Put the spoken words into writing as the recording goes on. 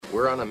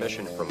We're on a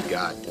mission from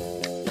God.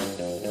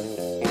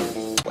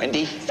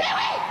 Wendy?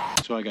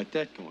 So I got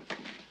that going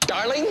for me.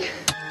 Darling? Looks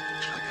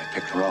like I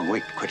picked the wrong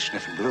week to quit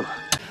sniffing glue.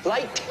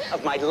 Light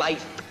of my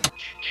life.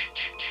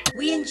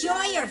 We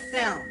enjoy your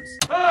films.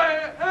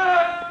 I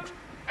am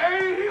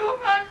a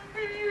human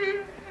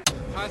being.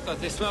 I thought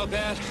they smelled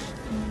bad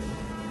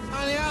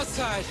on the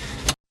outside.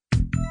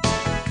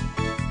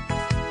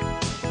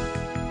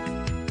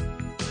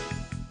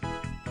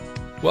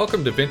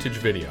 Welcome to Vintage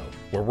Video,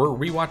 where we're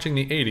rewatching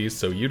the 80s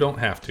so you don't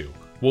have to.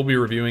 We'll be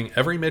reviewing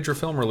every major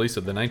film release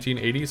of the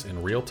 1980s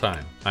in real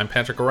time. I'm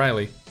Patrick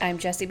O'Reilly. I'm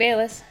Jesse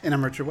Bayless. And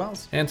I'm Richard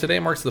Wells. And today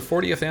marks the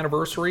 40th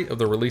anniversary of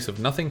the release of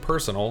Nothing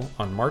Personal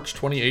on March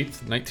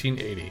 28th,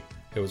 1980.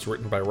 It was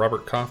written by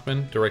Robert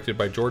Kaufman, directed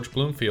by George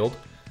Bloomfield,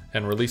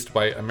 and released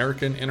by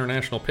American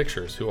International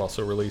Pictures, who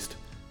also released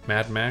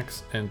Mad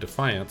Max and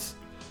Defiance.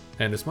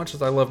 And as much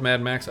as I love Mad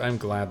Max, I'm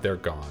glad they're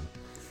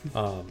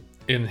gone.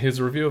 In his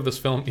review of this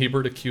film,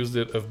 Ebert accused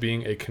it of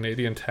being a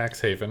Canadian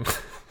tax haven,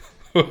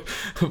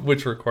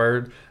 which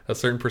required a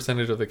certain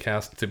percentage of the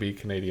cast to be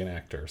Canadian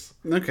actors.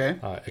 Okay.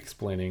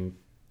 Explaining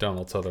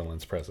Donald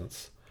Sutherland's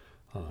presence,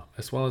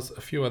 as well as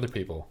a few other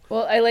people.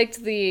 Well, I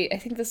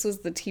think this was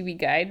the TV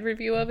Guide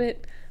review of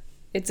it.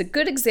 It's a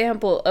good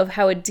example of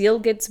how a deal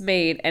gets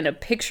made and a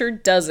picture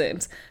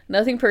doesn't.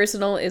 Nothing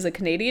Personal is a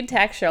Canadian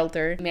tax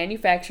shelter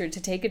manufactured to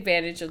take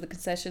advantage of the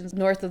concessions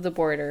north of the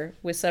border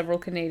with several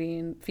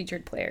Canadian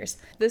featured players.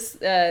 This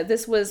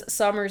was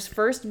Sommer's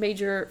first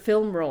major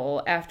film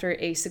role after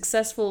a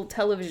successful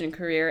television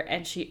career,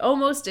 and she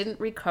almost didn't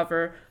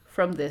recover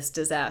from this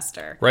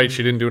disaster. Right,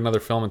 she didn't do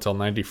another film until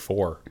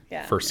 94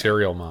 for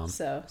Serial Mom.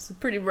 So, some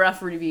pretty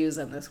rough reviews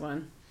on this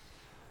one.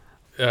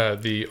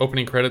 The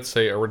opening credits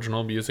say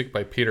original music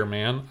by Peter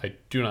Mann. I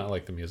do not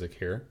like the music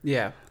here.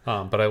 Yeah.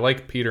 But I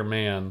like Peter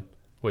Mann,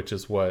 which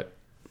is what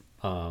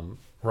Ron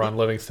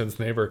Livingston's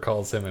neighbor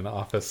calls him in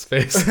Office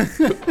Space. Hey,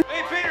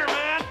 Peter,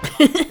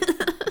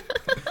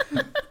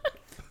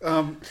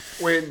 man!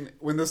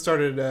 When this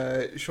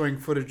started showing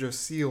footage of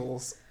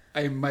seals,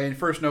 my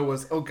first note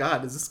was, oh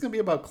God, is this going to be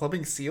about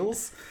clubbing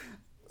seals?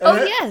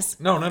 Yes.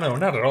 No, not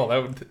at all.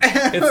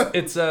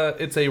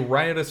 It's a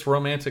riotous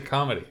romantic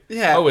comedy.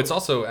 Yeah. Oh, it's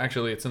also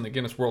it's in the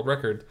Guinness World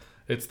Record.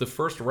 It's the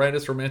first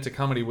riotous romantic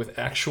comedy with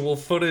actual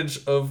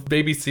footage of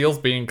baby seals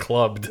being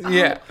clubbed.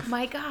 Yeah. Oh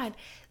my God.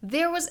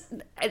 There was,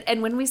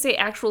 and when we say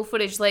actual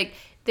footage, like,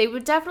 they were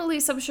definitely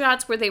some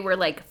shots where they were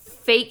like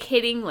fake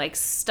hitting like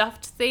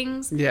stuffed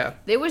things. Yeah.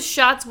 There was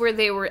shots where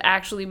they were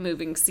actually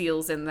moving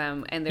seals in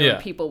them, and there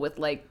were people with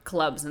like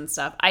clubs and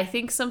stuff. I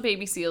think some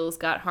baby seals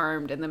got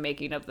harmed in the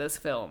making of this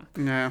film.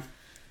 Yeah.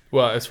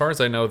 Well, as far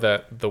as I know,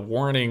 that the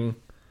warning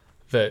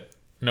that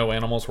no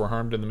animals were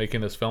harmed in the making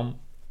of this film,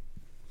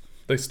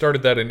 they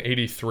started that in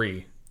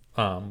 '83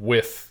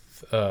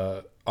 with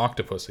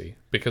Octopussy,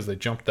 because they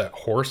jumped that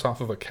horse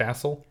off of a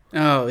castle.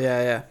 Oh,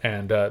 yeah.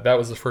 And that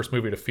was the first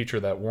movie to feature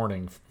that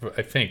warning.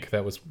 I think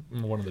that was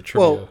one of the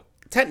trivia. Well,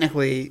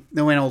 technically,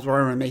 no animals were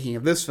harmed in the making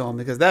of this film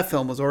because that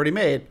film was already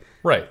made.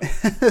 Right.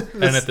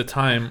 And at the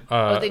time...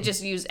 they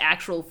just used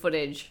actual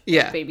footage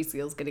of baby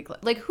seals getting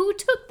clubbed. Like, who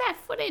took that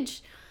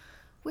footage?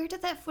 Where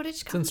did that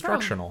footage come from? It's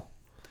instructional.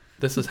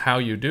 This is how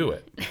you do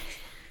it.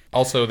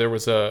 Also, there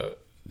was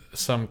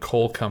some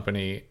coal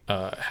company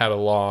had a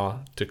law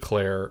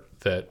declare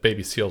that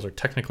baby seals are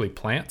technically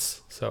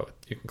plants, so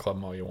you can club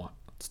them all you want.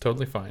 It's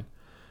totally fine.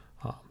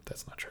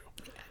 That's not true.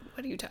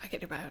 What are you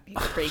talking about? You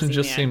crazy It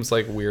just man. seems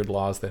like weird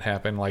laws that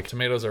happen. Like,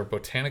 tomatoes are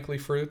botanically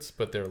fruits,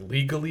 but they're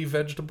legally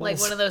vegetables. Like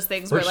one of those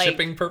things for where, like,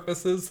 shipping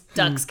purposes.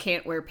 Ducks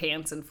can't wear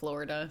pants in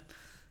Florida.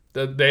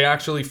 They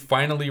actually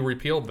finally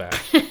repealed that.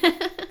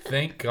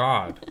 Thank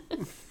God.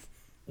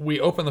 We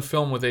open the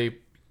film with a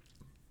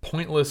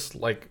pointless,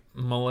 like,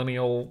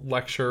 millennial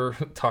lecture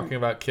talking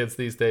about kids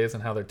these days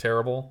and how they're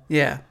terrible.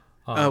 Yeah.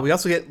 We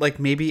also get, like,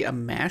 maybe a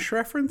MASH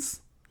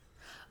reference.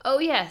 Oh,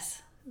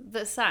 yes.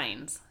 The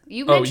signs.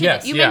 You mentioned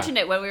it. You mentioned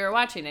it when we were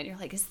watching it. You're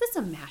like, is this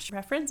a MASH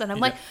reference? And I'm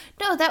like,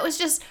 no, that was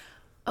just...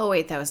 Oh,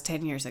 wait, that was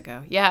 10 years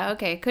ago. Yeah,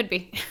 okay, could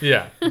be.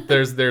 Yeah.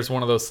 There's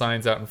one of those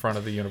signs out in front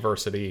of the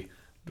university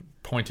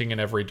pointing in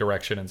every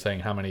direction and saying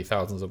how many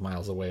thousands of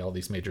miles away all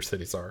these major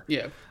cities are.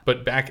 Yeah.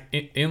 But back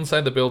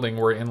inside the building,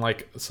 we're in,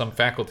 like, some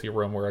faculty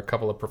room where a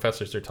couple of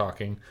professors are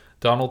talking.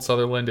 Donald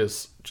Sutherland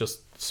is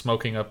just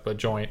smoking up a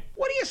joint.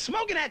 What are you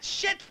smoking that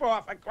shit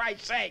for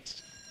Christ's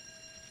sakes?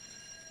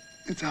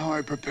 It's how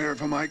I prepare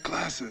for my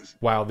classes.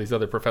 While these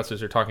other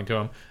professors are talking to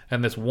him,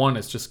 and this one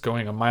is just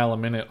going a mile a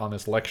minute on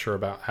this lecture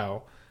about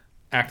how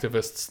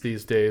activists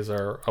these days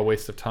are a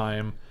waste of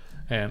time.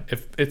 And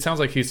it sounds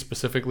like he's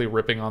specifically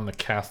ripping on the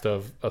cast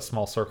of A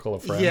Small Circle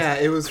of Friends. Yeah,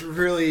 it was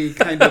really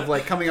kind of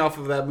like coming off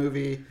of that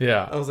movie.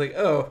 Yeah. I was like,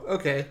 oh,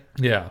 okay.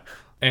 Yeah.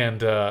 And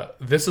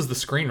this is the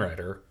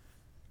screenwriter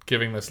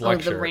giving this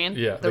lecture.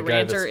 The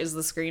ranter is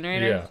the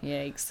screenwriter?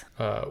 Yeah.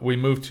 Yikes. We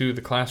move to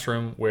the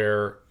classroom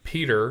where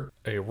Peter,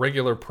 a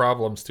regular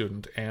problem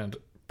student and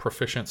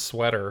proficient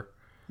sweater,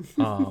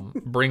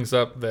 brings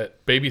up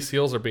that baby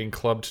seals are being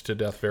clubbed to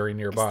death very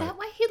nearby. Is that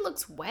why he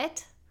looks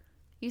wet?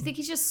 You think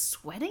he's just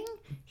sweating?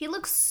 He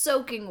looks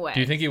soaking wet.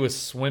 Do you think he was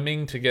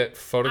swimming to get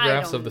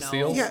photographs of the know.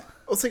 seals? Yeah,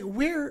 it's like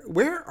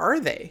where are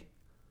they?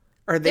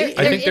 Are they?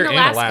 I think they're in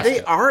Alaska.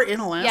 They are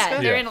in Alaska.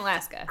 Yeah, they're in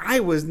Alaska.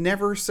 I was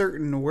never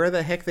certain where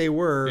the heck they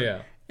were.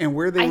 Yeah. And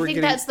where they were I think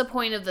getting. that's the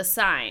point of the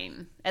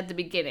sign at the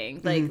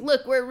beginning. Like,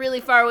 look, we're really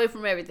far away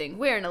from everything.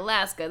 We're in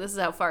Alaska. This is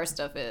how far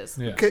stuff is.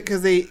 Yeah.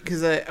 Because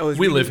I was.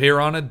 We reading, live here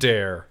on a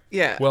dare.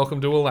 Yeah.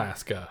 Welcome to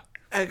Alaska.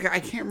 I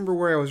can't remember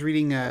where I was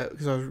reading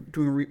because I was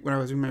doing when I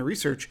was doing my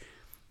research.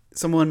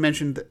 Someone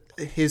mentioned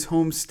his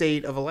home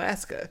state of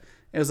Alaska. And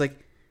it was like,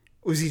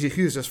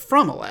 he was just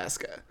from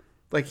Alaska.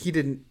 Like he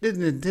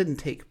didn't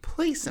take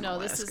place in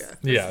Alaska.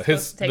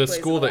 The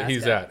school that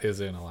he's at is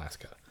in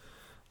Alaska.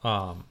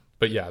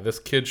 But yeah, this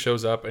kid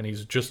shows up and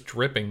he's just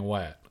dripping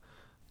wet.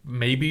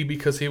 Maybe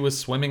because he was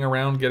swimming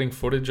around getting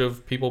footage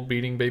of people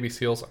beating baby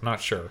seals. I'm not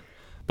sure.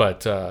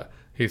 But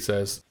he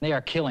says... They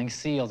are killing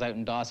seals out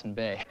in Dawson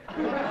Bay.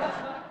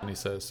 And he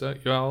says,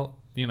 well,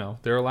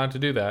 they're allowed to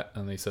do that.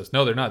 And he says,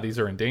 no, they're not. These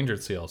are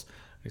endangered seals.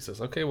 And he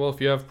says, okay, well, if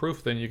you have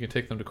proof, then you can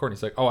take them to court. And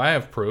he's like, oh, I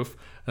have proof.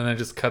 And then it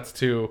just cuts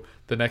to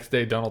the next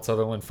day, Donald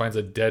Sutherland finds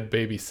a dead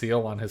baby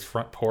seal on his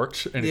front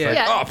porch. And he's like,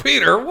 oh,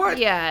 Peter, what?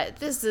 Yeah,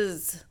 this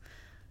is...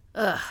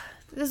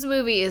 This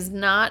movie is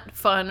not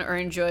fun or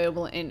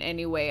enjoyable in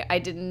any way. I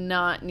did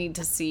not need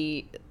to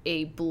see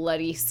a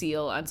bloody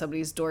seal on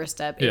somebody's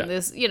doorstep in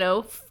this,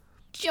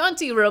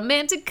 jaunty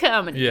romantic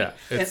comedy. Yeah.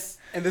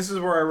 And this is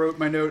where I wrote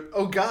my note,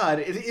 oh God,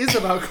 it is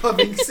about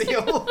clubbing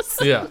seals.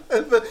 Yeah.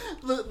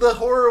 the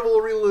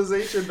horrible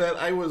realization that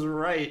I was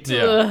right.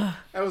 Yeah.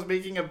 I was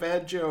making a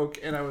bad joke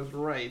and I was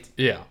right.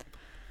 Yeah.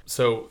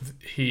 So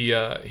he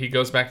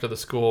goes back to the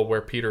school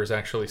where Peter is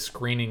actually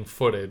screening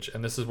footage,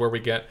 and this is where we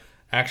get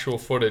actual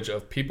footage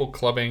of people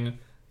clubbing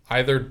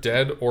either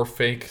dead or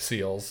fake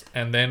seals,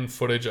 and then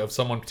footage of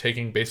someone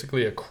taking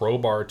basically a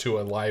crowbar to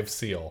a live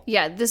seal.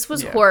 Yeah, this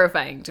was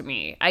horrifying to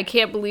me. I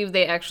can't believe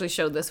they actually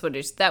showed this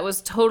footage. That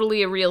was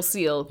totally a real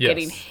seal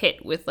getting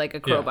hit with like a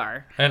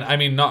crowbar. Yeah. And I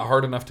mean, not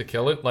hard enough to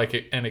kill it.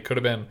 It could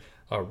have been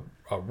a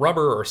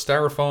rubber or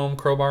styrofoam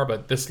crowbar,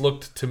 but this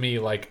looked to me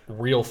like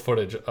real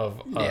footage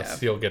of a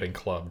seal getting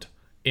clubbed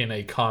in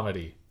a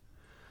comedy.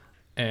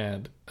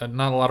 And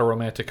not a lot of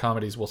romantic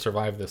comedies will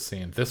survive this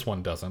scene. This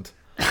one doesn't.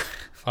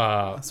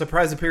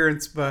 Surprise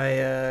appearance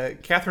by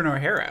Catherine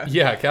O'Hara.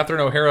 Yeah,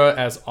 Catherine O'Hara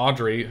as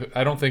Audrey.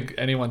 I don't think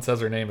anyone says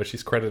her name, but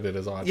she's credited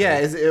as Audrey.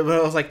 Yeah, but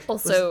I was like...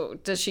 Also,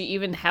 does she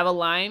even have a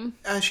line?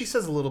 She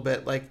says a little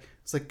bit,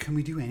 it's like, can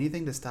we do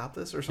anything to stop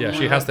this or something? Yeah,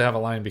 she has to have a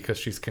line because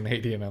she's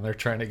Canadian and they're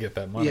trying to get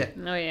that money. Yeah.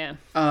 Oh, yeah.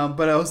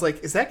 But I was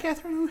like, is that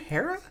Catherine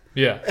O'Hara?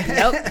 Yeah.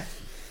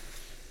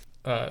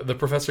 Nope. The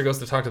professor goes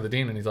to talk to the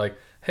dean and he's like,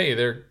 hey,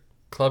 they're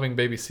clubbing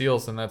baby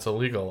seals and that's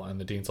illegal. And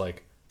the dean's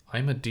like,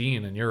 I'm a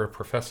dean and you're a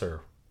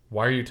professor.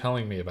 Why are you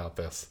telling me about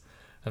this?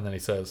 And then he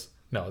says,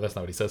 no, that's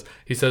not what he says.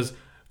 He says,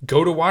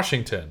 go to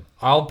Washington.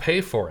 I'll pay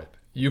for it.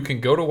 You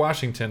can go to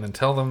Washington and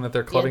tell them that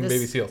they're clubbing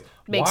baby seals.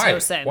 Makes no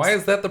sense. Why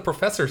is that the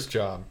professor's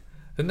job?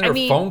 Isn't there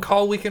a phone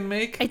call we can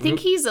make? I think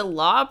he's a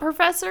law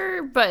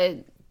professor,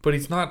 but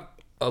he's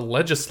not a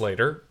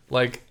legislator.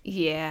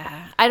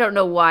 Yeah. I don't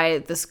know why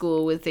the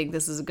school would think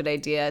this is a good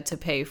idea to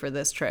pay for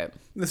this trip.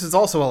 This is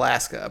also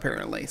Alaska,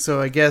 apparently.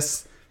 So I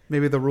guess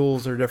maybe the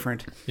rules are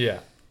different. Yeah.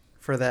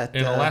 For that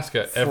in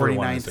Alaska,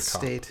 everyone is a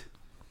cop. State.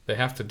 They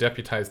have to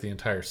deputize the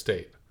entire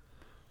state.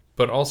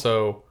 But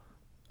also,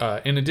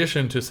 in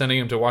addition to sending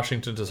him to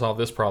Washington to solve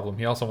this problem,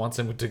 he also wants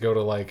him to go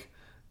to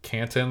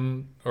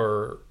Canton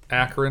or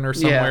Akron or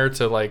somewhere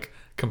to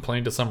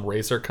complain to some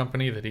razor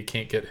company that he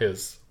can't get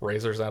his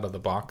razors out of the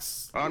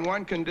box. On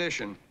one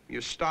condition,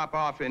 you stop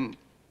off in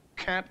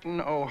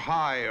Canton,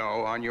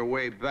 Ohio on your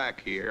way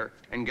back here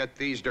and get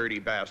these dirty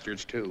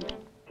bastards too.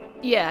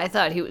 Yeah, I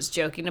thought he was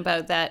joking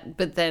about that,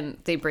 but then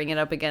they bring it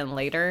up again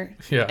later.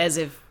 Yeah. As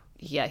if,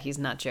 he's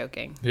not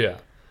joking. Yeah.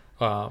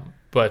 So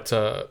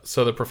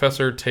the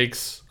professor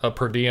takes a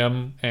per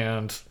diem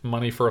and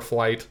money for a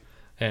flight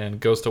and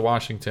goes to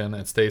Washington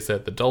and stays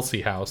at the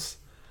Dulcie House,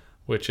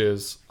 which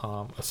is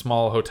a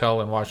small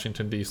hotel in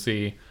Washington,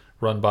 D.C.,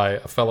 run by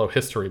a fellow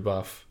history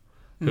buff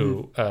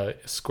who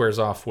squares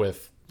off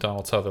with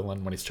Donald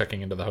Sutherland when he's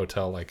checking into the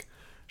hotel,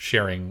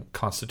 sharing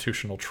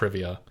constitutional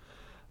trivia.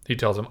 He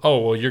tells him, oh,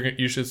 well,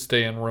 you should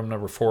stay in room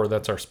number 4.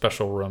 That's our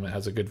special room. It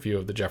has a good view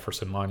of the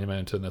Jefferson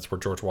Monument, and that's where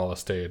George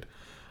Wallace stayed.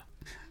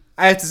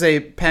 I have to say,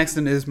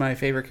 Paxton is my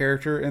favorite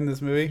character in this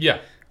movie. Yeah.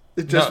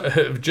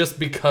 Just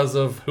because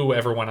of who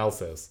everyone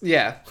else is.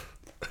 Yeah.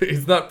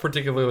 He's not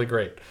particularly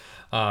great.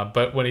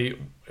 But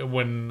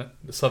when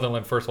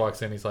Sutherland first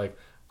walks in, he's like,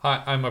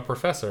 hi, I'm a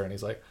professor. And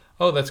he's like,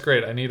 oh, that's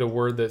great. I need a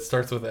word that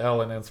starts with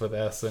L and ends with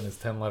S and is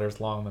 10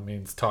 letters long that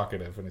means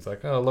talkative. And he's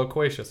like, oh,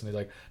 loquacious. And he's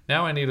like,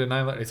 now I need a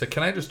 9 letter. He's like,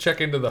 can I just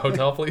check into the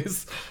hotel,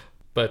 please?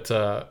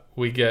 But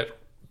we get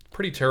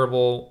pretty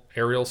terrible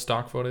aerial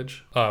stock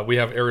footage. We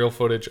have aerial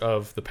footage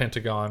of the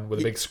Pentagon with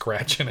a big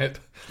scratch in it.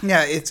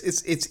 Yeah,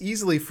 it's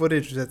easily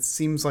footage that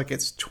seems like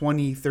it's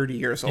 20, 30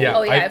 years old. Yeah,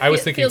 oh, yeah. I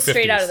was thinking feels 50s.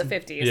 Straight out of the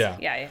 50s. Yeah.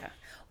 Yeah.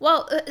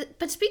 Well,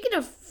 but speaking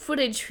of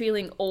footage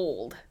feeling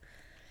old,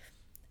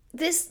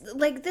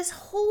 this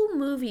whole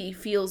movie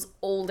feels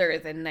older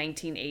than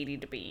 1980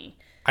 to me.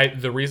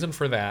 The reason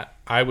for that,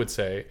 I would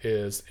say,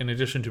 is in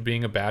addition to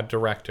being a bad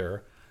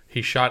director,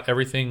 he shot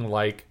everything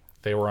like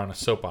they were on a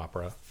soap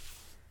opera.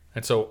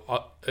 And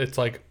so it's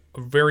like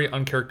very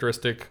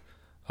uncharacteristic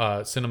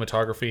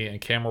cinematography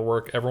and camera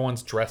work.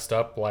 Everyone's dressed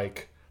up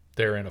like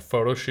they're in a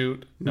photo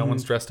shoot. No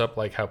one's dressed up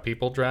like how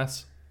people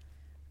dress.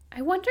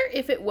 I wonder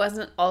if it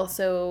wasn't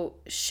also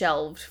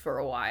shelved for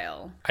a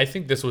while. I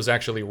think this was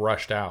actually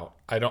rushed out.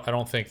 I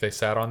don't think they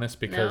sat on this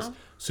because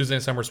Suzanne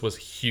Summers was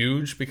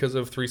huge because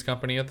of Three's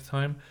Company at the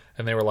time,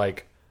 and they were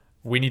like,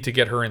 we need to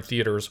get her in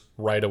theaters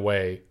right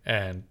away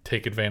and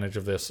take advantage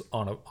of this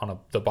on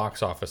the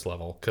box office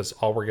level, because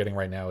all we're getting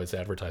right now is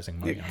advertising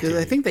money. Because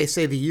I think they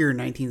say the year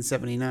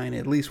 1979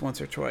 at least once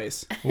or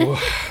twice.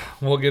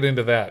 We'll get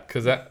into that,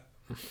 because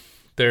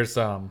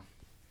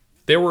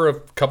there were a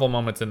couple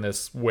moments in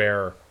this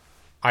where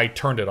I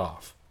turned it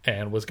off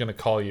and was going to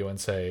call you and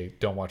say,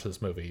 don't watch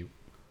this movie.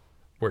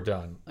 We're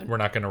done. We're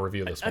not going to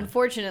review this one.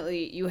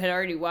 Unfortunately, you had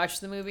already watched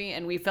the movie,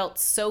 and we felt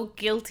so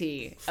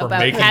guilty For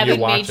about making having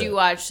you watch made you it.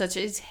 watch such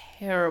a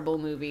terrible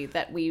movie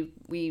that we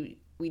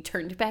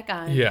turned it back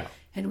on. Yeah.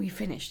 And we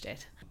finished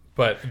it.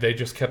 But they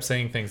just kept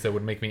saying things that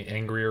would make me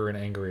angrier and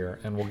angrier,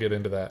 and we'll get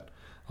into that.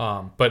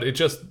 But it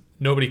just,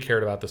 nobody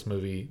cared about this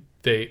movie.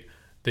 They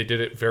did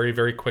it very,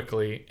 very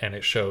quickly, and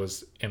it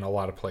shows in a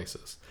lot of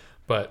places.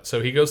 But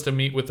so he goes to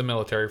meet with the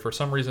military. For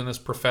some reason, this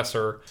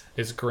professor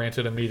is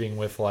granted a meeting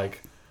with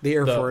like the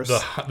Air Force,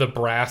 the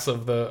brass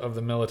of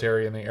the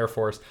military and the Air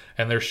Force,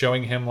 and they're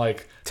showing him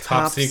like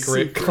top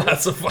secret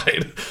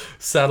classified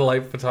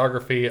satellite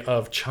photography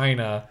of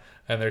China,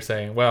 and they're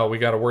saying, well, we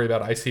got to worry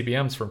about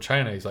ICBMs from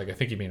China. He's like, I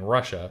think you mean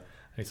Russia.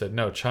 And he said,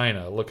 no,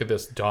 China. Look at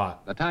this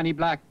dot. The tiny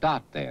black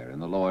dot there in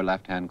the lower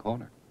left-hand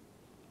corner.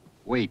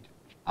 Wait,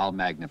 I'll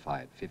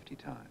magnify it 50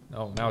 times.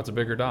 Oh, now it's a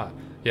bigger dot.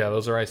 Yeah,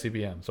 those are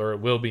ICBMs, or it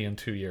will be in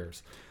 2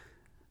 years.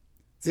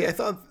 See,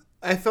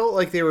 I felt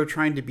like they were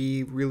trying to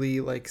be really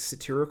like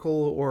satirical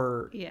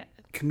or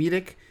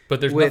comedic, but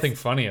there's nothing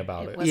funny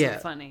about it. It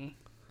wasn't funny.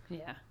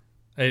 Yeah.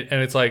 And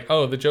it's like,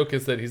 oh, the joke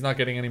is that he's not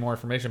getting any more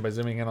information by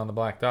zooming in on the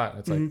black dot. And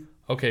it's like,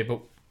 okay,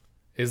 but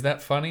is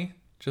that funny?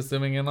 Just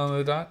zooming in on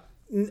the dot?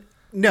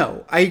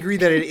 No, I agree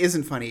that it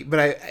isn't funny, but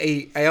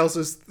I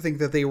also think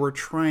that they were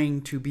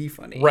trying to be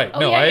funny. Right.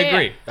 No, I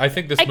agree. I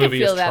think this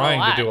movie is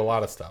trying to do a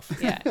lot of stuff.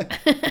 Yeah.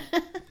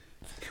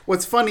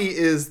 What's funny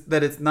is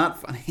that it's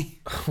not funny.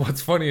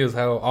 What's funny is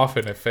how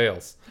often it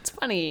fails. What's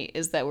funny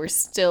is that we're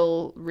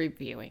still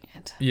reviewing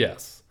it.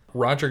 Yes.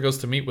 Roger goes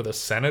to meet with a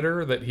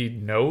senator that he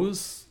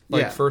knows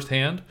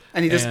firsthand.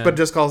 And he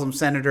just calls him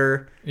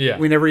senator. Yeah.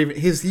 We never even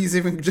he's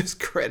even just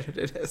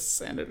credited as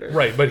senator.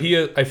 Right, but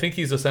I think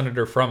he's a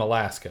senator from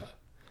Alaska.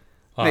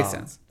 Makes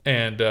sense.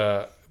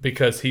 And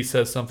because he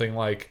says something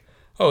like,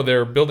 "Oh,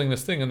 they're building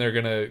this thing and they're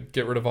going to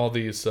get rid of all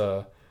these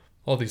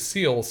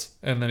SEALs,"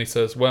 and then he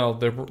says, "Well,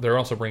 they're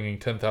also bringing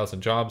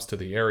 10,000 jobs to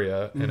the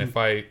area, and if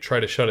I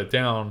try to shut it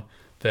down,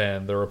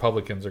 then the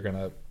Republicans are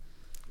going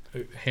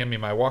to hand me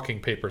my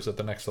walking papers at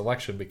the next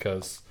election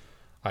because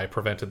I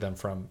prevented them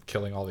from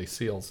killing all these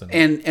SEALs."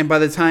 And by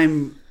the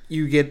time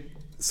you get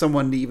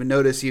someone to even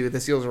notice you, the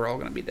SEALs are all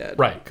going to be dead.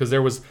 Right, because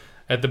there was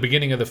at the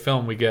beginning of the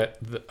film we get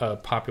a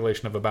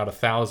population of about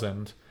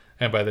 1,000.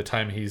 And by the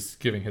time he's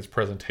giving his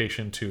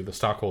presentation to the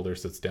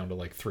stockholders, it's down to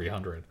like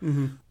 300.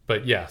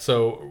 But yeah,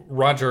 so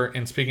Roger,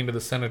 in speaking to the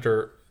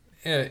senator,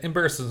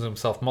 embarrasses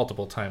himself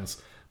multiple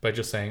times by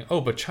just saying, "Oh,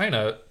 but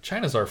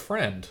China's our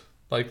friend.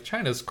 Like,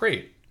 China's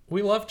great.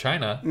 We love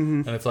China."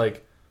 And it's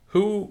like,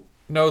 who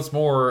knows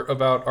more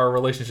about our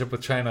relationship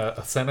with China,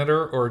 a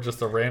senator or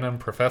just a random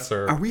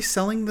professor? Are we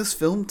selling this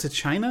film to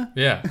China?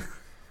 Yeah.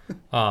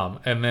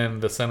 And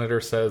then the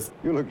senator says,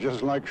 "You look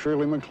just like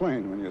Shirley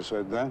MacLaine when you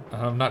said that."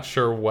 I'm not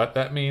sure what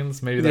that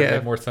means. Maybe that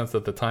made more sense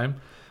at the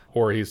time.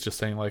 Or he's just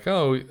saying like,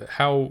 "Oh,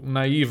 how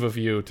naive of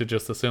you to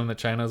just assume that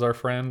China's our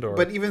friend." Or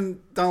But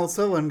even Donald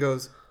Sutherland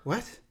goes,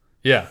 "What?"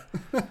 Yeah.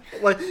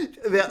 Like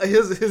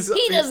his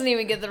he doesn't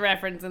even get the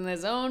reference in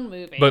his own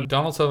movie. But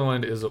Donald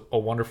Sutherland is a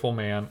wonderful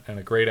man and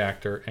a great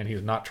actor, and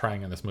he's not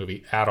trying in this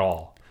movie at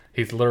all.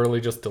 He's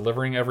literally just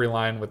delivering every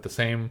line with the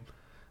same,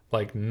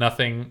 like,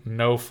 nothing,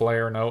 no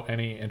flair, no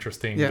any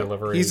interesting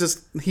delivery. He's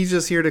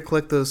just here to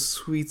collect those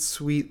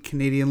sweet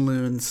Canadian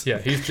loons. Yeah,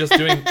 he's just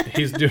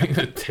doing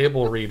a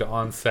table read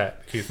on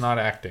set. He's not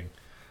acting.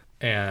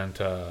 And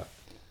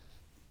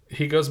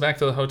he goes back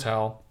to the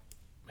hotel.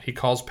 He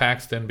calls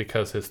Paxton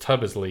because his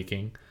tub is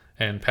leaking,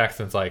 and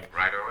Paxton's like,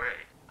 "Right away.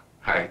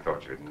 I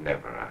thought you'd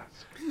never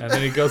ask." And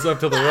then he goes up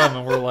to the room,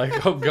 and we're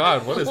like, "Oh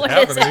God, what is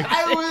happening?"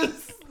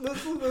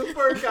 This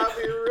part got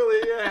me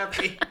really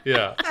happy.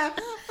 Yeah. I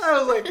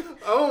was like,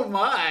 "Oh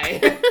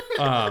my."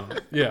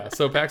 Yeah.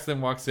 So Paxton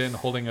walks in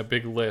holding a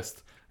big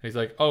list, and he's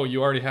like, "Oh,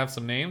 you already have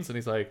some names?" And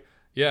he's like,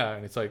 "Yeah."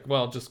 And it's like,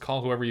 "Well, just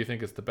call whoever you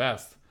think is the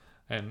best."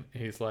 And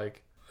he's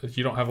like,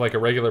 "You don't have like a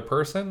regular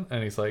person?"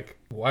 And he's like,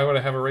 "Why would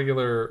I have a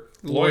regular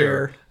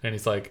lawyer?" And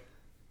he's like,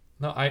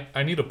 "No,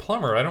 I need a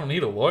plumber. I don't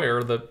need a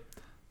lawyer. The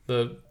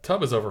the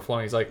tub is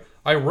overflowing. He's like,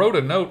 I wrote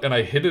a note and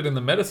I hid it in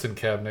the medicine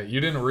cabinet. You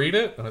didn't read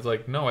it? And it's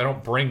like, no, I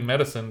don't bring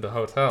medicine to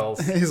hotels.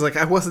 He's like,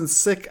 I wasn't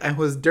sick. I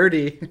was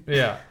dirty.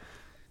 Yeah.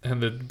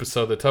 And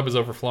so the tub is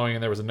overflowing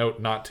and there was a note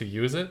not to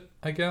use it,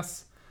 I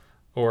guess.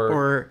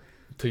 Or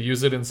to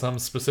use it in some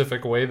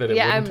specific way that it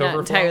wouldn't overflow. I'm not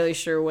entirely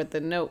sure what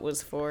the note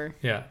was for.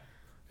 Yeah.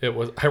 It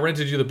was, I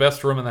rented you the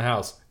best room in the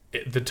house.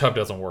 The tub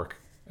doesn't work.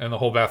 And the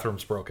whole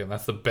bathroom's broken.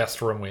 That's the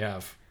best room we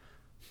have.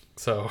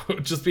 So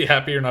just be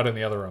happy you're not in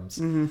the other rooms.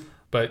 Mm-hmm.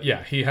 But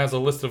yeah, he has a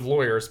list of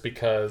lawyers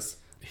because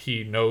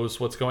he knows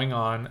what's going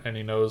on and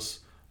he knows...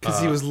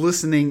 Because he was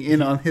listening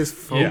in on his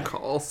phone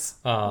calls.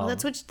 Well,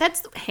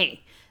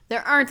 hey,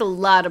 there aren't a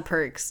lot of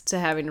perks to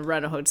having to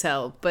run a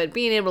hotel, but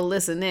being able to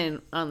listen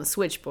in on the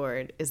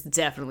switchboard is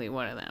definitely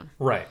one of them.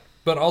 Right.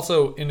 But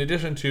also, in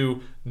addition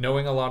to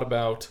knowing a lot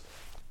about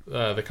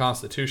the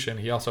Constitution,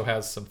 he also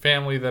has some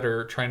family that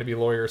are trying to be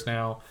lawyers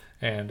now,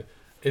 and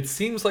it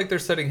seems like they're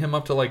setting him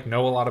up to like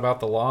know a lot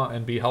about the law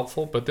and be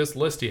helpful, but this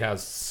list he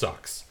has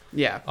sucks.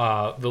 Yeah.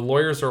 The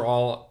lawyers are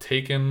all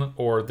taken,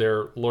 or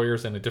they're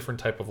lawyers in a different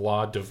type of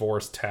law: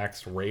 divorce,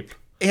 tax, rape.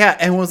 Yeah,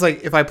 and was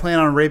like, if I plan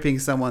on raping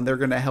someone, they're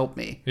going to help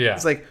me. Yeah.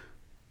 It's like,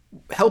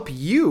 help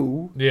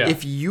you? Yeah.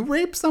 If you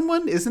rape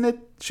someone,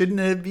 shouldn't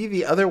it be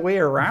the other way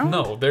around?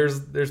 No,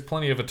 there's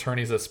plenty of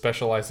attorneys that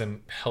specialize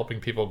in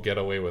helping people get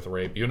away with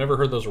rape. You never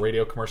heard those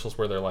radio commercials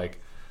where they're like,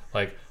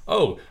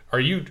 oh, are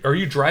you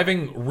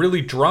driving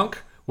really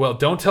drunk? Well,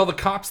 don't tell the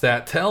cops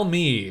that. Tell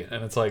me.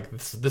 And it's like,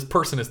 this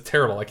person is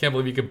terrible. I can't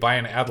believe you could buy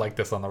an ad like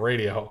this on the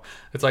radio.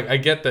 It's like, I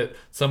get that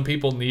some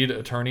people need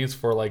attorneys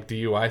for like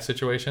DUI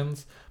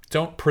situations.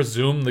 Don't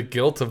presume the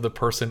guilt of the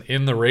person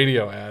in the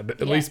radio ad.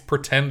 At least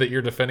pretend that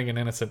you're defending an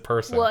innocent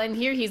person. Well, and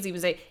here he's even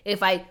saying,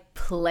 if I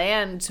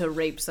plan to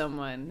rape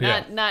someone,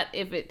 not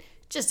if it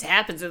just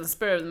happens in the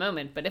spur of the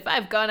moment, but if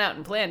I've gone out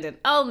and planned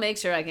it, I'll make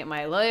sure I get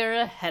my lawyer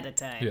ahead of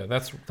time. Yeah,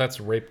 that's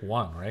rape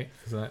 1, right?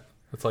 Isn't it?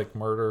 It's like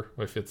murder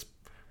if it's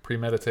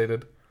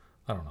premeditated.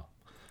 I don't know.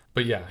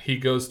 But yeah, he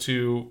goes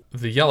to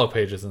the Yellow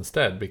Pages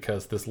instead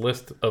because this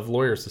list of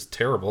lawyers is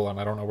terrible and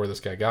I don't know where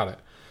this guy got it.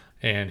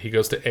 And he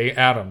goes to A.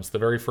 Adams, the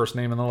very first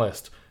name in the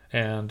list.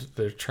 And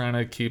they're trying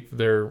to keep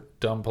their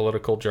dumb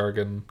political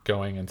jargon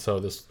going. And so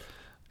this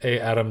A.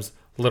 Adams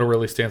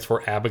literally stands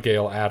for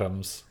Abigail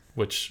Adams,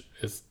 which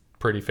is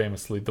pretty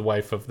famously the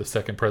wife of the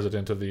second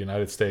president of the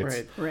United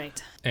States.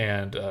 Right.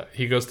 And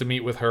he goes to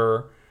meet with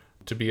her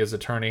to be his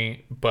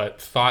attorney,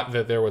 but thought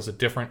that there was a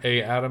different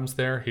A. Adams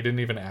there. He didn't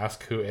even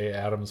ask who A.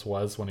 Adams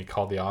was when he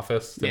called the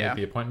office to make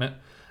the appointment.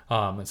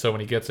 And so when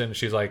he gets in,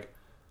 she's like,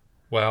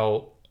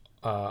 well...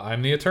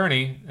 I'm the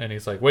attorney. And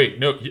he's like, wait,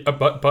 no,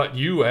 but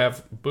you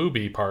have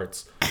booby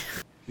parts.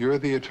 You're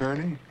the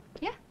attorney?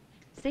 Yeah.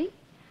 See?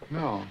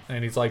 No.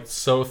 And he's like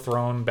so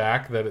thrown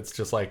back that it's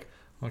just like,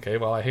 okay,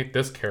 well, I hate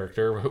this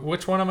character.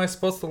 Which one am I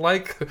supposed to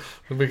like?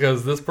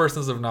 Because this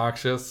person's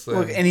obnoxious.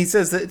 Look, and he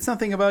says that it's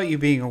nothing about you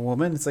being a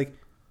woman. It's like,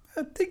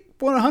 I think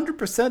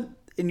 100%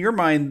 in your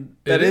mind,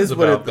 that is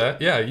what about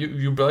that. Yeah,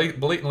 you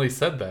blatantly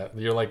said that.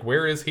 You're like,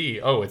 where is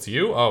he? Oh, it's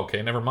you? Oh,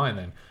 okay, never mind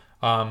then.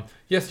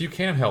 Yes, you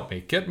can help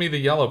me. Get me the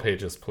Yellow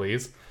Pages,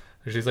 please.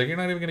 And she's like, you're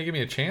not even going to give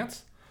me a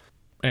chance?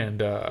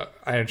 And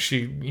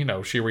she,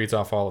 she reads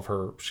off all of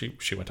her,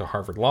 she went to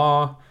Harvard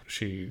Law.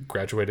 She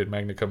graduated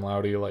magna cum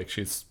laude. Like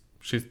she's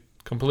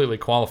completely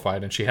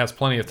qualified and she has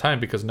plenty of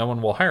time because no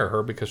one will hire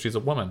her because she's a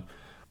woman.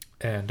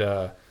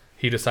 And,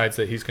 he decides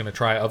that he's going to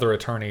try other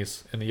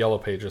attorneys in the Yellow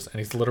Pages. And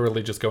he's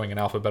literally just going in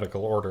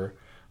alphabetical order,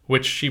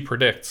 which she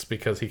predicts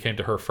because he came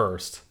to her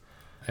first.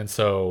 And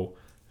so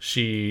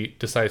she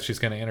decides she's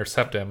going to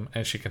intercept him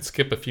and she can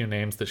skip a few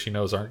names that she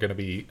knows aren't going to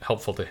be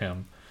helpful to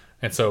him.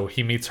 And so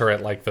he meets her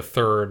at like the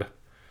third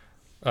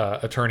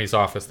attorney's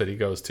office that he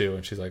goes to.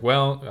 And she's like,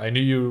 well, I knew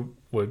you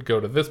would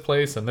go to this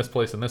place and this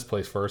place and this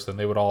place first, and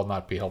they would all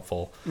not be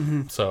helpful.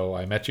 Mm-hmm. So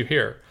I met you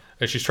here.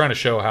 And she's trying to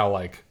show how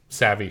like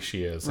savvy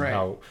she is and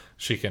how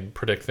she can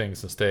predict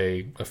things and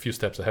stay a few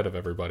steps ahead of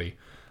everybody.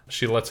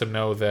 She lets him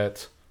know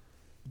that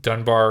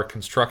Dunbar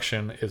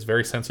Construction is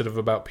very sensitive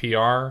about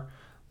PR,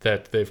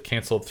 that they've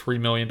canceled $3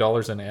 million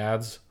in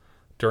ads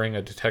during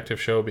a detective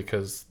show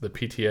because the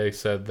PTA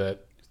said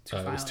that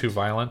it was too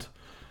violent.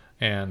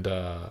 And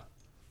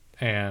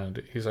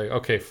he's like,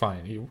 okay,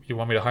 fine. You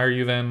want me to hire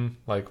you then?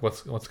 Like,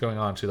 what's going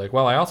on? She's like,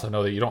 well, I also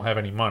know that you don't have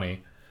any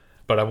money,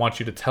 but I want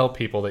you to tell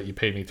people that you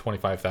paid me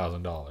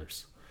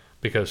 $25,000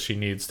 because she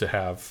needs to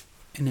have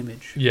an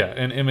image. Yeah,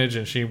 an image,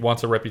 and she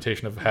wants a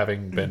reputation of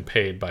having been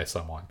paid by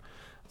someone.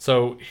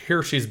 So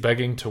here she's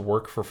begging to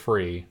work for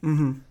free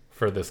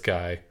for this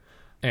guy.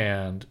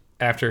 And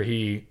after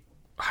he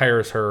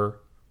hires her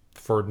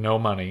for no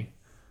money,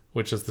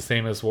 which is the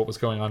same as what was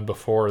going on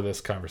before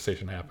this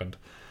conversation happened,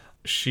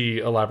 she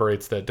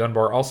elaborates that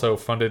Dunbar also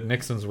funded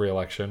Nixon's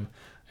reelection,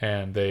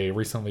 and they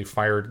recently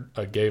fired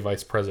a gay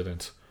vice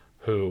president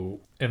who,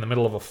 in the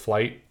middle of a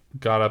flight,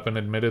 got up and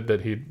admitted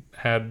that he'd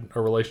had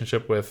a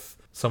relationship with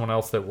someone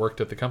else that worked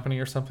at the company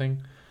or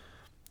something.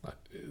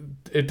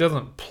 It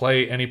doesn't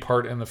play any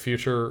part in the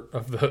future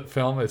of the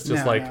film. It's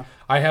just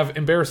I have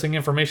embarrassing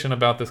information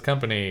about this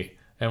company,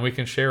 and we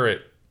can share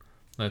it.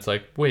 And it's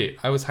like, wait,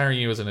 I was hiring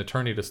you as an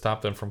attorney to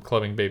stop them from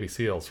clubbing baby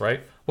seals,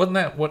 right? Wasn't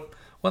that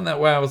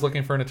why I was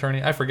looking for an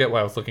attorney? I forget why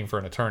I was looking for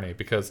an attorney,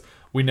 because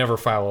we never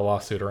file a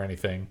lawsuit or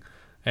anything,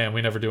 and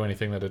we never do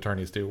anything that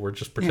attorneys do. We're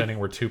just pretending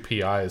we're two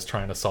PIs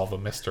trying to solve a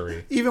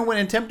mystery. Even when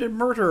attempted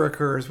murder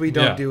occurs, we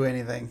don't do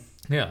anything.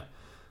 Yeah.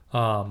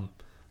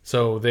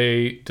 So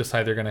they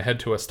decide they're going to head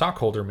to a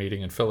stockholder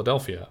meeting in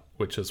Philadelphia,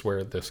 which is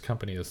where this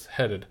company is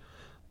headed.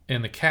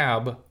 In the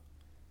cab,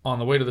 on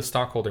the way to the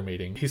stockholder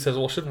meeting, he says,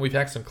 well, shouldn't we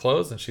pack some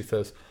clothes? And she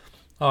says,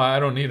 oh, I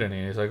don't need any.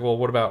 And he's like, well,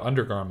 what about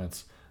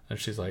undergarments? And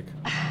she's like,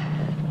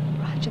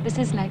 Roger, this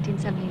is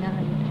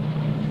 1979.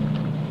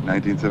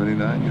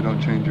 1979? You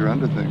don't change your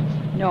underthings.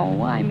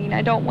 No, I mean,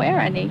 I don't wear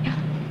any.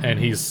 And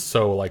he's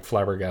so like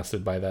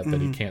flabbergasted by that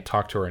he can't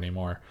talk to her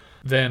anymore.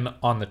 Then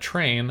on the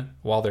train,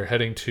 while they're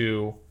heading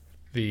to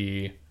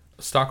the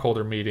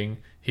stockholder meeting,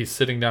 he's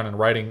sitting down and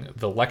writing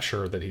the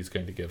lecture that he's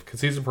going to give,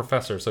 because he's a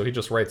professor, so he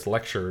just writes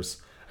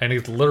lectures, and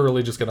he's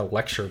literally just going to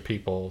lecture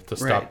people to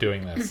stop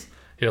doing this.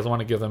 He doesn't want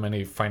to give them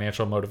any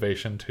financial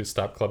motivation to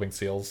stop clubbing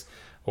seals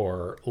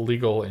or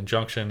legal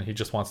injunction. He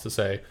just wants to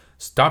say,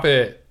 stop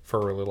it,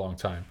 for a really long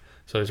time.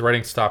 So he's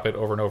writing stop it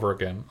over and over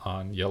again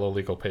on yellow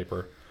legal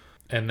paper.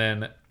 And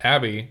then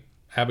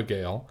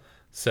Abigail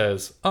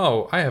says,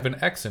 oh, I have an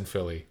ex in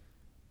Philly.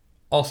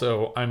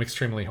 Also, I'm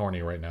extremely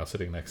horny right now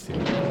sitting next to you.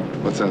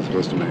 What's that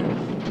supposed to mean?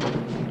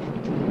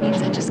 It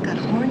means I just got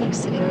horny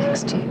sitting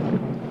next to you.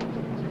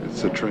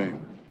 It's a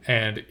train.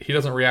 And he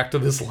doesn't react to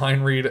this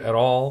line read at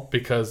all,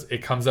 because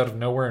it comes out of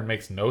nowhere and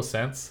makes no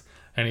sense.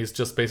 And he's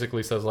just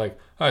basically says like,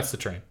 oh, it's the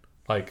train.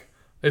 Like,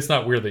 it's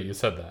not weird that you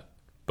said that,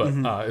 but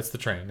it's the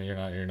train.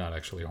 You're not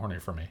actually horny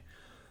for me.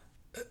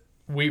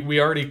 We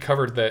already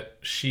covered that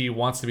she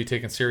wants to be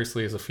taken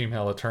seriously as a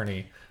female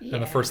attorney. Yeah.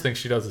 And the first thing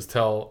she does is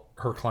tell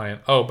her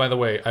client, oh, by the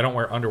way, I don't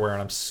wear underwear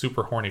and I'm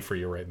super horny for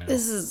you right now.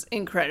 This is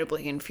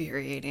incredibly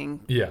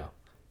infuriating. Yeah.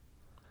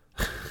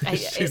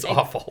 She's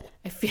awful.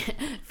 I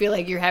feel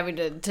like you're having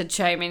to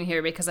chime in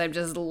here, because I'm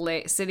just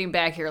sitting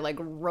back here like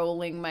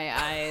rolling my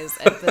eyes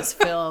at this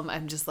film.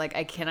 I'm just like,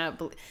 I cannot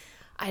believe.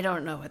 I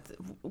don't know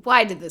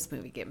why did this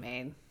movie get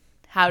made?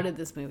 How did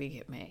this movie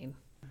get made?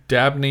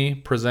 Dabney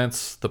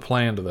presents the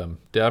plan to them.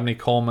 Dabney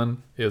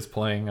Coleman is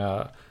playing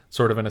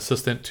sort of an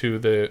assistant to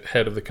the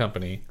head of the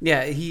company.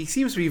 Yeah, he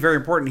seems to be very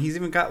important. He's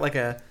even got like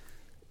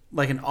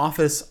an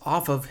office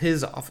off of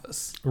his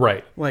office.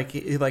 Right.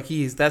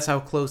 That's how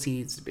close he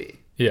needs to be.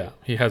 Yeah,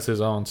 he has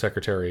his own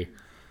secretary.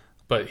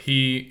 But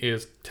he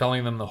is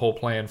telling them the whole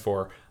plan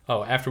for,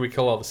 oh, after we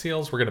kill all the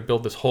seals, we're going to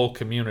build this whole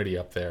community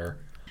up there.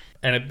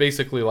 And it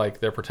basically, like,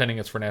 they're pretending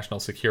it's for national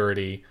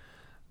security,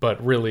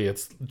 but really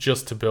it's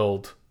just to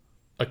build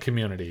a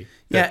community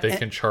that they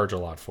can charge a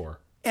lot for.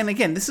 And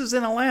again, this is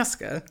in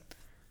Alaska,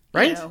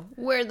 right? You know,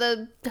 where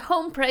the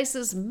home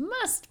prices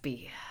must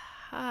be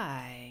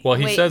high. Well,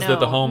 he says that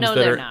the homes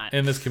that are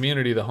in this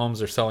community, the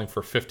homes are selling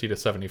for $50,000 to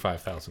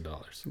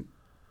 $75,000.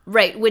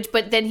 Right,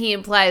 but then he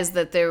implies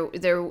that they're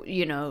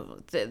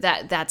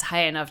that's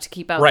high enough to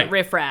keep out the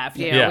riffraff.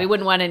 You know, we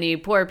wouldn't want any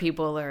poor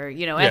people or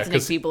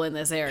ethnic people in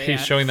this area.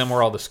 He's showing them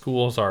where all the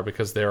schools are,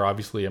 because they're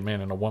obviously a man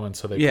and a woman,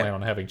 so they plan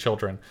on having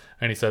children.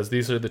 And he says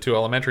these are the two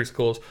elementary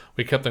schools.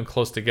 We kept them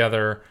close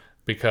together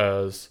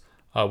because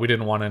we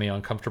didn't want any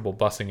uncomfortable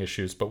busing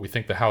issues, but we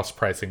think the house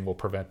pricing will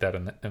prevent that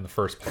in the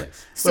first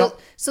place. So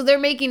they're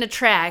making a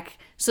track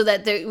so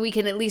that we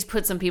can at least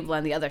put some people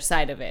on the other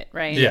side of it,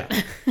 right? Yeah.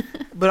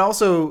 But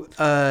also,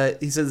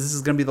 he says this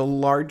is going to be the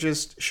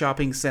largest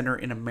shopping center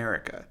in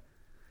America.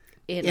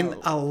 In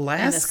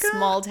Alaska? In a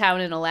small town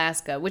in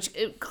Alaska, which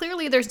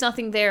clearly there's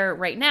nothing there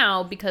right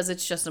now because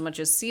it's just a bunch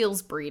of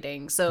seals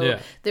breeding. So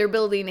they're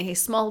building a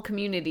small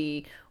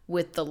community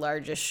with the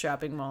largest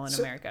shopping mall in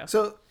America.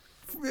 So,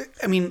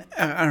 I mean,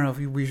 I don't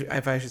know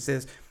if I should say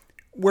this.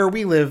 Where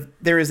we live,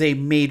 there is a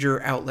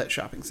major outlet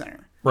shopping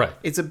center. Right.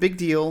 It's a big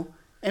deal,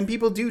 and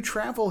people do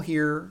travel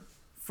here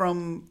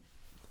from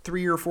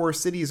 3 or 4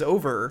 cities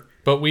over.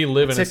 But we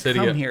live in a city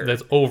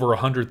that's over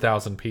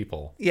 100,000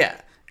 people.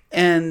 Yeah.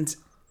 And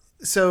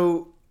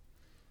so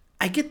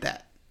I get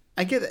that.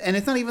 And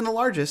it's not even the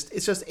largest.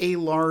 It's just a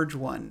large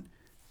one.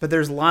 But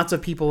there's lots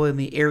of people in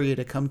the area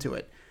to come to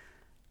it.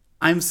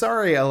 I'm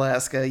sorry,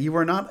 Alaska. You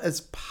are not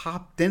as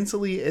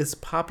densely as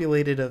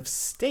populated of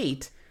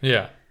state.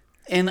 Yeah.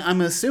 And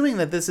I'm assuming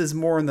that this is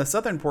more in the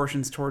southern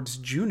portions towards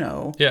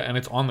Juneau. Yeah, and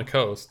it's on the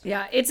coast.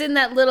 Yeah, it's in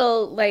that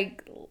little,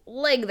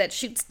 leg that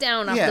shoots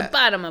down off the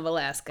bottom of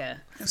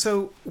Alaska.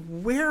 So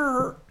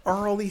where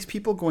are all these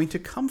people going to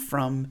come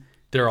from?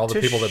 They're all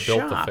the people that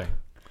built the thing.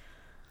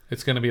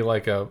 It's going to be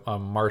like a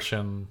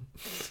Martian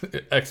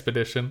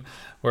expedition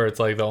where it's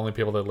like the only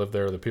people that live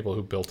there are the people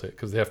who built it,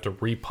 because they have to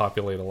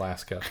repopulate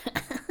Alaska.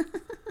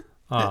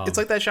 It's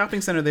like that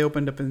shopping center they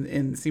opened up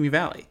in Simi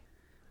Valley.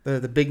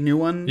 The big new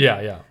one.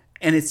 Yeah.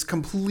 And it's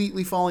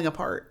completely falling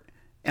apart.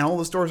 And all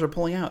the stores are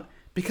pulling out.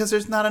 Because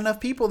there's not enough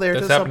people there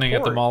to support. That's happening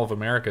at the Mall of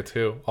America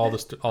too. I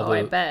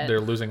bet. They're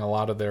losing a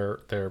lot of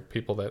their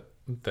people that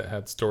that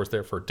had stores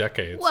there for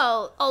decades.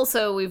 Well,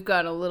 also we've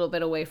gone a little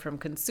bit away from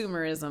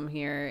consumerism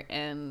here,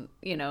 and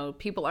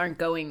people aren't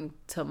going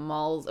to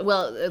malls.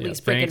 Well, at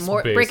least brick and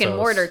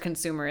mortar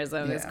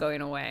consumerism is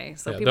going away.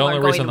 So people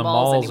aren't going to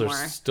malls anymore. The only reason the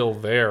malls are still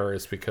there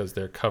is because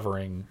they're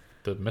covering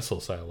the missile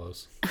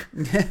silos.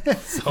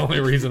 It's the only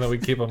reason that we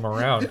keep them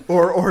around.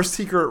 Or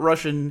secret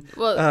Russian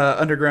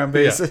underground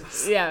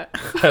bases. Yeah.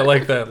 I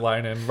like that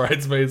line in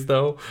Bridesmaids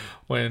though,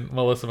 when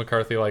Melissa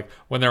McCarthy,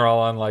 when they're all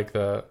on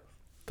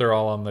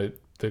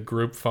the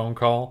group phone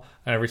call,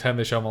 and every time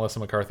they show Melissa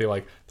McCarthy,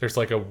 there's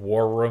a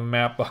war room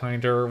map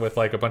behind her with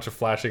a bunch of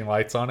flashing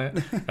lights on it.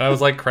 And I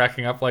was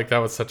cracking up, that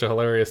was such a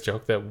hilarious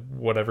joke that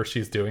whatever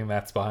she's doing,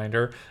 that's behind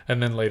her.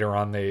 And then later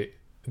on they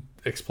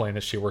explain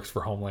that she works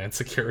for Homeland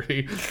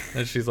Security,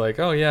 and she's like,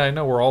 oh yeah, I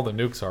know where all the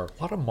nukes are.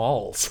 A lot of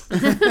malls.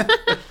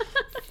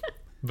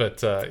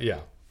 But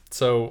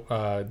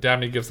so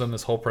Dabney gives them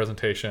this whole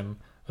presentation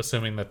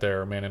assuming that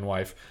they're man and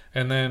wife,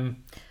 and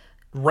then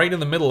right in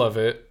the middle of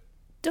it,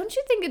 don't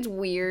you think it's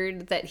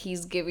weird that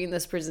he's giving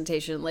this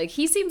presentation?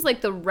 He seems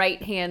like the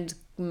right-hand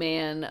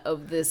man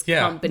of this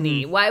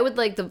company. Mm-hmm. Why would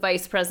the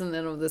vice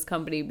president of this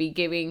company be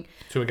giving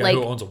to a guy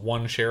who owns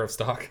one share of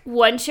stock?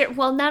 One share.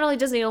 Well, not only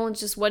does he own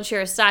just one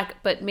share of stock,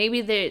 but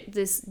maybe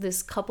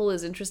this couple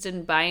is interested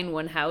in buying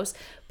one house.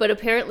 But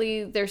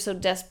apparently they're so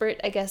desperate,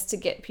 I guess, to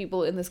get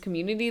people in this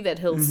community that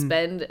he'll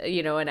spend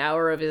an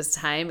hour of his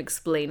time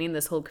explaining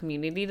this whole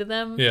community to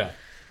them. Yeah.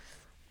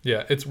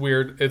 Yeah, it's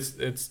weird.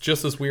 It's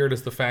just as weird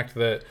as the fact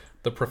that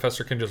the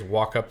professor can just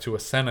walk up to a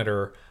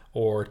senator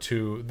or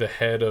to the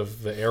head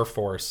of the Air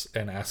Force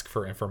and ask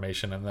for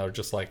information, and they're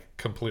just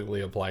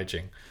completely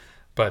obliging.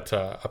 But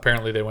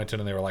apparently they went in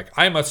and they were like,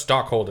 I'm a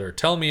stockholder.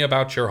 Tell me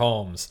about your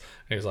homes.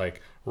 And he's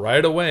like,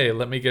 right away,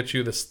 let me get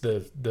you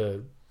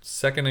the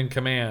second in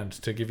command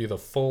to give you the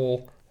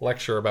full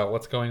lecture about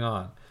what's going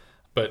on.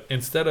 But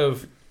instead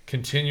of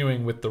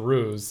continuing with the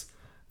ruse,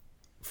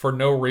 for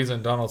no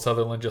reason, Donald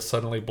Sutherland just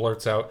suddenly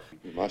blurts out,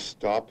 "You must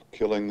stop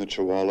killing the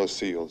Chihuahua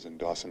seals in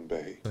Dawson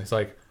Bay." And he's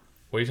like,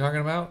 what are you talking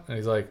about? And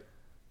he's like,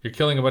 you're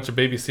killing a bunch of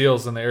baby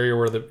seals in the area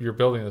where you're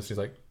building this. He's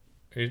like,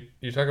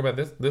 you talking about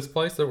this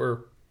place that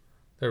we're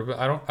there?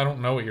 I don't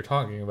know what you're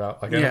talking about.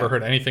 I never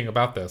heard anything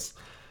about this.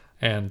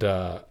 And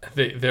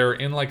they're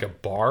in a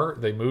bar.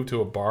 They moved to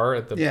a bar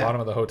at the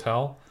bottom of the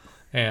hotel,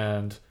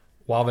 and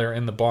while they're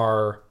in the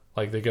bar,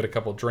 they get a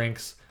couple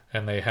drinks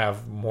and they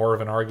have more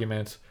of an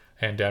argument.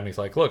 And Dabney's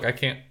like, look, I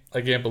can't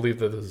believe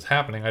that this is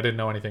happening. I didn't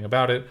know anything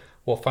about it.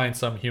 We'll find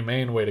some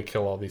humane way to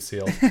kill all these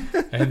seals.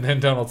 And then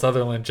Donald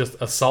Sutherland just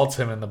assaults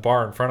him in the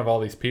bar in front of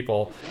all these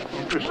people.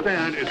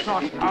 Understand, it's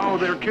not how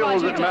they're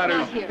killed that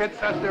matters. It's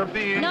that they're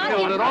being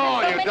killed at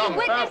all, you dumb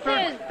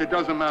bastard. It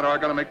doesn't matter. I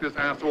gotta make this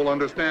asshole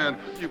understand.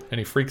 And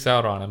he freaks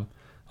out on him.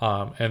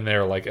 And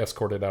they're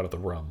escorted out of the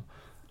room.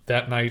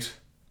 That night,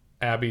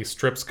 Abby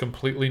strips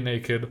completely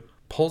naked,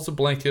 pulls a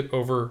blanket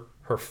over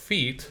her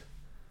feet,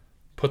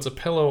 puts a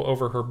pillow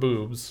over her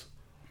boobs,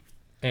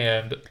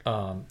 and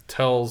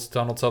tells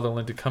Donald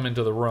Sutherland to come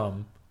into the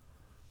room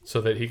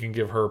so that he can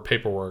give her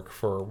paperwork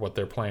for what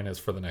their plan is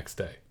for the next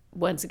day.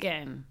 Once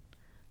again,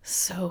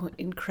 so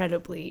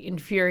incredibly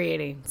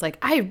infuriating. It's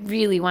I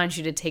really want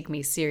you to take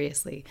me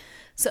seriously,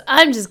 so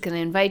I'm just going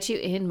to invite you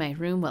in my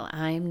room while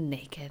I'm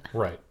naked.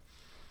 Right.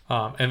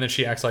 And then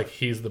she acts like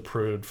he's the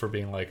prude for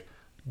being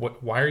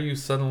what? Why are you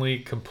suddenly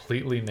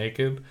completely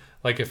naked?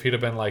 If he'd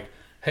have been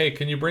hey,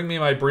 can you bring me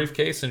my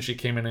briefcase? And she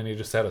came in and he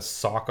just had a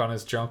sock on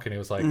his junk, and he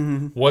was like,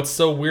 what's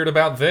so weird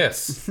about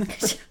this?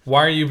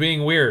 Why are you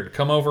being weird?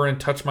 Come over and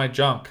touch my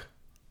junk.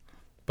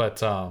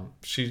 But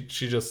she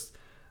just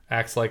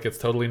acts like it's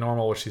totally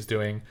normal what she's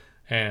doing,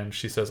 and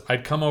she says,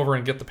 I'd come over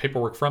and get the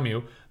paperwork from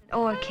you.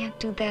 Oh, I can't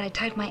do that. I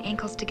tied my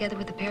ankles together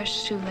with a pair of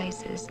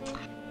shoelaces.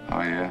 Oh,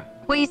 yeah?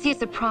 Well, you see,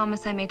 it's a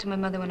promise I made to my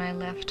mother when I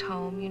left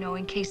home,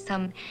 in case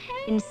some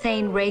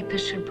insane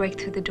rapist should break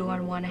through the door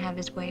and want to have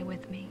his way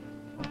with me.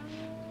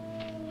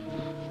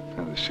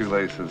 The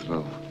shoelaces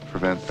will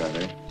prevent that,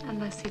 eh?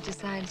 Unless he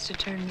decides to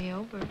turn me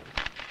over.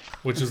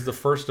 Which is the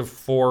first of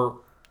 4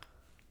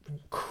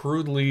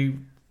 crudely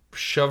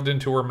shoved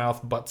into her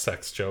mouth butt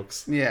sex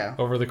jokes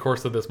over the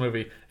course of this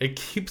movie. It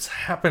keeps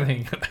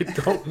happening, and I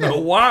don't know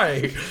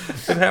why.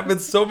 It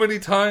happens so many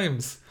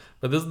times.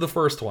 But this is the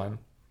first one.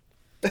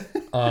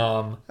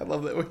 I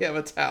love that we have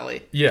a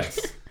tally. Yes.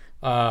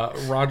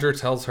 Roger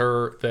tells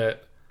her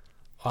that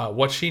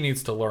what she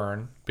needs to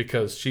learn,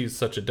 because she's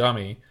such a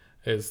dummy,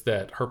 is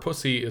that her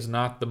pussy is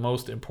not the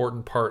most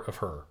important part of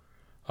her.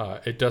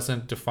 It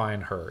doesn't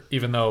define her,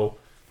 even though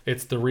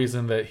it's the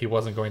reason that he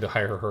wasn't going to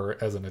hire her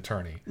as an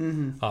attorney.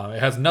 It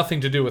has nothing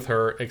to do with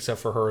her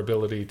except for her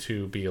ability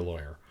to be a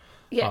lawyer.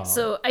 Yeah,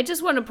 so I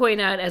just want to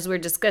point out, as we're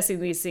discussing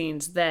these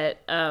scenes,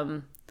 that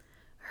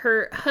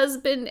her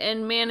husband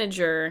and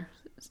manager,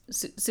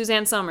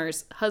 Suzanne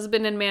Summers'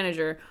 husband and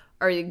manager,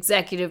 are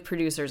executive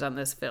producers on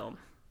this film.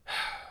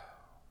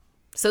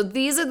 So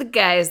these are the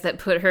guys that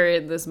put her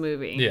in this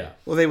movie. Yeah.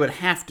 Well, they would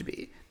have to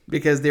be,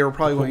 because they were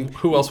probably going...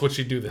 Who else would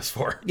she do this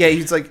for? Yeah,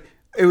 he's like...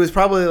 It was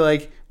probably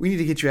we need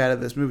to get you out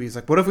of this movie. He's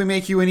like, what if we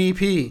make you an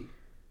EP?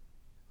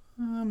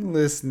 I'm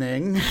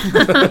listening.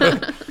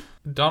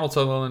 Donald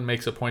Sutherland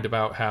makes a point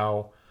about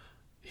how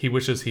he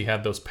wishes he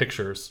had those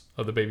pictures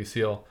of the baby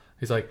seal.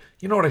 He's like,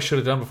 you know what I should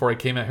have done before I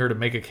came out here to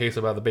make a case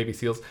about the baby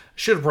seals? I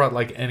should have brought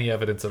like any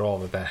evidence at all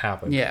that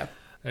happened. Yeah.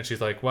 And she's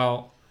like,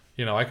 well,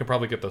 you know, I could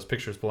probably get those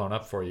pictures blown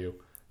up for you.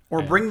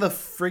 Or bring the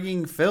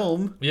frigging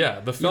film. Yeah,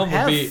 the film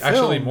would be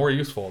actually more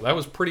useful. That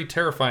was pretty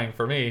terrifying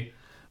for me.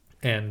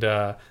 And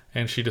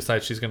she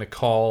decides she's going to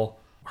call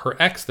her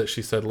ex that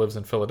she said lives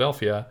in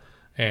Philadelphia,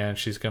 and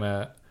she's going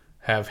to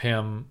have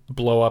him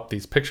blow up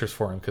these pictures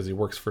for him because he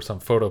works for some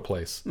photo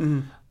place.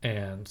 Mhm.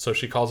 And so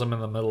she calls him in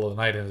the middle of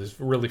the night and is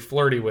really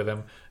flirty with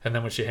him. And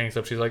then when she hangs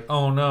up, she's like,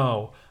 oh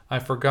no, I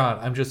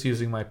forgot. I'm just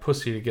using my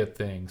pussy to get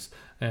things.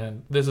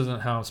 And this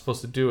isn't how I'm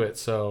supposed to do it.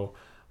 So,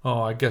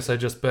 I guess I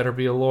just better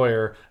be a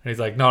lawyer. And he's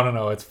like,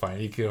 no, it's fine.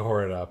 You can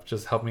whore it up.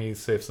 Just help me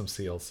save some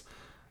seals.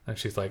 And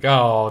she's like,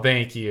 oh,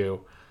 thank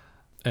you.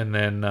 And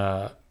then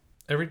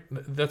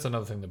that's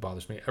another thing that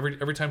bothers me.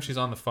 Every time she's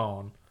on the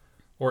phone,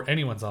 or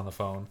anyone's on the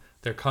phone,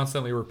 they're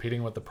constantly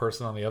repeating what the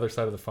person on the other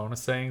side of the phone is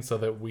saying so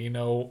that we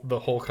know the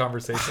whole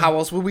conversation. How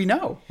else would we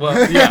know?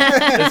 Well,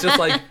 yeah. It's just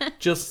like,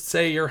 just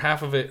say your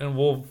half of it and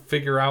we'll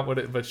figure out what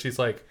it... But she's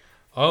like,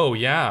 oh,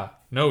 yeah.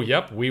 No,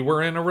 yep, we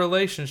were in a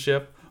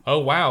relationship. Oh,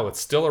 wow,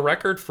 it's still a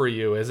record for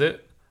you, is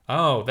it?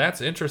 Oh,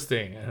 that's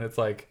interesting. And it's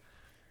like,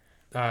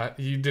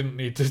 you didn't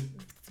need to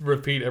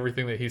repeat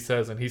everything that he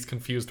says, and he's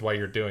confused why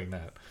you're doing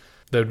that.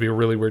 That would be a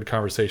really weird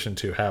conversation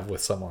to have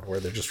with someone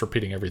where they're just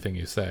repeating everything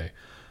you say.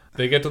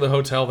 They get to the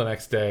hotel the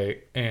next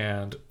day,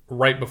 and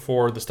right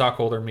before the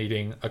stockholder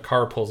meeting, a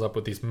car pulls up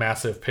with these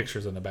massive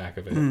pictures in the back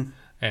of it. Mm.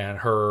 And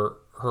her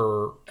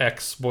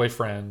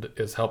ex-boyfriend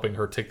is helping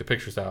her take the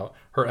pictures out.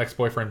 Her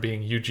ex-boyfriend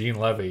being Eugene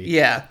Levy.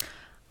 Yeah.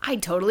 I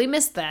totally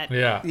missed that.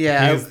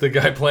 Yeah. He's the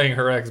guy playing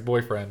her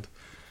ex-boyfriend.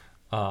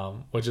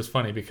 Which is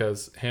funny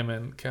because him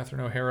and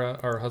Catherine O'Hara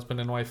are husband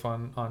and wife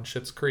on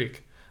Schitt's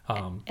Creek.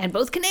 And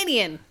both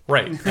Canadian.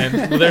 Right.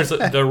 And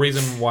the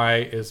reason why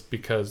is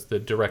because the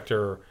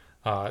director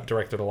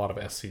directed a lot of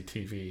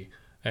SCTV.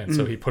 And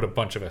so he put a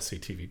bunch of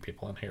SCTV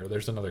people in here.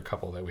 There's another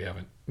couple that we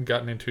haven't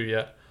gotten into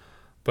yet.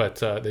 But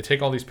they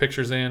take all these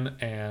pictures in,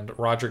 and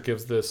Roger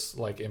gives this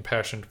like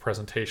impassioned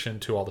presentation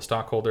to all the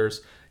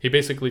stockholders. He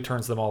basically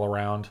turns them all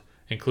around,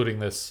 including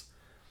this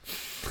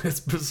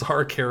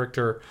bizarre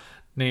character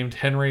named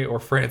Henry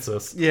or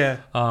Francis. Yeah.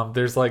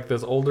 There's like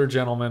this older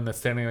gentleman that's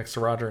standing next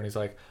to Roger, and he's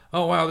like,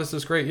 oh wow, this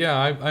is great.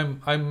 Yeah,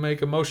 I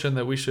make a motion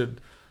that we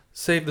should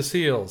save the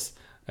seals.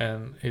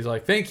 And he's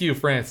like, thank you,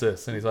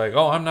 Francis. And he's like,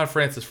 oh, I'm not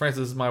Francis.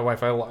 Francis is my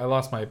wife. I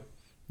lost my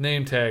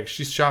name tag.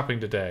 She's shopping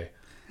today.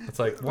 It's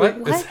like, what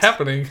is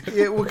happening?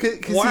 Yeah, well,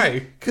 why?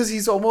 Because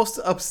he's almost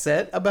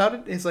upset about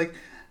it. He's like,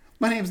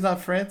 my name's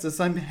not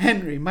Francis. I'm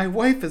Henry. My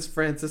wife is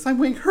Francis. I'm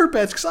wearing her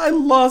badge because I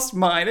lost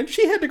mine, and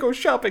she had to go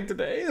shopping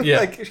today. Yeah.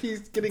 Like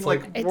he's getting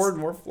like more and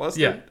more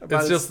flustered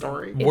about his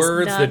story.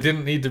 Words that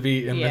didn't need to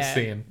be in this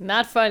scene.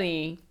 Not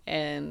funny,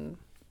 and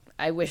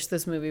I wish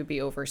this movie would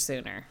be over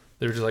sooner.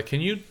 They're just like,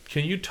 can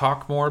you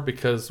talk more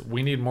because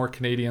we need more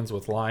Canadians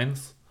with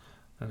lines?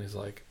 And he's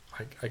like,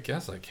 I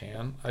guess I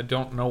can. I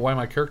don't know why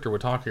my character would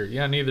talk here.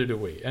 Yeah, neither do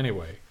we.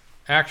 Anyway,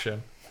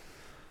 action.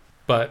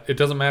 But it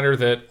doesn't matter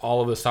that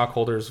all of the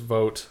stockholders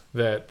vote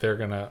that they're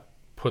going to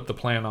put the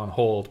plan on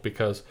hold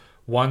because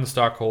one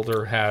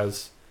stockholder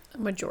has a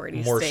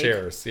majority more stake.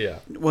 Shares. Yeah.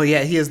 Well,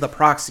 yeah, he has the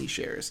proxy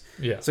shares.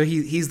 Yeah. So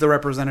he's the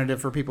representative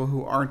for people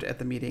who aren't at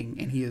the meeting,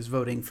 and he is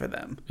voting for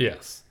them.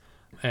 Yes.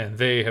 And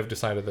they have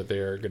decided that they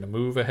are going to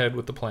move ahead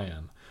with the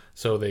plan.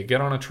 So they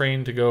get on a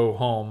train to go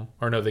home,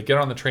 or no, they get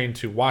on the train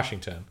to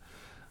Washington.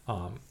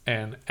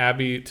 And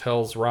Abby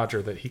tells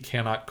Roger that he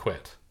cannot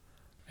quit.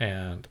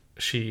 And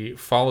she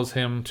follows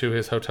him to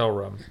his hotel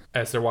room.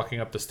 As they're walking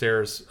up the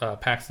stairs,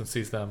 Paxton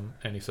sees them,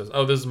 and he says,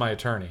 oh, this is my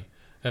attorney.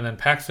 And then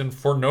Paxton,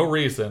 for no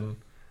reason,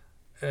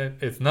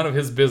 it's none of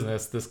his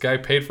business, this guy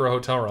paid for a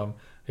hotel room,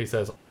 he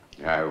says,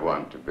 I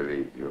want to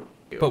believe you.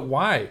 But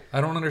why? I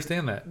don't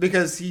understand that.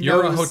 Because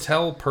you're a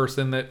hotel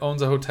person that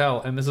owns a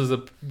hotel, and this is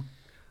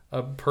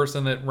a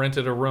person that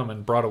rented a room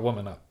and brought a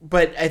woman up.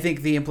 But I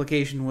think the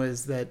implication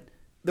was that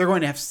they're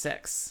going to have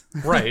sex.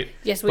 Right.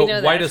 Yes, we know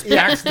that. But why does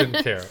Paxton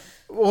care?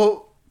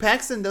 Well,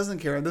 Paxton doesn't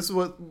care. This is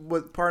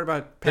what part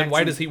about Paxton... Then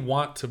why does he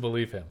want to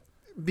believe him?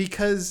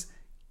 Because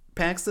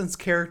Paxton's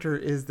character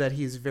is that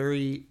he's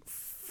very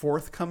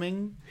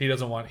forthcoming. He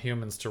doesn't want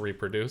humans to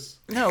reproduce?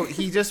 No,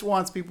 he just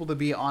wants people to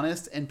be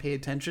honest and pay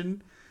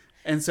attention.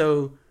 And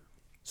so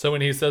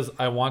when he says,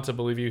 I want to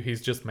believe you,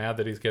 he's just mad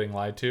that he's getting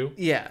lied to?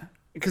 Yeah.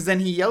 Because then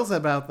he yells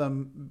about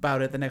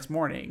it the next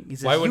morning. He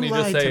says, why wouldn't he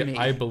just say,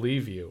 I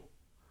believe you?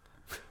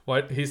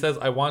 What? He says,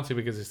 I want to,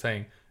 because he's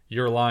saying,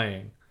 you're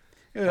lying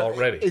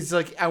already. It's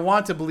like, I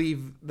want to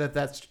believe that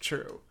that's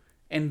true.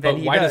 And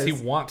then why does he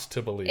want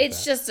to believe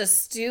it's just a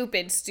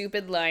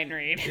stupid line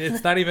read.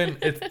 It's not even,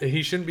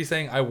 he shouldn't be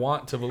saying, I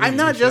want to believe I'm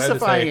not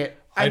justifying it.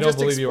 I'm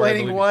just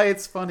explaining why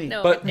it's funny.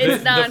 No,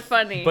 it's not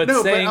funny. But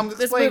no, saying,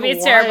 this movie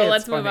is terrible.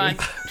 Let's move on.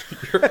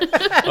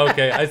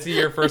 Okay, I see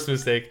your first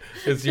mistake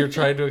is you're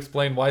trying to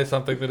explain why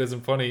something that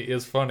isn't funny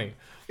is funny.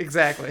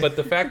 Exactly. But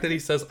the fact that he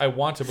says, I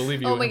want to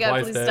believe you, Oh my God,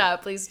 implies please that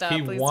stop, please stop,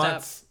 he please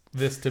wants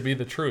this to be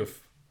the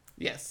truth.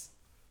 Yes.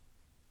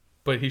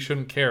 But he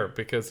shouldn't care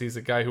because he's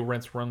a guy who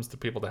rents rooms to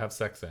people to have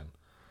sex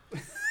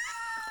in.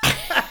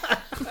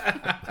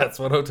 That's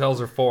what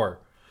hotels are for.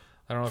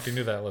 I don't know if you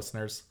knew that,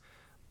 listeners.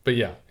 But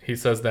yeah, he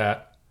says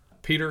that.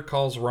 Peter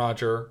calls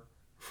Roger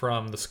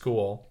from the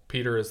school.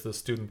 Peter is the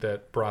student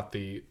that brought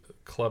the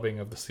clubbing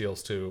of the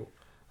seals to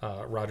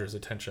Roger's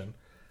attention.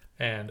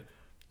 And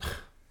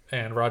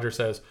Roger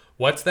says,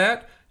 "What's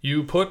that?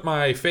 You put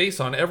my face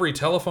on every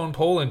telephone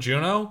pole in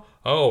Juneau?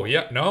 Oh,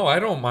 yeah, no, I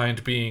don't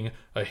mind being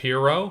a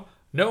hero.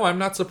 No, I'm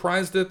not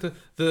surprised at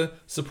the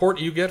support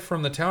you get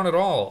from the town at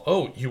all.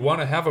 Oh, you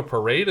want to have a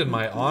parade in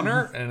my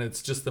honor?" And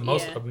it's just the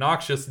most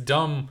obnoxious,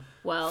 dumb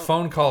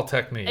phone call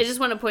technique. I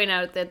just want to point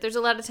out that there's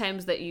a lot of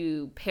times that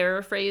you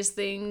paraphrase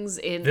things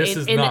in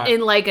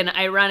like an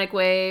ironic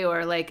way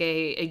or like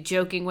a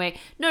joking way.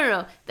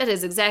 No. That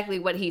is exactly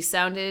what he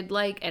sounded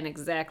like and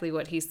exactly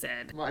what he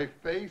said. My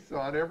face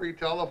on every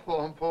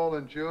telephone pole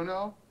in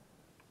Juneau?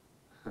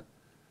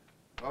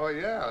 Oh,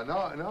 yeah.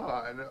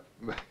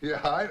 No.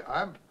 Yeah,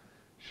 I'm...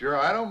 Sure,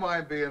 I don't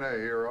mind being a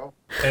hero.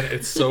 And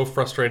it's so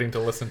frustrating to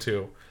listen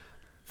to.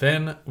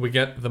 Then we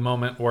get the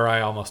moment where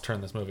I almost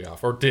turned this movie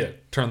off, or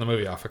did turn the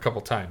movie off a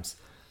couple times.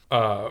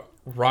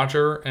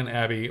 Roger and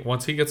Abby,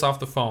 once he gets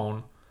off the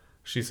phone,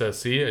 she says,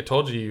 "See, I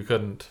told you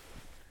couldn't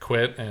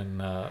quit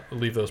and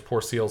leave those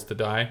poor seals to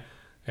die."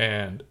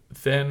 And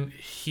then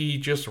he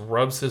just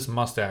rubs his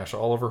mustache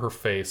all over her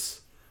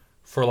face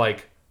for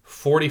like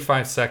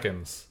 45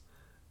 seconds.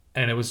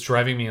 And it was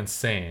driving me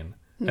insane.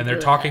 And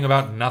they're talking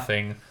about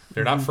nothing.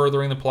 They're not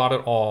furthering the plot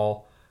at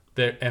all.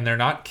 They're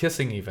not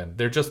kissing even.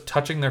 They're just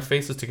touching their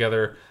faces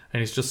together, and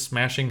he's just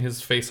smashing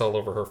his face all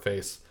over her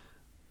face.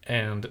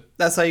 And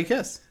that's how you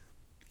kiss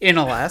in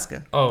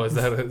Alaska. Oh,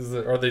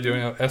 are they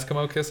doing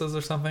Eskimo kisses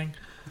or something?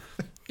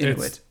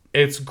 Inuit.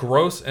 It's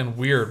gross and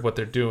weird what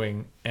they're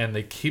doing, and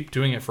they keep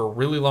doing it for a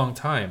really long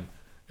time.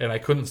 And I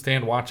couldn't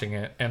stand watching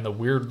it, and the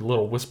weird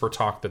little whisper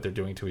talk that they're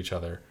doing to each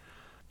other.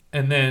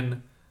 And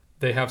then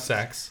they have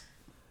sex.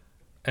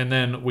 And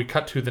then we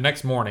cut to the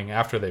next morning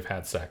after they've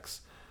had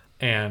sex.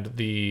 And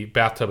the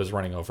bathtub is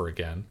running over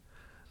again.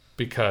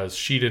 Because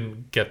she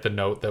didn't get the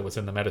note that was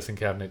in the medicine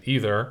cabinet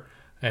either.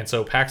 And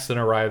so Paxton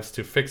arrives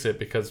to fix it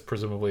because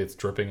presumably it's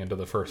dripping into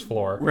the first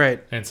floor.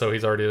 Right. And so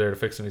he's already there to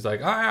fix it. And he's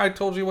like, I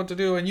told you what to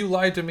do and you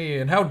lied to me.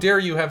 And how dare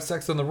you have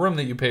sex in the room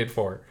that you paid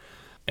for?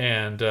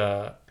 And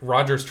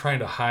Roger's trying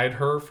to hide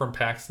her from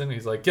Paxton.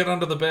 He's like, "Get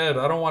under the bed.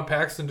 I don't want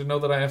Paxton to know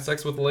that I have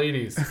sex with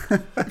ladies."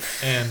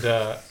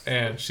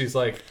 And she's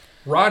like,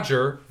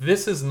 "Roger,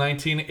 this is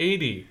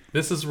 1980.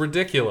 This is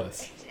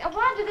ridiculous."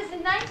 Roger, this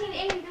is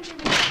 1980. This is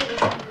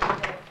ridiculous.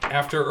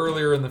 After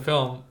earlier in the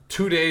film,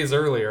 2 days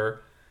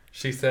earlier,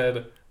 she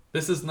said,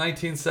 "This is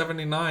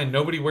 1979.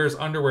 Nobody wears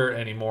underwear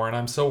anymore, and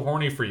I'm so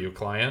horny for you,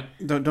 client."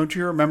 Don't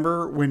you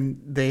remember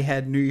when they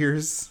had New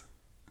Year's?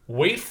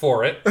 Wait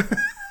for it.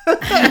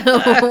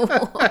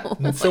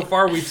 So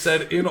far, we've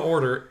said in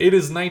order, it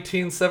is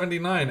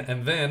 1979,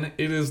 and then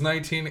it is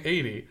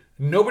 1980.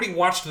 Nobody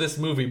watched this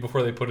movie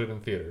before they put it in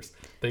theaters.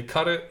 They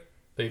cut it,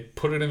 they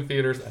put it in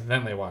theaters, and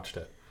then they watched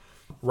it.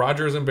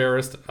 Roger's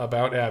embarrassed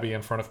about Abby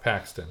in front of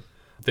Paxton.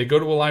 They go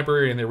to a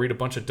library and they read a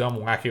bunch of dumb,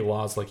 wacky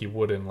laws like you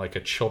would in like a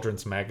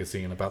children's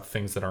magazine about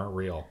things that aren't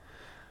real.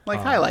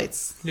 Like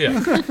Highlights. Yeah.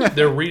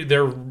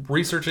 They're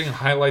researching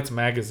Highlights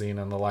magazine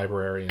in the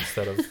library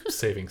instead of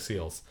saving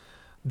seals.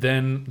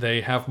 Then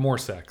they have more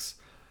sex.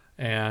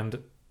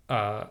 And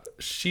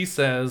she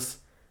says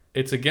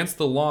it's against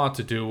the law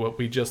to do what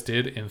we just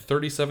did in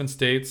 37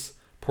 states,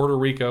 Puerto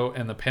Rico,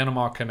 and the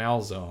Panama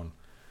Canal Zone,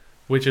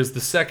 which is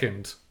the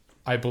second,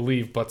 I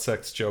believe, butt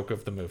sex joke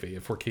of the movie,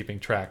 if we're keeping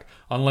track.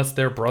 Unless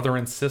they're brother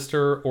and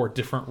sister or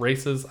different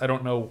races. I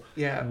don't know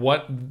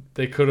what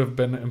they could have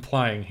been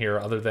implying here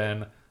other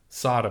than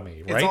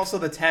sodomy, right? It's also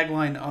the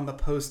tagline on the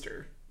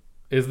poster.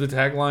 Is the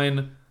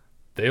tagline,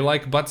 "They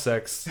like butt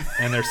sex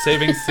and they're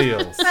saving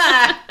seals"?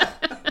 The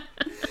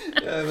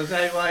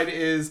tagline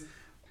is,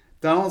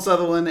 "Donald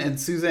Sutherland and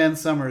Suzanne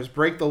Summers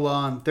break the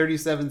law in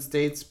 37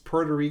 states,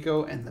 Puerto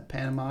Rico, and the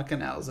Panama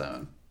Canal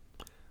Zone."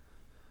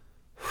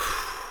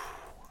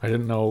 I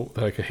didn't know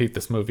that I could hate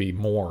this movie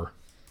more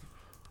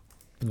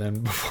than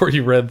before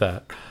you read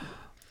that.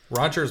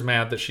 Roger's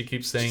mad that she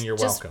keeps saying you're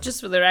welcome. Just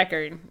for the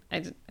record,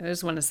 I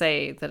just want to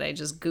say that I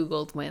just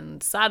Googled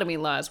when sodomy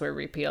laws were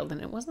repealed,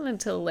 and it wasn't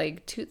until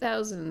like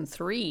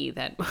 2003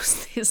 that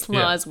most of these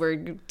laws were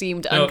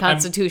deemed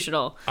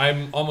unconstitutional.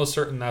 I'm almost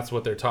certain that's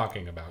what they're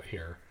talking about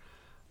here,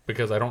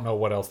 because I don't know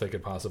what else they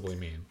could possibly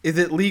mean. Is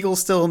it legal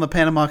still in the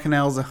Panama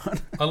Canal Zone?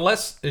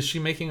 Unless, is she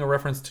making a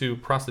reference to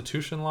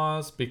prostitution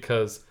laws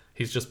because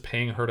he's just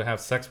paying her to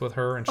have sex with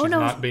her and she's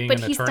not being an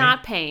attorney? But he's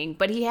not paying.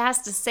 But he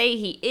has to say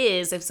he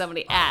is if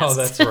somebody asks. Oh,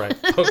 that's right.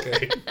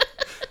 Okay.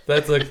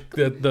 That's like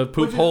the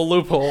poop hole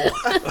loophole.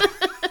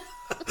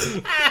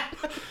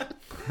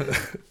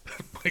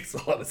 Makes a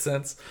lot of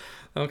sense.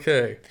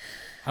 Okay.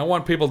 I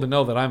want people to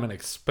know that I'm an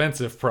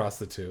expensive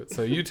prostitute.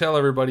 So you tell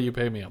everybody you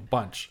pay me a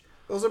bunch.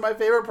 Those are my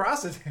favorite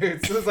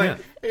prostitutes. It's like,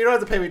 you don't have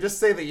to pay me. Just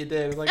say that you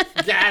did. It's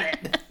like, got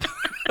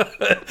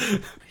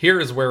it. Here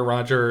is where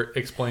Roger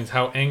explains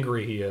how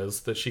angry he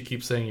is that she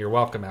keeps saying you're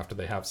welcome after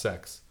they have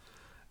sex.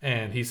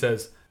 And he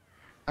says,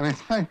 I mean,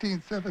 it's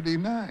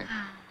 1979.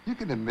 You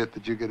can admit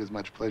that you get as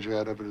much pleasure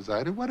out of it as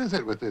I do. What is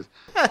it with this?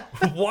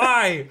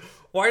 Why?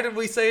 Why did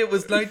we say it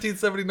was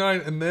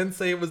 1979 and then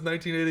say it was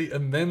 1980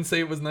 and then say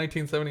it was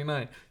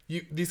 1979?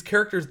 These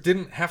characters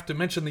didn't have to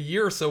mention the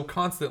year so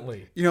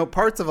constantly. You know,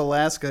 parts of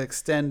Alaska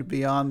extend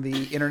beyond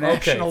the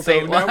international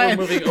date now line.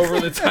 we're moving over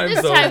the time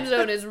This zone. time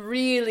zone is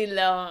really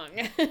long.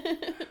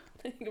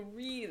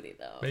 Really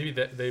long. Maybe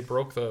they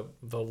broke the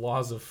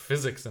laws of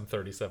physics in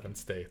 37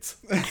 states.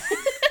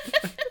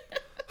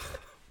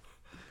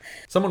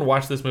 Someone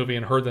watched this movie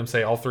and heard them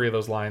say all three of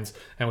those lines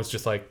and was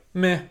just like,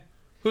 meh,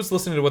 who's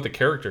listening to what the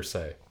characters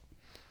say?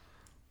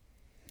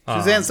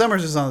 Suzanne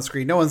Summers is on the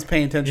screen. No one's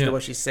paying attention to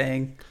what she's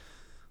saying.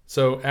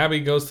 So Abby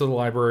goes to the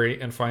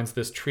library and finds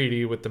this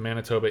treaty with the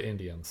Manitoba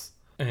Indians.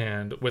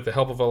 And with the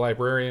help of a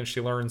librarian, she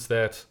learns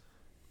that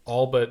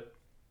all but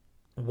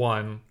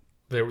one,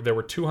 there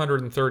were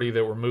 230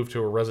 that were moved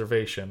to a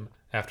reservation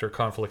after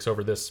conflicts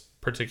over this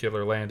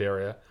particular land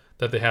area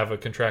that they have a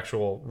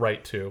contractual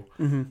right to.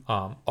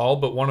 Mm-hmm. All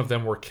but one of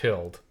them were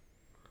killed.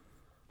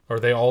 Or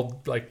they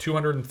all, like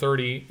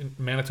 230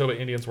 Manitoba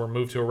Indians were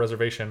moved to a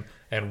reservation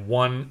and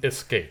one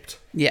escaped.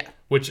 Yeah.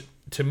 Which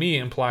to me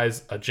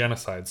implies a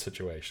genocide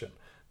situation.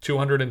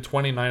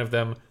 229 of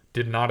them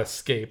did not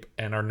escape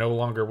and are no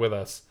longer with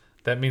us.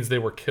 That means they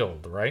were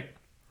killed, right?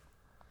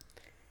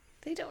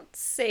 They don't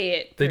say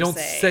it. They don't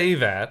say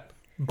that.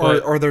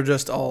 But, or they're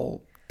just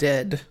all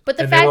dead. But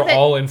the and fact they were that,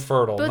 all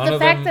infertile. But None the of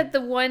fact them, that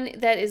the one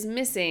that is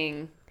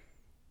missing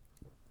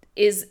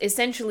is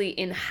essentially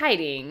in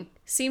hiding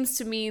seems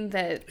to mean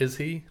that... Is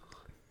he?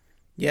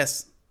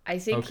 Yes. I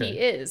think he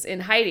is in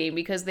hiding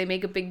because they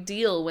make a big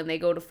deal when they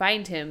go to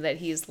find him that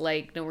he's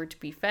like nowhere to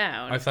be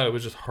found. I thought it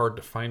was just hard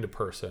to find a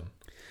person.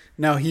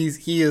 No, he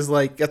is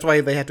like, that's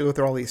why they have to go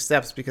through all these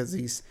steps, because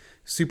he's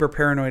super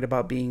paranoid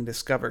about being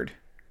discovered.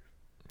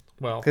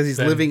 Well, because he's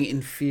living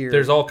in fear.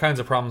 There's all kinds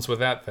of problems with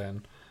that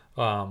then.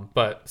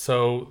 But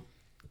so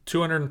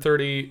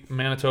 230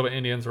 Manitoba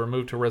Indians were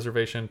moved to a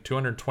reservation.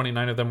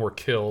 229 of them were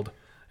killed,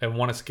 and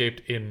one escaped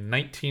in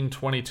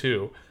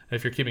 1922. And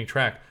if you're keeping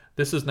track,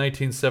 this is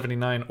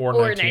 1979 or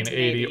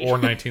 1980 or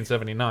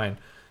 1979.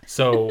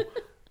 So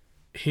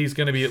he's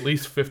going to be at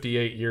least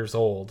 58 years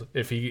old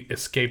if he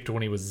escaped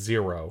when he was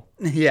 0.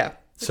 Yeah.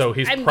 So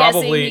he's I'm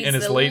probably guessing in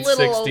he's his a late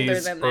little older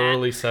 60s, than that.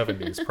 early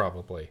 70s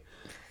probably.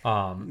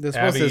 This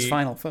was his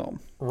final film.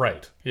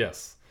 Right,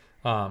 yes.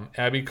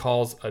 Abby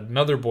calls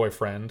another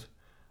boyfriend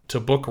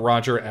to book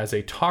Roger as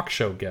a talk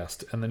show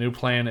guest. And the new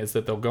plan is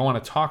that they'll go on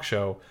a talk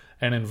show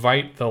and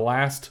invite the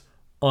last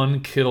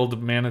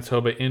unkilled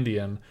Manitoba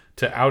Indian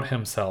to out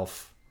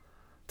himself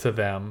to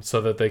them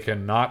so that they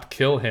can not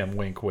kill him,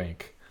 wink,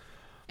 wink.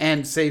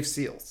 And save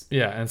seals.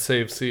 Yeah, and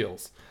save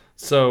seals.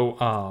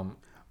 So,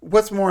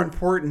 what's more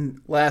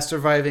important, last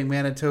surviving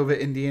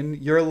Manitoba Indian,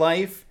 your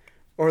life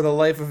or the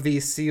life of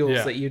these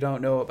seals that you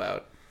don't know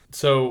about?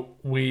 So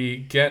we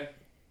get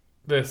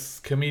this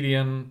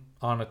comedian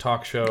on a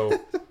talk show.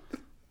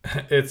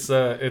 It's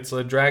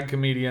a drag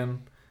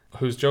comedian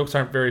whose jokes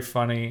aren't very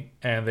funny,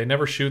 and they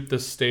never shoot the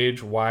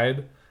stage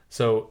wide.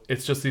 So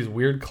it's just these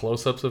weird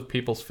close-ups of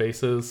people's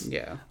faces.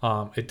 Yeah.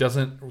 It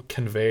doesn't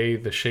convey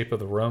the shape of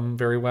the room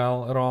very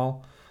well at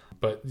all.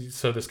 But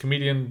so this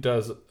comedian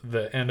does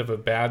the end of a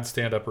bad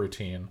stand-up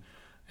routine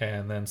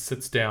and then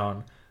sits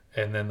down,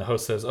 and then the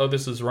host says, "Oh,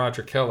 this is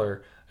Roger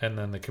Keller." And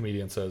then the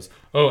comedian says,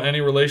 "Oh,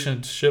 any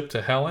relationship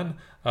to Helen?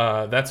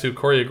 That's who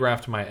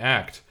choreographed my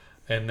act."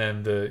 And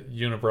then the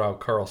unibrow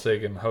Carl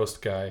Sagan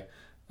host guy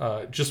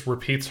just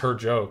repeats her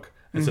joke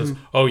and says,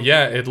 "Oh,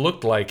 yeah, it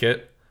looked like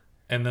it."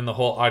 And then the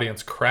whole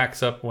audience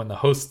cracks up when the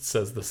host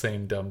says the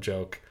same dumb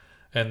joke.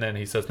 And then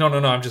he says, no,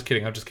 I'm just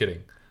kidding.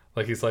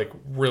 Like he's like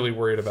really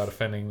worried about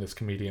offending this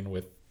comedian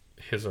with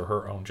his or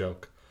her own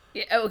joke.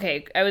 Yeah,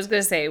 okay, I was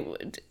gonna say,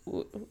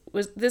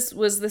 was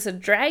this a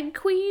drag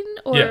queen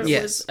or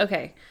yes.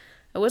 Okay,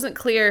 it wasn't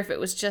clear if it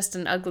was just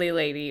an ugly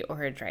lady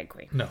or a drag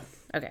queen. No.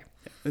 Okay.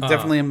 It's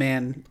definitely a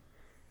man.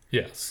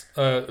 Yes,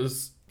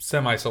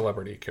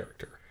 semi-celebrity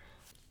character.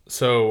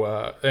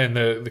 So, and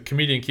the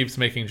comedian keeps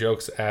making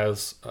jokes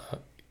as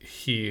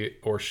he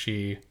or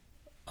she,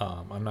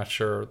 I'm not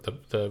sure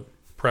the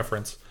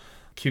preference,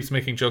 keeps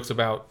making jokes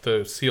about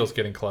the seals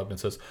getting clubbed and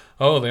says,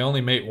 "Oh, they only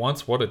mate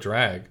once? What a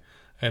drag."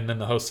 And then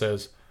the host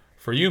says,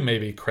 "For you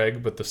maybe,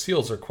 Craig, but the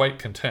seals are quite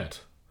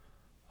content."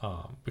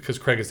 Because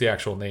Craig is the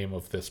actual name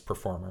of this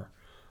performer.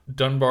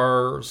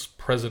 Dunbar's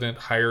president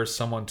hires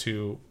someone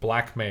to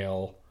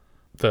blackmail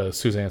the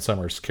Suzanne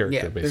Summers character,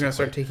 basically. They're going to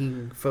start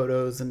taking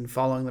photos and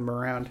following them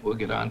around. We'll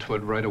get onto it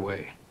right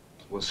away.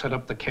 We'll set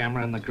up the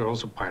camera in the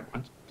girl's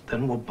apartment.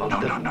 Then we'll bug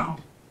them. No.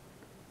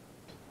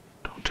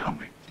 Don't tell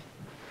me.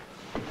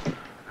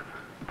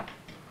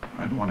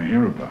 I don't want to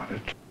hear about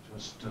it.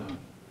 Just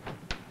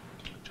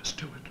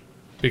do it.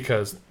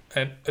 because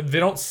and they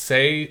don't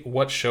say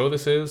what show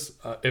this is,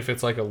 if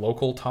it's like a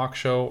local talk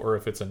show or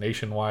if it's a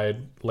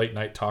nationwide late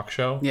night talk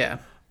show. Yeah.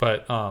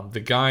 But the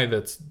guy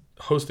that's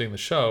hosting the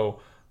show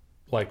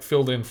like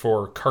filled in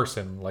for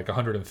Carson like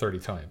 130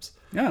 times.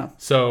 Yeah.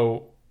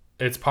 So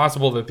it's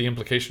possible that the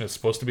implication is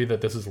supposed to be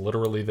that this is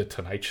literally the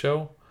Tonight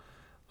Show.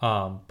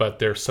 But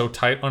they're so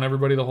tight on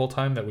everybody the whole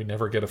time that we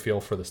never get a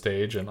feel for the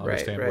stage and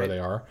understand where they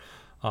are.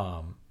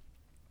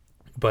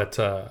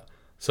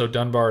 So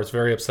Dunbar is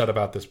very upset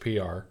about this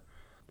PR,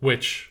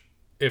 which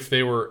if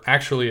they were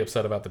actually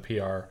upset about the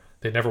PR,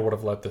 they never would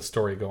have let this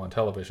story go on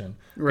television.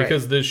 Right.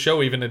 Because the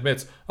show even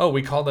admits, oh,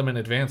 we called them in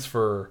advance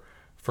for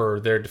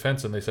their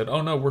defense, and they said,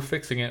 oh no, we're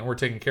fixing it and we're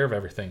taking care of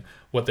everything.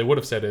 What they would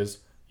have said is,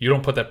 you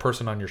don't put that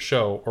person on your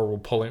show or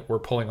we're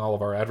pulling all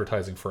of our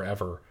advertising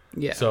forever.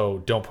 Yeah.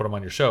 So don't put them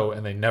on your show.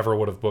 And they never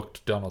would have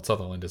booked Donald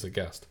Sutherland as a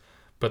guest.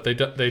 But they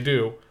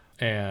do.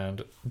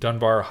 And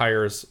Dunbar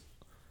hires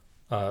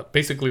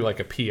basically like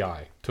a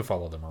PI to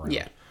follow them around.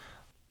 Yeah.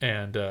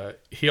 And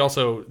he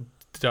also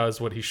does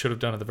what he should have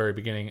done at the very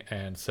beginning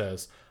and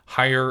says,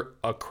 hire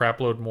a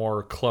crapload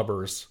more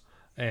clubbers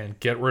and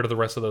get rid of the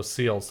rest of those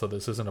SEALs so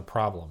this isn't a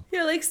problem.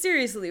 Yeah, like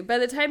seriously, by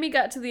the time he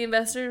got to the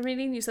investor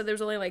meeting, you said there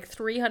was only like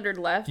 300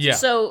 left. Yeah.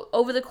 So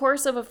over the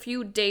course of a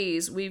few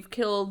days, we've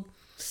killed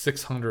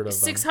 600 of them.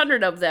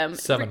 600 of them.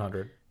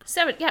 700.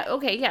 Yeah,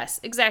 okay,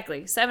 yes,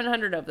 exactly.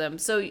 700 of them.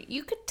 So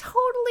you could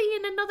totally,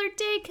 in another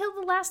day, kill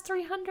the last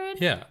 300.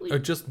 Yeah, or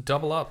just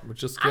double up.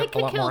 Just get I a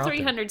could lot kill more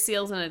 300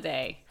 SEAls in a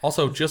day.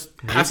 Also, just...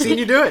 I've seen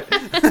you do it.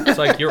 It's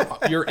like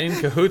you're in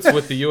cahoots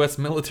with the U.S.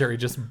 military.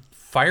 Just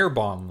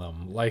firebomb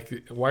them. Like,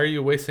 why are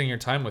you wasting your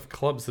time with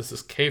clubs? This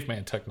is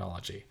caveman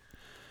technology.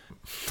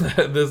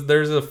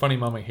 There's a funny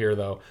moment here,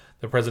 though.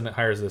 The president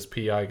hires this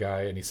PI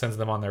guy, and he sends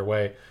them on their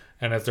way.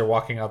 And as they're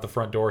walking out the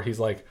front door, he's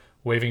like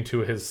waving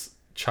to his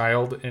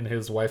child in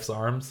his wife's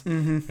arms.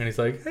 Mm-hmm. And he's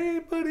like, hey,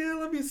 buddy, I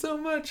love you so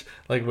much.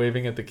 Like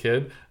waving at the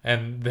kid.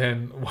 And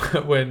then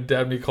when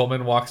Dabney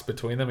Coleman walks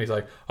between them, he's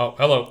like, oh,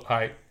 hello,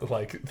 hi.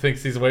 Like,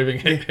 thinks he's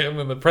waving at him.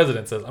 And the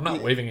president says, I'm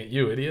not waving at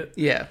you, idiot.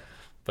 Yeah.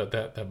 But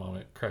that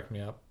moment cracked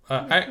me up.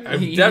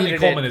 Dabney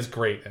Coleman is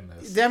great in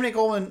this. Dabney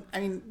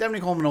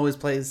Coleman always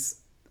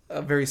plays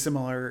a very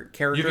similar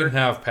character. You can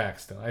have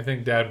Paxton. I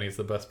think Dabney's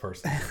the best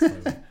person in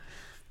this movie.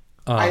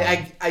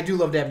 I do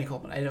love Dabney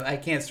Coleman. I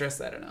can't stress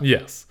that enough.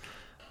 Yes.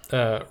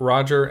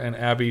 Roger and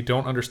Abby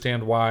don't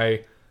understand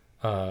why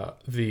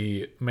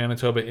the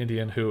Manitoba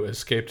Indian who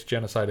escaped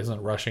genocide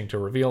isn't rushing to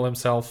reveal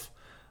himself.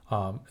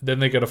 Then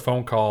they get a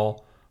phone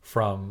call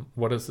from,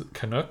 what is it,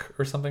 Canuck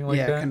or something like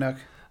that? Yeah, Canuck.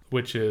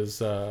 Which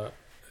is a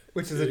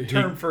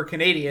term for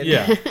Canadian.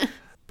 Yeah.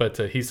 But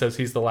he says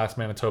he's the last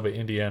Manitoba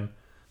Indian,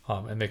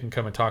 and they can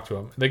come and talk to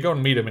him. They go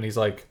and meet him, and he's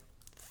like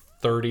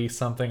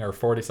 30-something or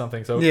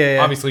 40-something. So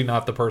obviously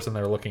not the person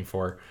they're looking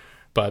for.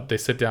 But they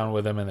sit down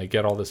with him, and they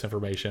get all this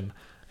information.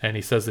 And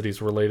he says that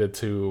he's related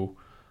to,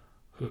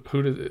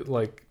 who did it,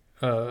 like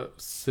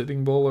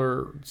Sitting Bull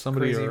or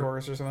somebody. Crazy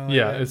Horse or something like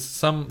that. that. It's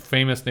some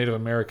famous Native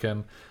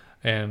American.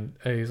 And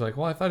he's like,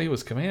 well, I thought he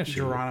was Comanche.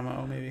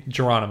 Geronimo, maybe.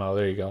 Geronimo,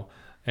 there you go.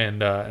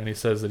 And he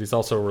says that he's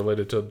also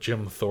related to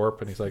Jim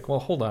Thorpe. And he's like, well,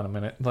 hold on a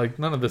minute. Like,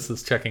 none of this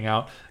is checking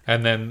out.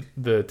 And then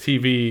the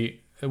TV,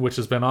 which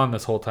has been on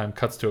this whole time,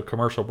 cuts to a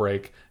commercial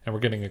break. And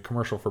we're getting a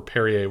commercial for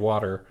Perrier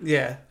water.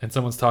 Yeah. And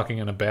someone's talking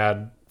in a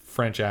bad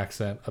French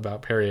accent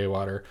about Perrier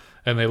water.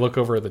 And they look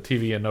over at the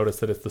TV and notice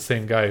that it's the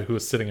same guy who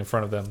is sitting in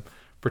front of them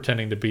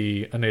pretending to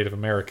be a Native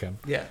American.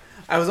 Yeah.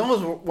 I was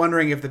almost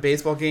wondering if the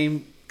baseball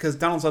game, because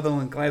Donald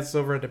Sutherland glances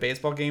over at the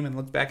baseball game and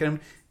looks back at him,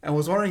 and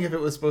was wondering if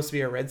it was supposed to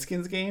be a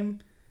Redskins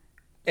game.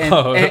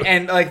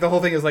 And like the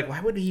whole thing is like, why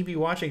would he be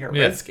watching a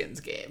Redskins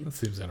game? That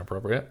seems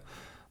inappropriate.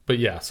 But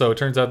yeah, so it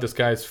turns out this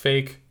guy's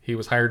fake. He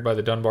was hired by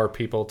the Dunbar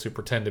people to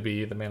pretend to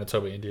be the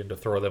Manitoba Indian to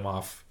throw them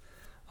off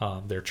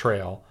their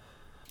trail.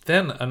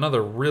 Then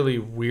another really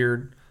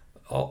weird,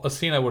 a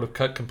scene I would have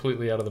cut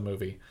completely out of the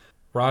movie.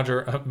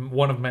 Roger,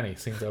 one of many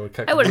scenes I would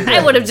cut. I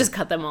would have just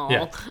cut them all.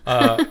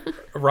 Yeah.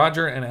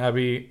 Roger and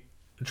Abby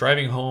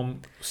driving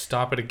home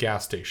stop at a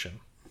gas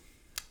station.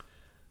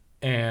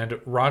 And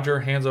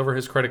Roger hands over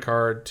his credit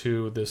card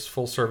to this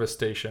full service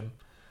station.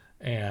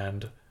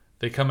 And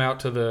they come out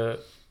to the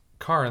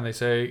car and they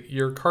say,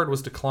 your card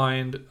was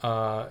declined.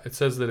 It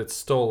says that it's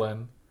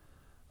stolen.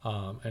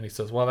 And he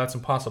says, well, that's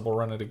impossible.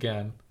 Run it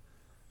again.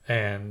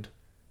 And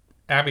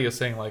Abby is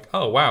saying like,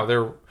 oh, wow,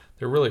 they're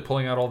really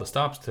pulling out all the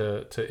stops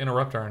to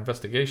interrupt our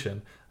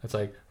investigation. It's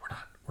like,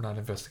 we're not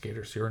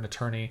investigators. You're an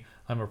attorney.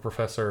 I'm a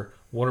professor.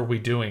 What are we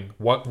doing?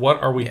 What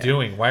are we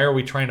doing? Why are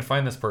we trying to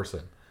find this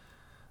person?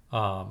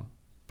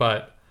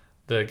 But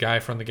the guy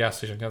from the gas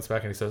station comes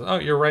back and he says, oh,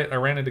 you're right. I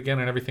ran it again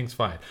and everything's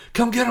fine.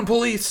 Come get him,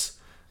 police.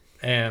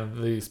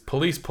 And these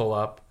police pull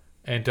up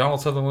and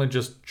Donald Sutherland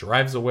just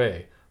drives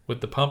away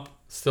with the pump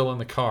still in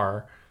the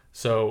car.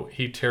 So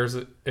he tears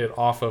it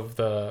off of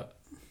the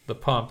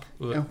pump.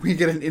 And we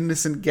get an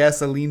innocent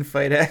gasoline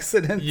fight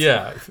accident.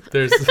 Yeah.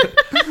 There's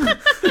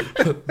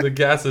the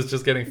gas is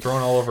just getting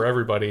thrown all over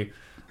everybody,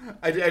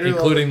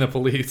 including the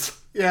police.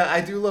 Yeah,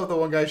 I do love the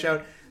one guy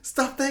shout,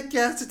 stop that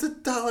gas. It's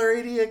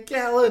 $1.80 a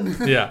gallon.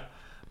 Yeah.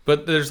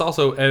 But there's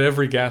also, at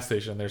every gas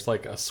station, there's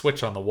like a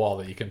switch on the wall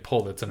that you can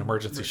pull that's an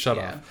emergency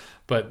shutoff.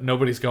 But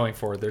nobody's going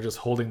for it. They're just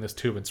holding this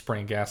tube and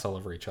spraying gas all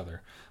over each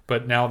other.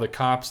 But now the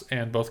cops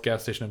and both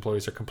gas station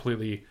employees are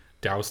completely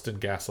doused in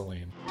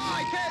gasoline.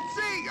 I can't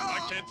see! I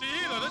can't see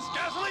either. This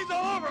gasoline's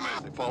all over me.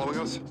 They following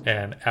us?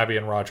 And Abby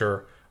and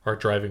Roger are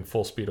driving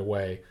full speed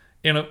away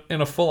in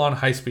a full-on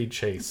high-speed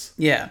chase.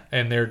 Yeah.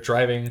 And they're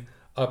driving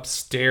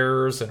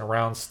upstairs and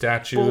around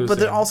statues. Well, but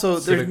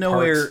there's civic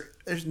nowhere... parks.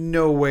 There's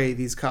no way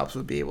these cops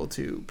would be able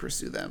to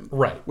pursue them.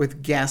 Right.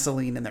 With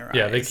gasoline in their eyes.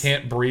 Yeah, they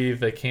can't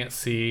breathe. They can't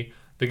see.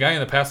 The guy in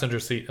the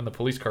passenger seat in the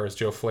police car is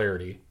Joe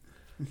Flaherty,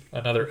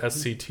 another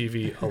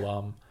SCTV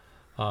alum.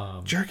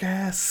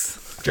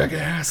 Jerkass.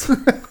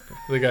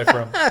 The guy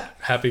from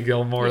Happy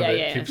Gilmore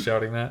that keeps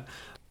shouting that.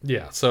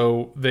 Yeah,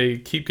 so they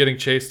keep getting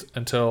chased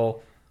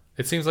until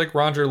it seems like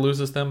Roger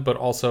loses them, but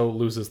also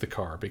loses the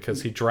car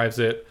because he drives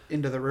it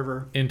into the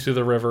river,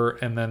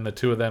 and then the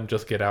two of them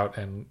just get out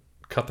and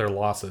cut their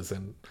losses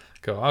and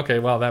go, okay,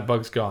 well, that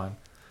bug's gone.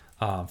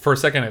 For a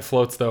second, it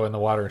floats, though, in the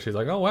water, and she's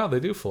like, oh, wow,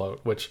 they do float,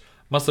 which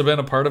must have been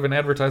a part of an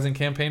advertising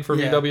campaign for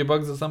VW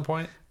bugs at some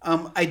point.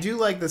 I do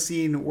like the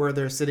scene where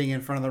they're sitting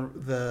in front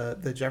of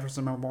the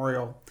Jefferson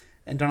Memorial,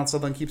 and Donald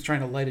Sutherland keeps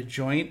trying to light a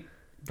joint.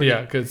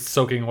 Yeah, because it's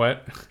soaking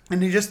wet.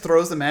 And he just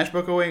throws the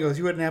matchbook away and goes,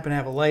 you wouldn't happen to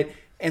have a light.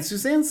 And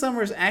Suzanne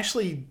Summers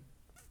actually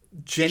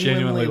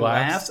genuinely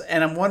laughs,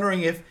 and I'm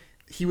wondering if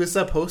he was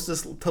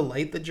supposed to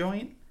light the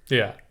joint.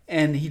 Yeah.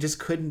 And he just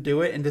couldn't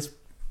do it and just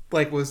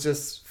was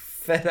just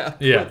fed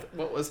up with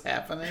what was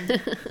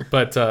happening.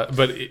 But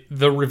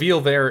the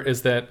reveal there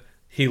is that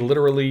he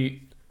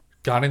literally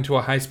got into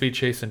a high-speed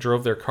chase and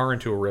drove their car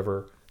into a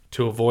river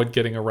to avoid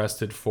getting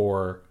arrested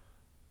for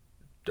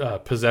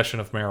possession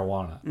of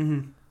marijuana.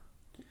 Mm-hmm.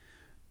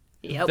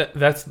 Yep.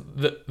 That's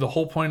the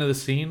whole point of the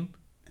scene.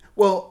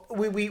 Well,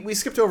 we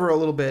skipped over a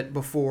little bit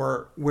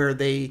before where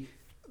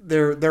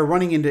they're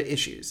running into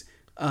issues.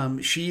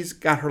 She's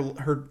got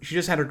she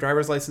just had her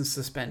driver's license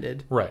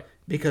suspended. Right.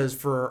 Because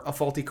for a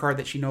faulty car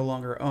that she no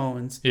longer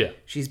owns. Yeah.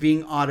 She's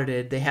being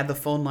audited. They had the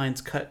phone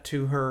lines cut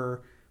to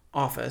her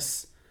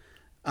office.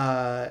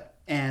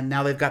 And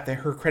now they've got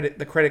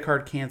the credit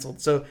card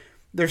canceled. So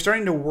they're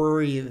starting to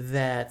worry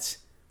that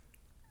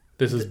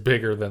this is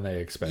bigger than they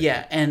expected.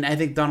 Yeah, and I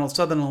think Donald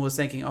Sutherland was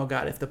thinking, oh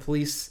God, if the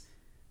police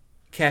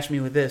catch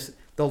me with this,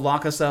 they'll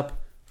lock us up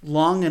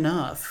long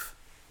enough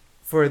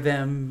for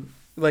them.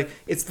 Like,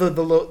 it's the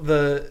not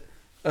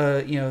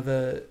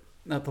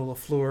the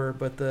LaFleur,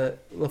 but the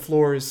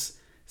LaFleur's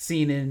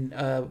scene in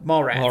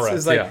Mallrats.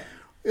 It's like,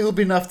 it'll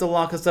be enough to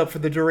lock us up for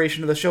the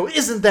duration of the show.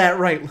 Isn't that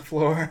right,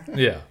 LaFleur?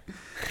 Yeah.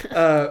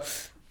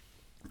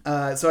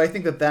 So I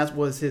think that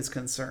was his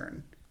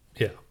concern.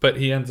 Yeah, but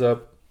he ends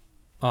up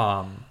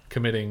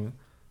committing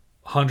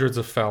hundreds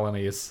of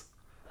felonies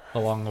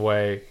along the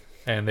way,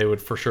 and they would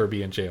for sure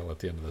be in jail at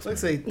the end of this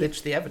movie. They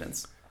ditched the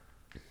evidence.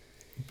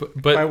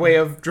 But by way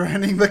of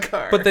drowning the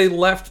car. But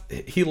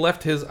he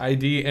left his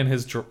ID and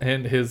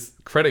his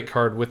credit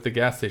card with the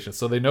gas station,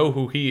 so they know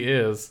who he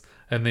is,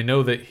 and they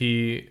know that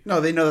he... No,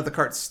 they know that the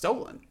card's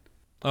stolen.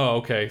 Oh,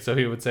 okay. So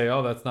he would say,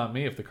 oh, that's not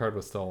me if the card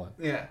was stolen.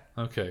 Yeah.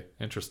 Okay.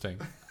 Interesting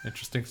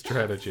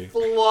strategy.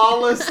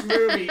 Flawless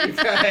movie, you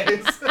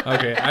guys.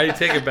 Okay, I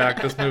take it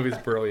back. This movie's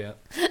brilliant.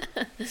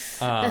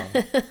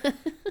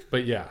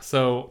 But yeah,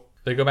 so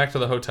they go back to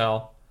the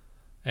hotel,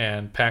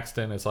 and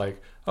Paxton is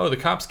like, oh, the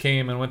cops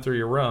came and went through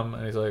your room.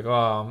 And he's like,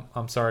 oh,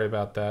 I'm sorry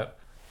about that.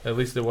 At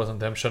least it wasn't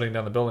them shutting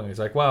down the building. He's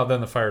like, well, then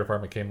the fire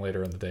department came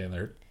later in the day,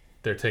 and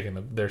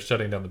they're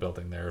shutting down the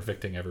building. They're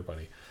evicting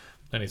everybody.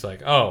 And he's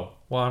like, oh,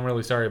 well, I'm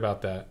really sorry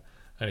about that.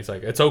 And he's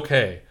like, it's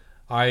okay.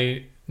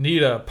 I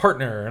need a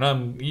partner,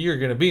 and you're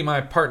going to be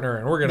my partner,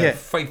 and we're going to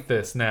fight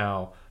this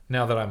now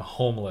that I'm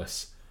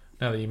homeless.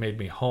 Now that you made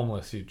me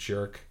homeless, you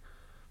jerk.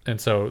 And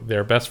so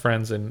they're best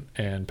friends,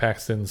 and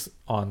Paxton's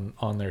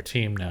on their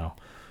team now.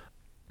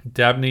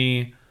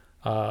 Dabney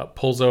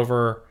pulls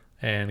over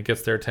and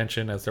gets their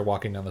attention as they're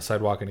walking down the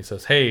sidewalk, and he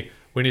says, hey,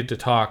 we need to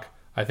talk.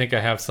 I think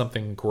I have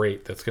something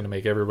great that's going to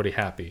make everybody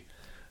happy.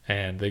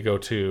 And they go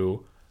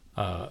to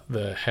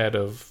the head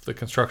of the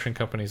construction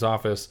company's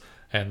office,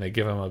 and they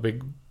give him a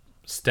big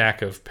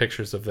stack of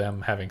pictures of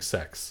them having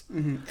sex.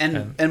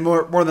 Mm-hmm. And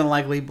more than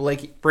likely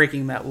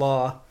breaking that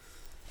law,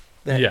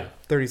 that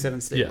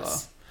 37 state law.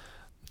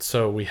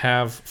 So we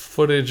have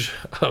footage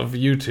of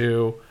you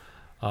two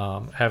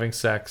having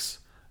sex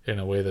in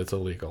a way that's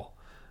illegal.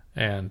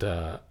 And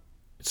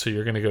so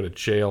you're going to go to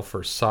jail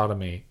for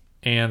sodomy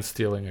and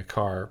stealing a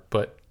car,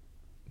 but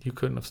you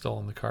couldn't have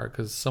stolen the car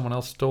because someone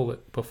else stole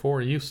it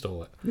before you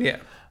stole it. Yeah.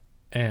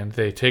 And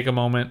they take a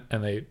moment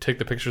and they take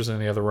the pictures in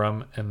the other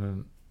room, and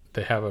then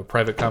they have a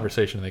private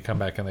conversation, and they come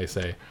back and they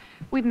say,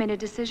 we've made a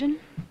decision.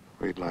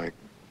 We'd like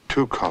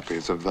 2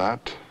 copies of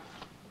that,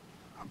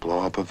 a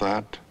blow-up of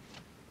that.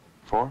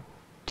 4?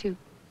 2.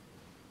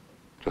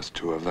 Just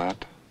 2 of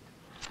that.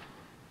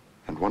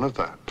 And 1 of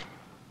that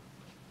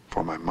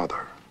for my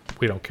mother.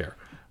 We don't care.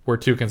 We're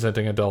 2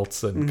 consenting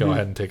adults, and go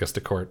ahead and take us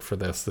to court for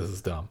this. This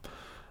is dumb.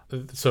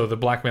 so the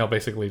blackmail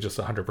basically just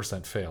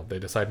 100% failed. They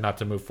decide not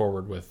to move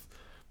forward with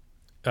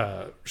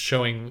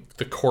showing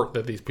the court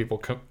that these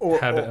people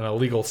had an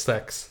illegal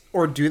sex.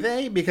 Or do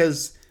they?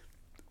 Because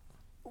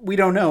we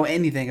don't know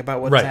anything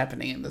about what's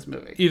happening in this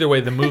movie. Either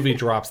way, the movie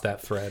drops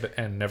that thread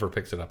and never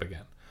picks it up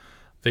again.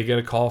 They get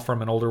a call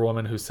from an older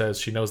woman who says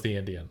she knows the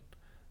Indian.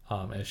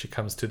 And she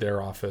comes to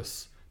their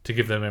office to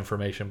give them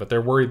information. But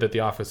they're worried that the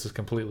office is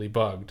completely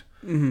bugged.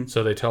 Mm-hmm.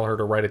 So they tell her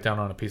to write it down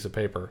on a piece of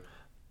paper.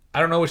 I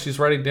don't know what she's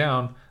writing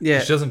down. Yeah.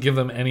 She doesn't give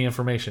them any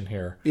information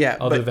here. Yeah.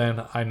 Other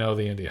than, I know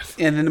the Indian.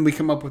 And then we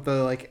come up with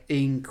a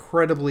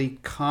incredibly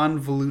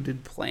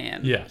convoluted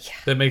plan. Yeah.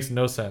 That makes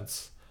no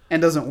sense.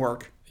 And doesn't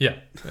work. Yeah.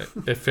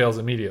 It fails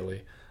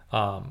immediately.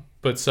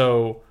 But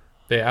so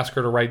they ask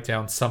her to write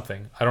down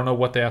something. I don't know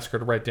what they ask her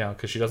to write down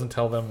because she doesn't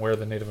tell them where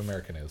the Native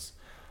American is.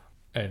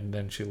 And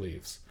then she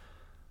leaves.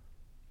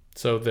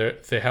 So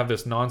they have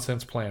this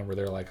nonsense plan where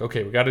they're like,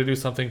 okay, we got to do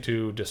something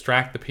to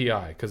distract the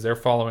PI because they're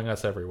following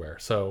us everywhere.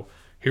 So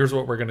here's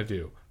what we're going to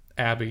do.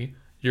 Abby,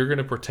 you're going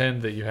to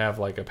pretend that you have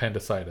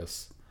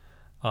appendicitis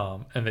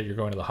and that you're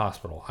going to the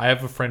hospital. I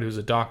have a friend who's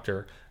a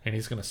doctor and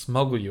he's going to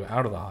smuggle you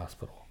out of the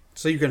hospital.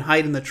 So you can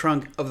hide in the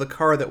trunk of the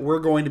car that we're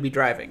going to be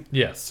driving.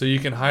 Yes, so you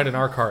can hide in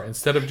our car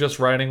instead of just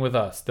riding with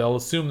us. They'll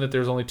assume that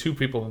there's only 2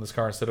 people in this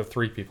car instead of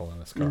 3 people in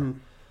this car. Mm-hmm.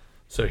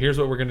 So here's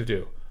what we're going to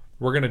do.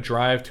 We're going to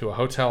drive to a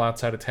hotel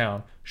outside of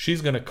town.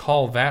 She's going to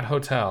call that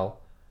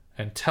hotel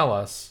and tell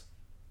us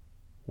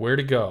where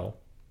to go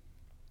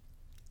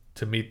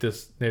to meet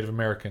this Native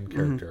American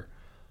character.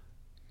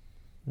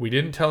 Mm-hmm. We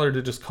didn't tell her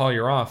to just call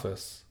your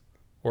office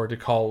or to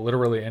call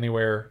literally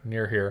anywhere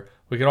near here.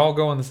 We could all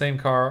go in the same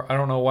car. I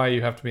don't know why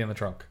you have to be in the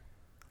trunk.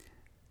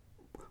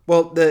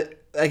 Well,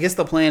 I guess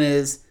the plan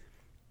is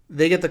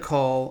they get the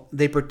call,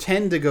 they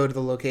pretend to go to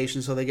the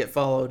location so they get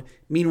followed.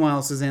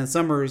 Meanwhile, Suzanne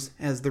Summers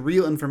has the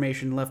real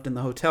information left in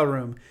the hotel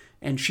room,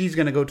 and she's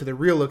going to go to the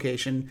real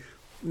location.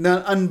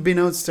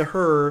 Unbeknownst to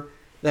her,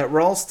 that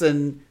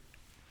Ralston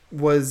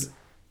was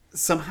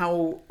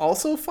somehow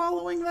also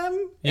following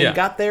them and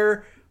got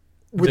there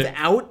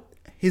without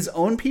his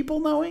own people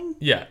knowing?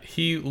 Yeah,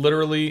 he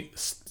literally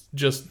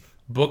just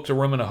booked a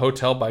room in a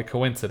hotel by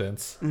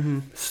coincidence,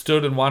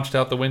 stood and watched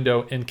out the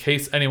window in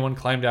case anyone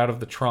climbed out of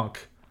the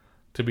trunk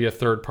to be a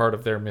third part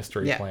of their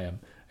mystery plan,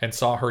 and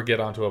saw her get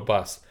onto a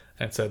bus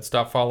and said,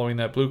 stop following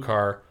that blue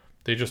car.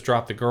 They just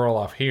dropped the girl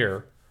off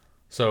here.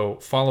 So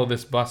follow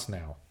this bus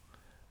now.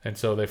 And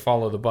so they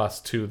follow the bus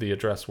to the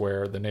address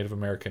where the Native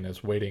American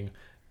is waiting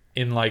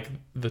in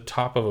the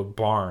top of a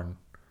barn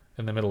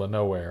in the middle of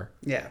nowhere.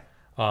 Yeah.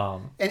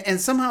 And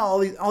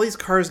somehow all these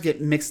cars get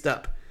mixed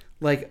up.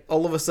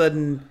 All of a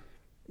sudden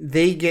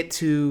they get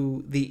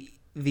to the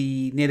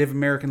Native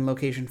American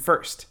location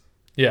first.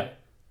 Yeah.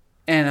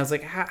 And I was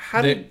like,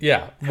 how did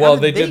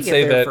they did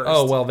say that first?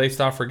 Oh, well, they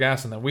stopped for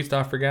gas and then we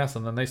stopped for gas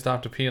and then they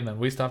stopped to pee and then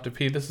we stopped to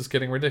pee. This is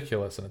getting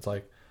ridiculous. And it's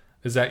like,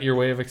 is that your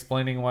way of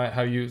explaining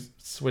how you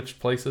switched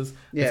places?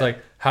 Yeah. It's like,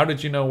 how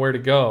did you know where to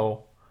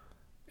go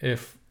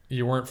if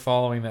you weren't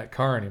following that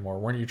car anymore?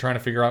 Weren't you trying to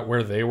figure out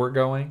where they were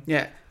going?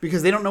 Yeah,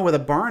 because they don't know where the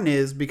barn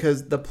is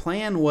because the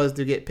plan was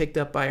to get picked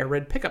up by a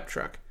red pickup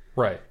truck.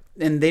 Right.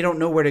 And they don't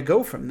know where to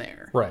go from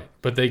there. Right.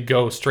 But they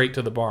go straight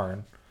to the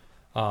barn.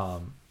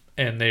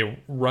 And they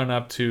run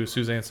up to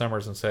Suzanne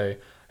Summers and say,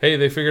 hey,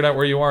 they figured out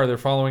where you are. They're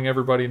following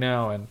everybody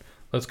now. And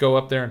let's go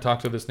up there and talk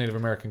to this Native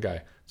American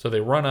guy. So they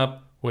run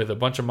up with a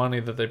bunch of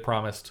money that they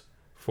promised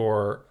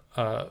for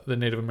the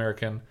Native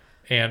American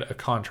and a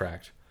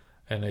contract.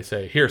 And they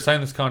say, here,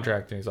 sign this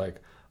contract. And he's like,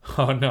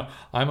 oh, no,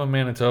 I'm a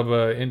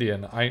Manitoba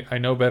Indian. I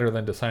know better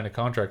than to sign a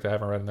contract I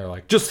haven't read. And they're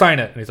like, just sign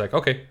it. And he's like,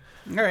 okay.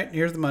 All right,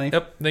 here's the money.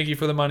 Yep, thank you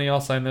for the money.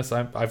 I'll sign this.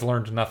 I've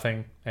learned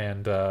nothing.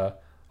 And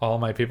all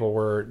my people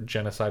were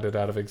genocided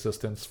out of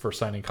existence for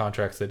signing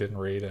contracts they didn't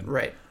read. And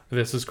right.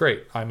 This is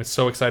great. I'm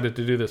so excited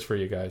to do this for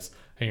you guys.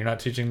 And you're not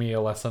teaching me a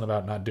lesson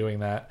about not doing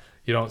that.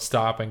 You don't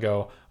stop and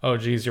go, oh,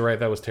 geez, you're right.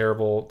 That was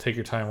terrible. Take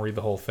your time, read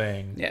the whole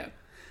thing. Yeah.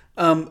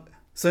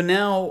 So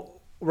now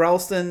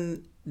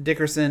Ralston,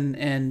 Dickerson,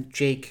 and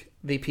Jake,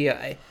 the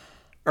PI,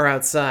 are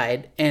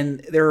outside.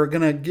 And they're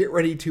going to get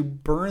ready to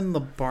burn the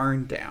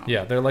barn down.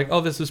 Yeah. They're like,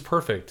 oh, this is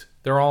perfect.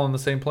 They're all in the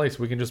same place.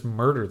 We can just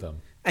murder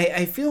them.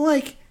 I feel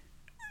like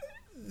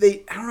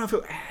I don't know if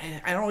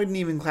I don't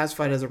even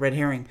classify it as a red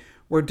herring,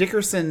 where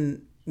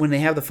Dickerson, when they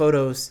have the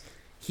photos,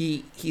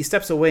 he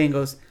steps away and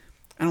goes,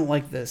 I don't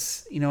like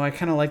this. I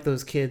kind of like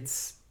those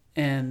kids.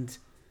 And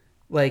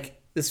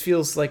this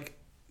feels like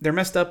they're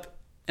messed up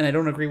and I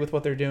don't agree with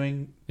what they're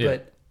doing,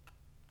 but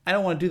I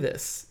don't want to do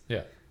this.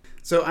 Yeah.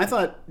 So I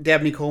thought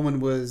Dabney Coleman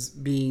was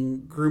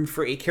being groomed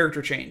for a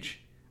character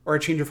change or a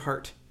change of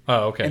heart.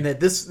 Oh, okay. And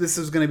that this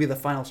was going to be the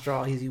final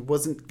straw. He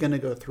wasn't going to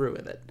go through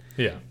with it.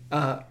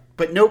 Yeah.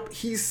 But nope,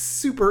 he's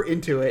super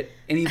into it.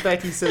 And in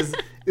fact, he says,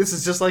 this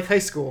is just like high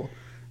school.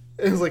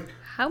 It was like,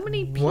 how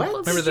many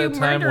people did you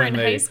murder in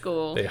high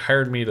school? They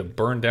hired me to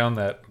burn down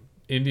that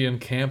Indian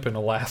camp in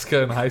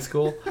Alaska in high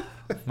school.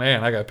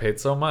 Man, I got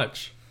paid so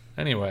much.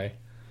 Anyway.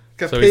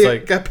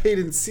 Got paid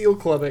in seal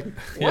clubbing.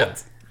 What? Yeah.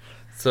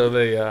 So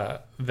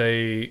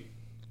they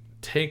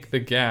take the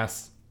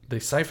gas, they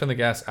siphon the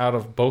gas out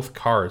of both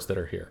cars that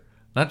are here.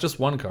 Not just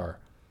one car,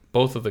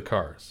 both of the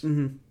cars.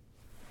 Mm-hmm.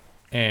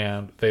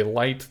 And they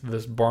light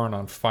this barn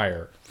on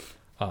fire.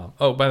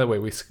 Oh, by the way,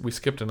 we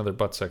skipped another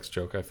butt sex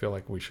joke. I feel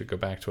like we should go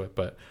back to it.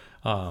 But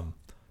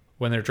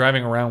when they're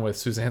driving around with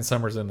Suzanne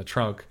Summers in the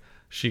trunk,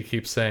 she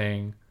keeps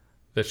saying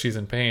that she's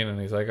in pain. And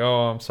he's like,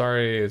 oh, I'm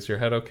sorry. Is your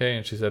head okay?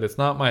 And she said, it's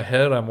not my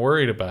head I'm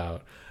worried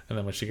about. And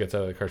then when she gets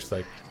out of the car, she's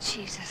like,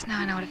 Jesus, now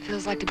I know what it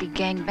feels like to be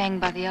gangbanged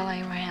by the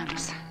LA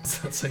Rams.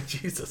 So it's like,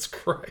 Jesus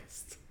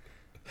Christ.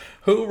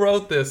 Who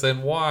wrote this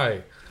and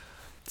why?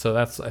 So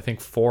that's, I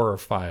think, 4 or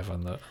 5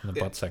 on the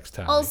butt sex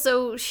tally.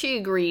 Also, she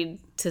agreed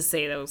to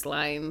say those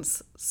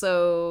lines,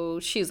 so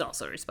she's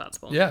also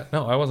responsible. Yeah,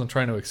 no, I wasn't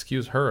trying to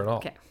excuse her at all.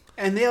 Okay.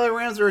 And the LA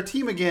Rams are a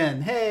team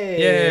again. Hey!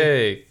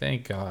 Yay!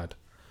 Thank God.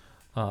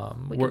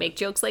 We can make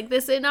jokes like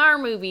this in our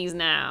movies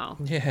now.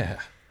 Yeah.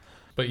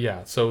 But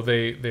yeah, so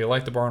they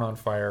light the barn on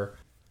fire,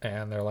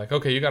 and they're like,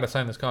 okay, you got to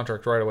sign this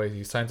contract right away.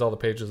 He signs all the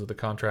pages of the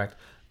contract.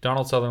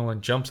 Donald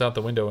Sutherland jumps out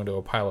the window into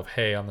a pile of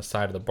hay on the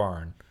side of the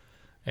barn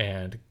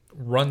and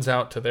runs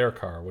out to their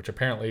car, which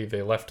apparently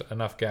they left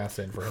enough gas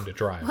in for him to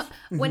drive.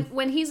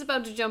 When he's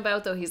about to jump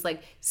out, though, he's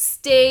like,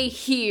 stay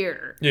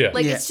here. Yeah.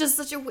 Like, it's just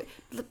such a...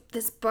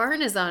 This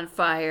barn is on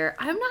fire.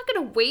 I'm not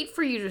going to wait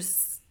for you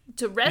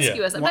to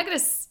rescue us. I'm not going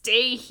to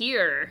stay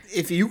here.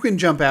 If you can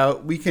jump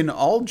out, we can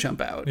all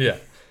jump out. Yeah.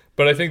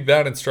 But I think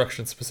that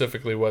instruction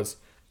specifically was,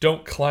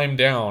 don't climb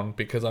down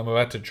because I'm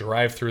about to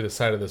drive through the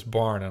side of this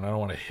barn and I don't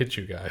want to hit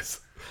you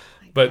guys.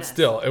 But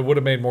still, it would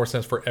have made more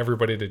sense for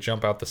everybody to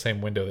jump out the same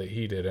window that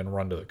he did and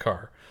run to the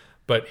car.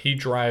 But he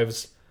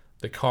drives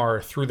the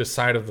car through the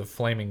side of the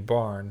flaming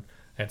barn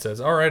and says,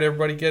 all right,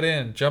 everybody get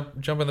in.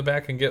 Jump in the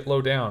back and get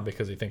low down,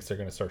 because he thinks they're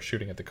going to start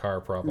shooting at the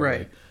car probably.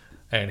 Right.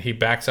 And he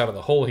backs out of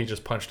the hole he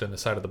just punched in the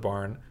side of the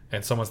barn,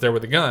 and someone's there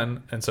with a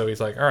gun. And so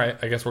he's like, all right,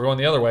 I guess we're going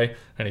the other way.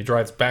 And he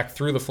drives back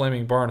through the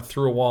flaming barn,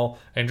 through a wall,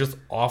 and just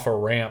off a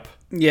ramp.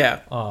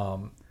 Yeah.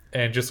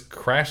 And just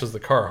crashes the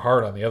car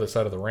hard on the other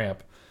side of the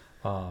ramp.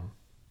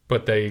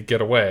 But they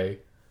get away,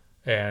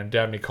 and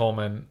Dabney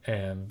Coleman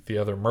and the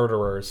other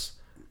murderers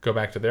go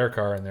back to their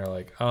car, and they're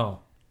like, oh,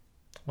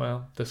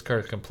 well, this car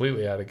is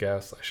completely out of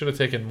gas. I should have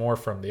taken more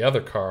from the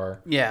other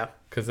car. Yeah.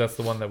 Because that's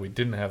the one that we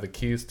didn't have the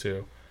keys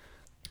to.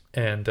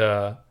 And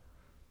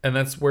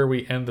that's where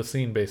we end the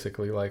scene,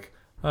 basically. Like,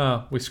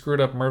 we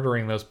screwed up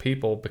murdering those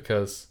people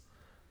because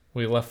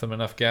we left them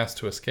enough gas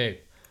to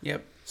escape.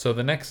 Yep. So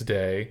the next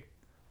day,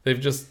 they've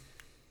just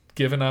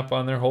given up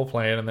on their whole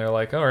plan, and they're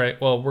like, all right,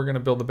 well, we're going to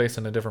build the base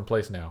in a different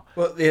place now.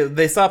 Well,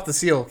 they stopped the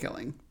seal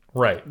killing.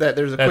 Right.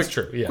 There's a That's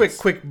true, yes.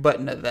 quick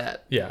button of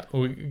that. Yeah,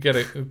 we get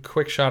a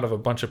quick shot of a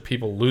bunch of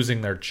people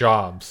losing their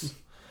jobs.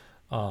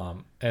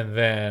 And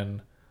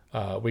then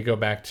we go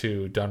back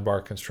to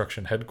Dunbar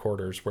Construction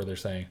Headquarters, where they're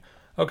saying,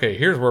 okay,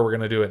 here's where we're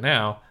going to do it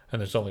now, and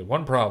there's only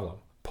one problem: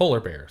 polar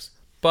bears.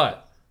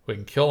 But we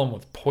can kill them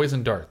with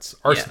poison darts,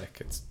 arsenic.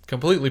 Yeah. It's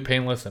completely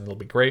painless, and it'll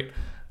be great.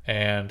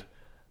 And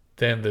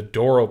then the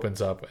door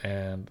opens up,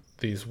 and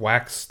these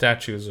wax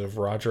statues of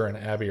Roger and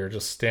Abby are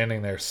just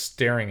standing there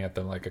staring at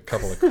them like a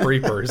couple of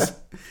creepers.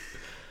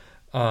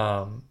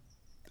 I'm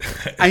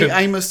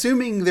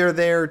assuming they're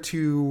there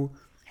to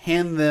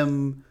hand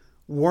them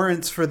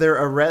warrants for their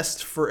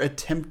arrest for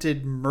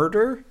attempted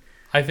murder.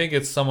 I think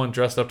it's someone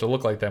dressed up to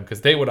look like them,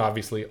 because they would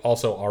obviously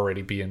also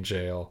already be in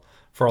jail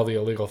for all the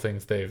illegal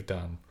things they've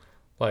done,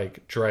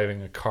 like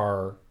driving a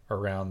car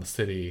around the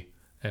city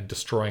and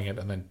destroying it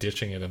and then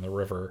ditching it in the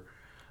river,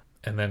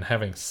 and then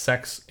having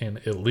sex in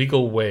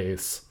illegal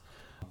ways.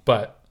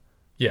 But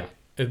yeah,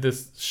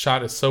 this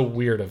shot is so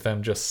weird of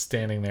them just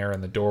standing there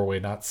in the doorway,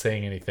 not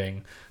saying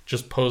anything,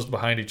 just posed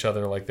behind each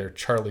other like they're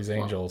Charlie's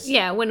Angels.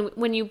 Yeah,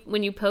 when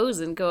you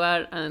pose and go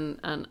out on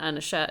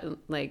a shot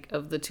like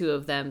of the two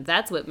of them,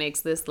 that's what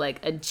makes this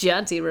like a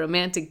jaunty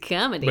romantic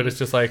comedy. But it's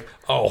just like,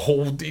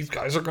 oh, these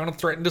guys are going to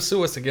threaten to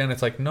sue us again.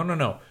 It's like,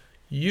 no.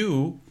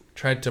 You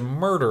tried to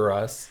murder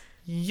us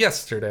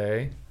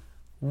yesterday.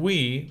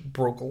 We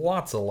broke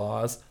lots of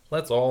laws.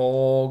 Let's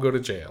all go to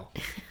jail.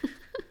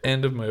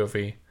 End of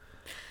movie.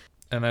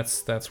 And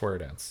that's where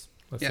it ends.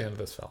 That's the end of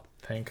this film.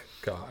 Thank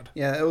God.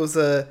 Yeah, it was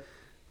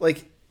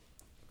like,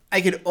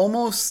 I could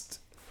almost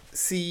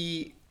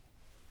see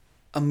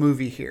a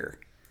movie here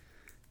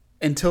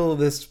until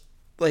this,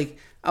 like,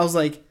 I was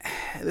like,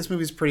 this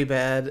movie's pretty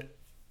bad,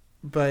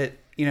 but,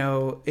 you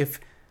know, if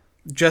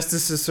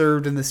justice is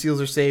served and the seals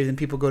are saved and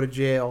people go to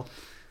jail.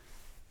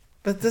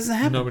 But it doesn't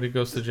happen. Nobody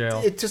goes to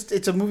jail.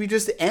 It's a movie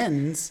just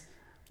ends.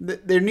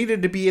 There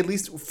needed to be at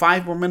least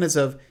 5 more minutes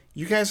of,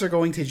 you guys are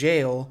going to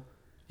jail.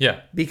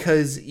 Yeah.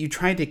 Because you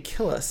tried to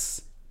kill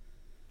us.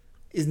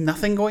 Is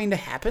nothing going to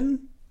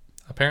happen?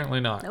 Apparently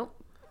not. Nope.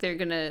 They're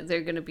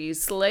gonna be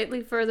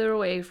slightly further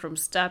away from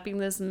stopping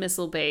this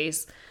missile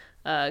base,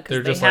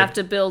 because they have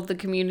to build the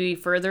community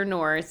further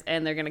north,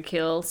 and they're gonna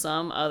kill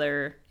some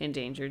other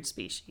endangered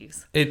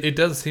species. It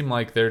does seem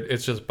like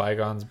it's just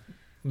bygones.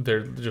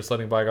 They're just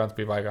letting bygones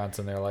be bygones,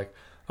 and they're like,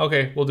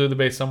 okay, we'll do the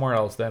base somewhere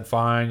else then.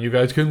 Fine, you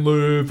guys can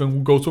live and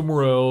we'll go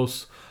somewhere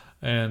else.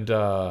 And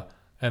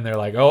And they're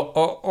like,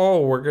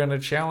 oh, we're going to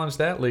challenge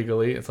that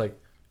legally. It's like,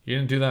 you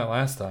didn't do that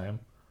last time.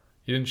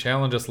 You didn't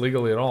challenge us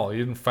legally at all.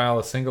 You didn't file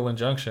a single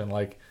injunction.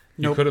 Like,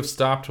 you could have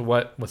stopped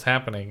what was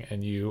happening,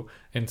 and you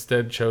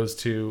instead chose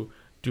to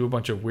do a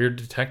bunch of weird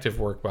detective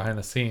work behind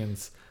the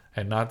scenes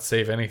and not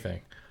save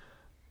anything.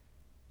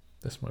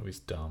 This movie's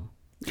dumb.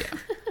 Yeah.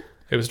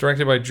 It was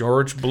directed by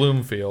George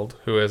Bloomfield,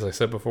 who, as I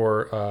said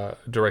before,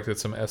 directed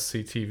some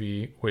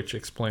SCTV, which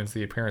explains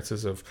the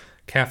appearances of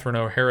Catherine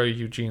O'Hara,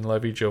 Eugene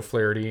Levy, Joe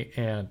Flaherty,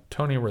 and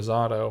Tony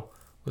Rosato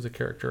was a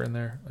character in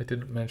there I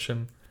didn't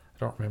mention. I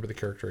don't remember the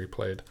character he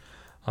played.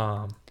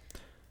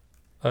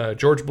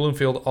 George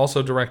Bloomfield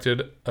also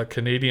directed a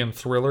Canadian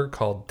thriller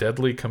called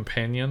Deadly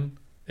Companion,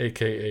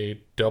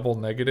 a.k.a. Double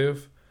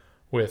Negative,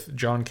 with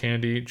John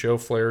Candy, Joe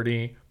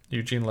Flaherty,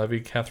 Eugene Levy,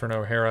 Catherine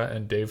O'Hara,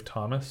 and Dave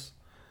Thomas.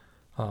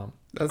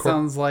 That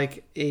sounds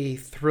like a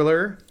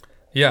thriller.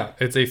 Yeah,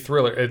 it's a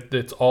thriller.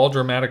 It's all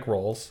dramatic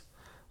roles.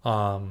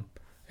 And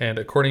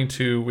according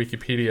to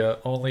Wikipedia,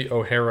 only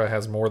O'Hara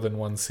has more than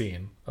one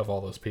scene of all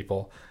those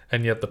people.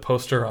 And yet the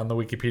poster on the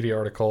Wikipedia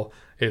article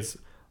is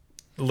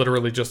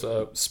literally just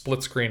a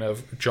split screen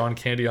of John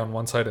Candy on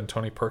one side and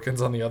Tony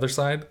Perkins on the other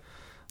side.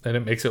 And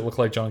it makes it look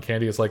like John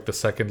Candy is like the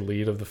second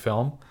lead of the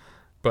film.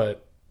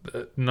 But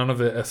none of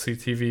the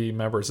SCTV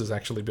members is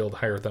actually billed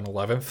higher than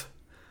 11th.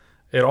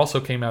 It also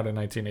came out in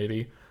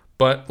 1980,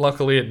 but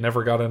luckily it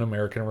never got an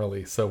American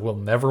release, so we'll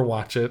never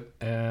watch it,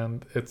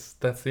 and that's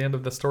the end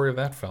of the story of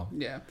that film.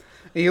 Yeah.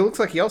 It looks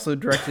like he also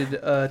directed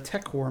a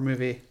Tech War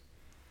movie.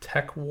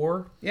 Tech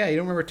War? Yeah, you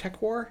don't remember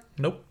Tech War?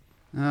 Nope.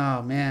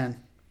 Oh, man.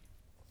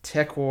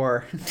 Tech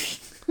War.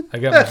 I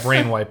got my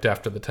brain wiped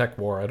after the Tech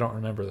War. I don't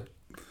remember it.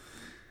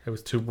 It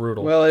was too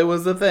brutal. Well, it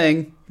was a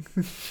thing.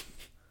 The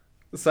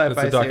sci-fi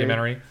It's a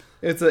documentary.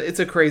 Series. It's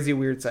a crazy,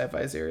 weird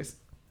sci-fi series.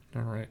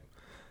 All right.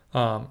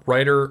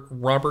 Writer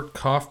Robert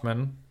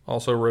Kaufman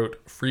also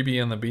wrote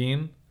Freebie and the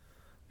Bean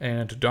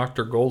and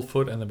Dr.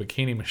 Goldfoot and the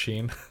Bikini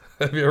Machine.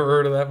 Have you ever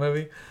heard of that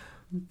movie?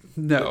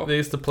 No. They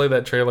used to play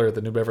that trailer at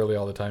the New Beverly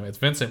all the time. It's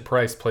Vincent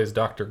Price plays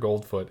Dr.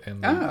 Goldfoot in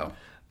the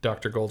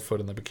Dr. Goldfoot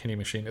and the Bikini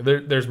Machine.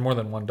 There's more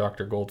than one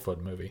Dr.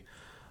 Goldfoot movie.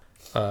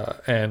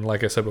 And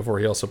like I said before,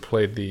 he also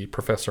played the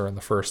professor in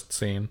the first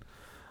scene.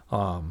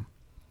 And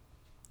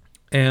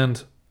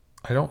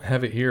I don't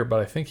have it here,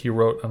 but I think he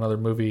wrote another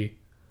movie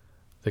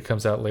that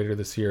comes out later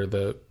this year,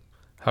 the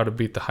How to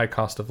Beat the High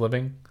Cost of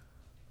Living.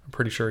 I'm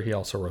pretty sure he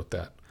also wrote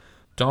that.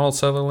 Donald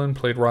Sutherland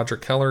played Roger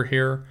Keller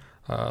here.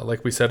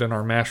 Like we said in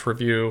our MASH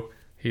review,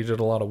 he did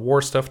a lot of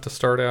war stuff to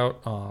start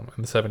out.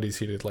 In the 70s,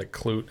 he did like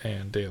Clute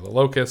and Day of the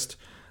Locust.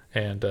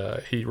 And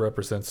he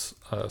represents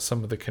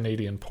some of the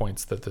Canadian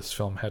points that this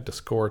film had to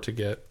score to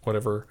get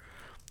whatever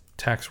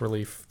tax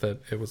relief that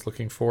it was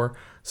looking for.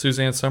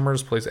 Suzanne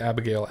Summers plays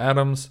Abigail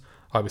Adams,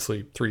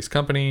 obviously Three's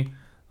Company.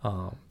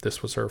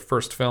 This was her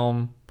first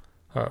film,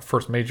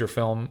 first major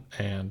film,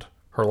 and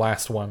her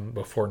last one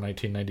before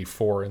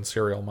 1994 in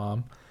Serial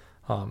Mom.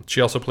 She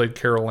also played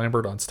Carol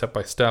Lambert on Step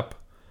by Step,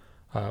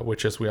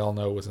 which, as we all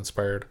know, was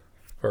inspired,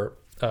 or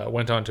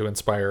went on to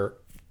inspire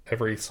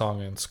every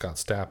song in Scott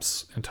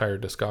Stapp's entire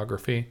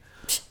discography.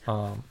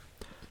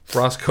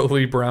 Roscoe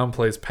Lee Brown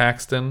plays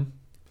Paxton.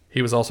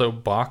 He was also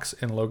Box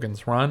in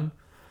Logan's Run.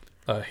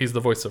 He's the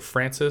voice of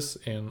Francis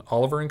in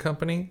Oliver and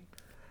Company.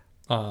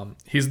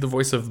 He's the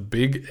voice of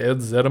Big Ed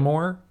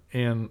Zeddemore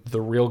in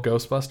The Real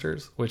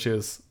Ghostbusters, which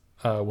is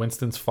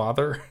Winston's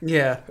father.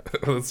 Yeah.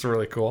 That's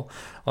really cool.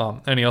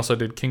 And he also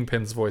did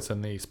Kingpin's voice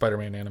in the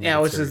Spider-Man animated series. Yeah,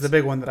 which series. is the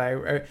big one that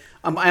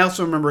I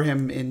also remember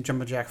him in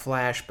Jumpin' Jack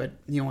Flash, but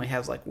he only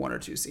has like one or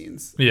two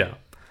scenes. Yeah.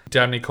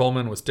 Dabney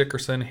Coleman was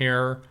Dickerson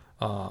here.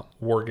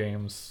 War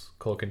Games,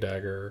 Cloak and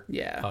Dagger.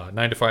 Yeah.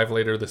 9 to 5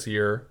 later this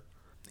year.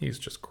 He's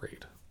just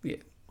great. Yeah.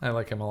 I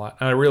like him a lot.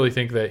 And I really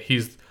think that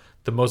he's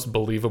the most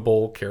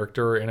believable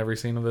character in every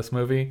scene of this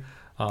movie.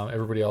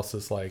 Everybody else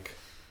is like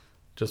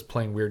just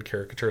playing weird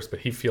caricatures, but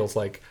he feels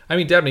like, I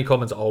mean, Dabney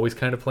Coleman's always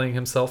kind of playing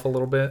himself a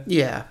little bit.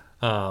 Yeah.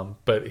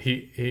 But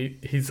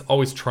he's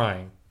always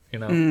trying, you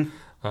know.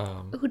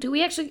 Ooh, do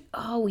we actually?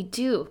 Oh, we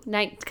do.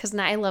 Because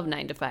I love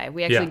 9 to 5.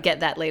 We actually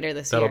get that later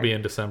this year. That'll be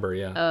in December,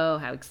 yeah. Oh,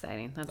 how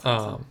exciting! That's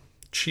awesome.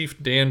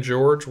 Chief Dan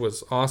George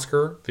was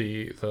Oscar,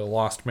 the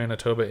lost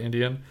Manitoba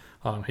Indian.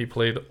 He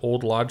played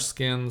Old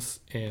Lodgeskins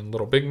in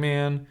Little Big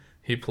Man.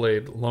 He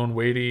played Lone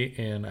Wadey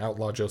in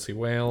Outlaw Josie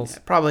Wales. Yeah,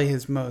 probably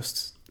his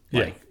most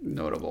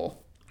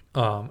notable.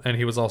 And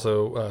he was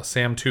also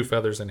Sam Two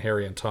Feathers in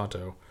Harry and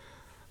Tonto.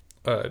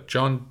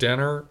 John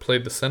Denner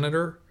played the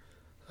senator.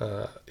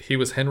 He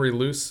was Henry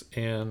Luce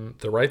in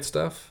The Right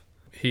Stuff.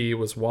 He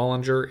was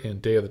Wallinger in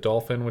Day of the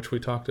Dolphin, which we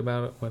talked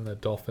about when the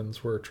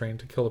dolphins were trained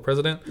to kill the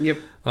president. Yep.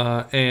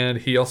 And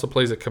he also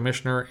plays a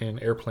commissioner in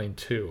Airplane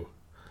 2.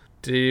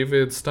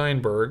 David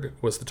Steinberg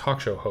was the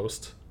talk show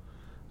host,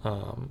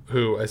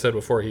 who I said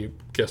before he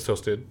guest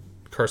hosted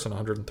Carson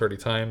 130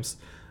 times.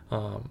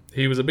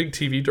 He was a big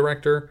TV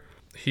director.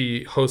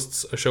 He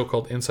hosts a show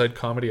called Inside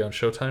Comedy on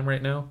Showtime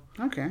right now.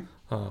 Okay.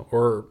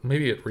 Or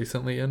maybe it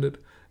recently ended.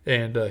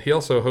 And he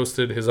also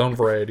hosted his own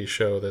variety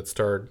show that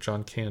starred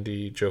John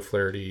Candy, Joe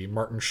Flaherty,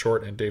 Martin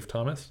Short, and Dave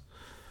Thomas.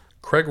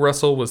 Craig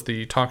Russell was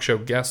the talk show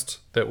guest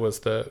that was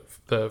the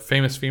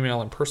famous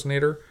female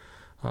impersonator.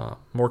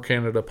 More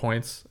Canada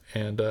points.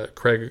 And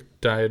Craig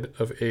died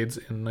of AIDS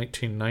in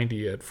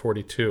 1990 at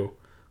 42,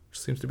 which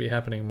seems to be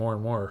happening more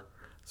and more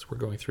as we're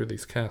going through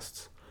these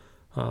casts.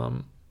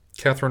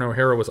 Catherine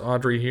O'Hara was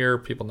Audrey here.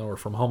 People know her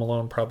from Home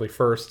Alone probably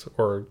first,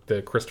 or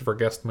the Christopher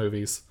Guest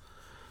movies.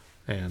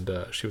 And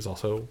she was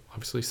also,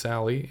 obviously,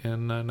 Sally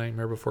in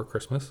Nightmare Before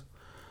Christmas.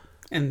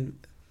 And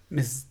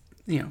Miss,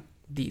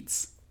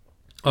 Dietz.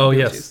 Oh,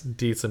 yes,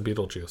 Dietz and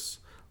Beetlejuice.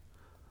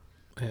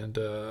 And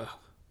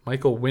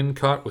Michael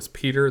Wincott was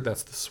Peter.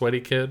 That's the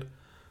sweaty kid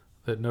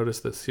that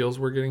noticed that seals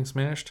were getting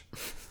smashed.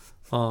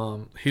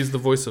 He's the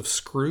voice of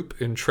Scroop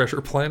in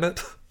Treasure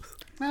Planet.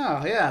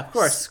 Oh, yeah, of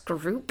course.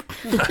 Scroop.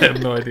 I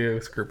have no idea who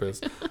Scroop is,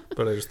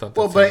 but I just thought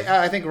that. Well, but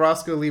I think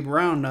Roscoe Lee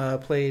Brown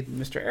played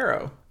Mr.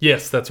 Arrow.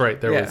 Yes, that's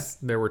right.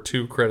 There were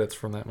 2 credits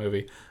from that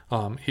movie.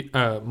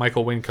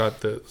 Michael Wincott,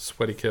 the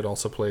sweaty kid,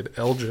 also played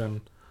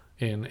Elgin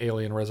in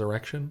Alien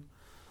Resurrection.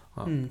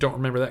 Don't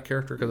remember that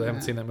character because I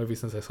haven't seen that movie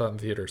since I saw it in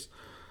theaters.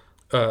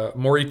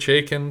 Maury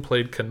Chaykin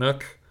played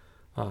Canuck.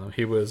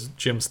 He was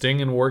Jim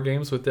Sting in War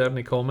Games with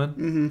Dabney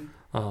Coleman.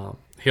 Mm-hmm.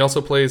 He also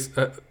plays...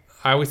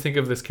 I always think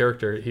of this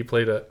character. He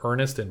played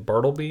Ernest in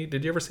Bartleby.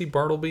 Did you ever see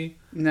Bartleby?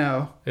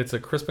 No. It's a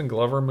Crispin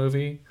Glover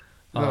movie.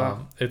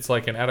 It's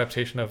like an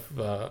adaptation of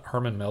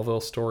Herman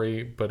Melville's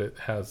story, but it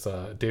has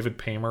David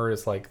Paymer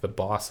is like the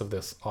boss of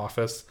this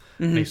office,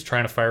 and he's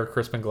trying to fire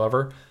Crispin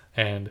Glover,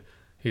 and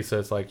he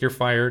says like, "You're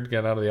fired.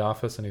 Get out of the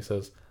office." And he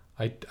says,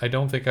 "I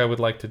don't think I would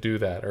like to do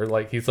that," or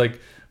like he's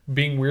like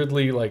being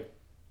weirdly like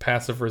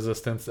passive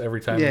resistance every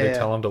time they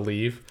tell him to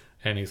leave,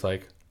 and he's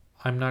like,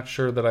 "I'm not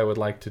sure that I would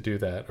like to do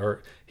that."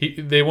 Or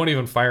they won't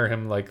even fire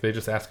him. Like they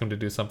just ask him to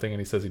do something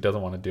and he says he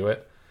doesn't want to do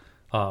it.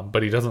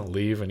 But he doesn't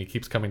leave and he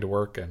keeps coming to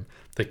work and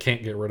they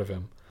can't get rid of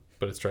him.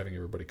 But it's driving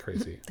everybody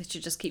crazy. They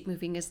should just keep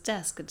moving his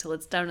desk until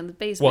it's down in the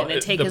basement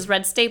and take his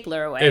red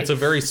stapler away. It's a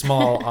very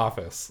small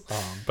office,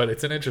 but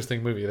it's an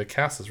interesting movie. The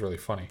cast is really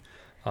funny.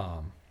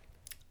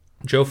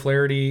 Joe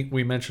Flaherty,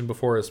 we mentioned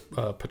before, is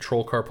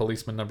Patrol Car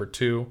Policeman number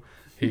 2.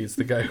 He's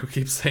the guy who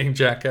keeps saying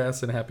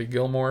Jackass and Happy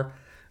Gilmore.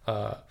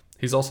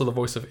 He's also the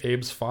voice of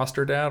Abe's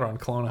foster dad on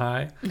Clone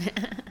High.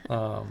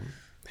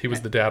 He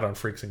was the dad on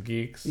Freaks and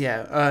Geeks.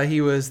 Yeah,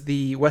 he was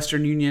the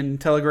Western Union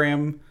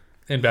telegram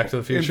in Back to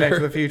the Future. In Back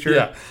to the Future.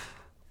 Yeah.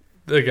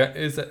 The guy,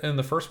 is it in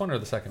the first one or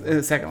the second one?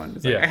 The second one.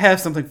 It's like, I have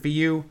something for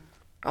you.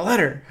 A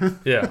letter.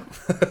 Yeah.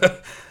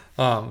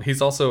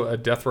 He's also a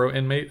death row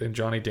inmate in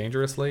Johnny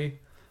Dangerously.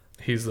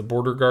 He's the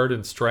border guard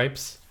in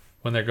Stripes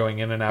when they're going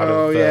in and out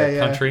of the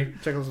country.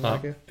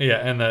 Czechoslovakia.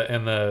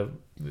 And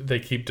they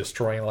keep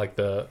destroying like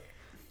the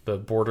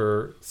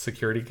border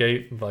security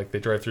gate. Like they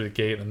drive through the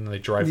gate and then they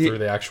drive through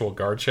the actual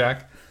guard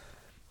shack.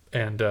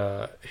 And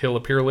he'll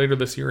appear later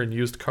this year in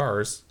Used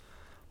Cars.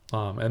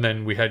 And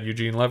then we had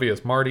Eugene Levy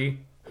as Marty,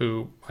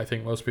 who I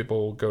think most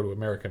people will go to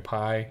American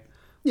Pie.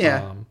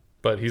 Yeah.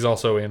 But he's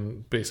also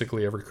in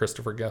basically every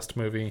Christopher Guest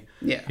movie.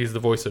 Yeah. He's the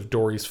voice of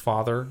Dory's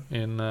father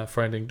in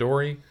Finding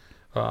Dory.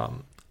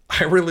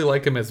 I really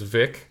like him as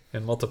Vic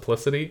in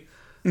Multiplicity.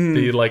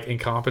 The like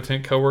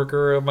incompetent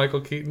coworker of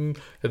Michael Keaton.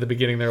 At the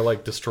beginning, they're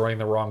like destroying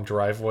the wrong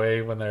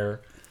driveway when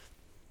they're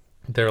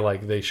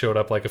like they showed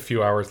up like a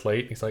few hours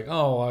late. He's like,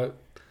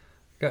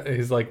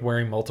 he's like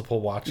wearing multiple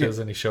watches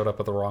and he showed up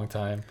at the wrong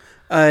time.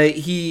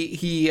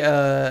 He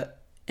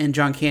and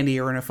John Candy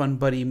are in a fun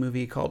buddy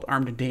movie called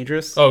Armed and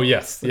Dangerous. Oh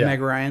yes, with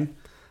Meg Ryan.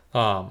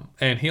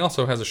 And he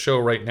also has a show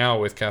right now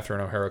with Catherine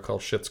O'Hara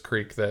called Schitt's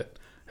Creek that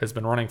has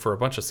been running for a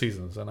bunch of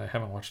seasons, and I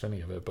haven't watched any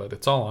of it, but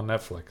it's all on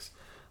Netflix.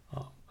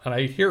 And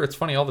I hear it's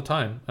funny all the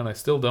time, and I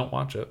still don't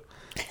watch it.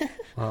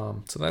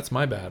 So that's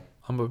my bad.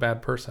 I'm a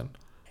bad person.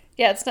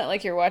 Yeah, it's not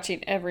like you're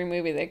watching every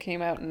movie that came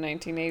out in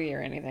 1980 or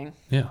anything.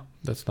 Yeah,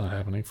 that's not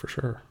happening for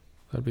sure.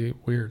 That'd be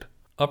weird.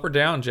 Up or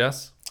down,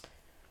 Jess?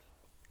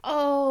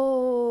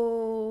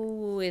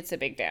 Oh, it's a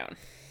big down.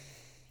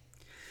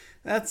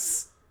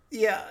 It's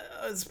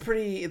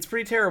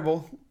pretty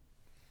terrible.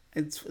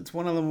 It's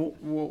one of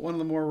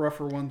the more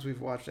rougher ones we've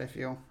watched, I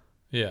feel.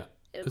 Yeah.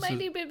 It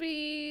might even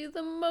be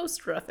the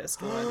most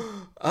roughest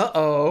one.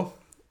 Uh-oh.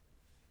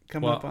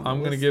 I'm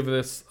going to give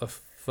this a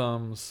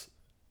thumbs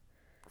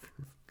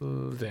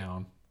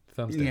down.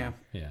 Thumbs down.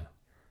 Yeah.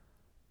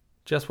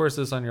 Jess, where's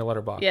this on your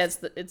letterbox? Yeah,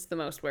 it's the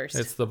most worst.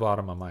 It's the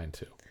bottom of mine,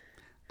 too.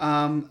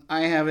 I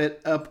have it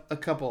up a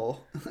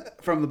couple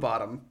from the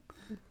bottom.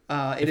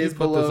 It is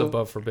below. If you put this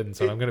above Forbidden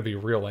Zone, I'm going to be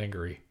real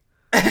angry.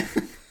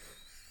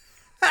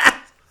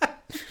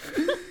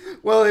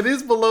 Well, it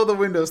is below the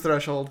Windows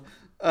threshold.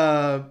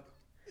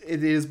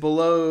 It is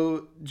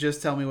below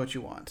Just Tell Me What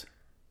You Want.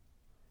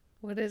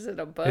 What is it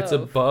above? It's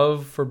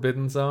above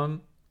Forbidden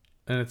Zone,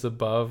 and it's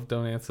above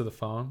Don't Answer the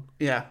Phone.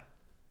 Yeah.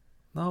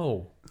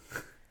 No.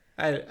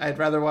 I'd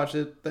rather watch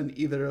it than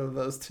either of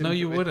those two. No,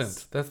 you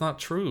wouldn't. That's not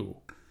true.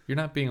 You're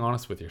not being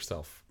honest with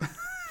yourself.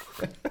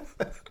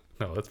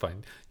 No, that's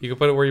fine. You can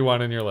put it where you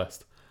want in your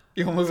list.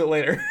 You'll move it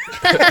later.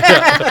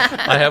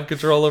 I have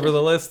control over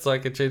the list, so I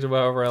can change them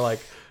however I like.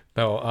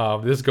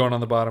 No, this is going on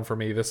the bottom for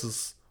me.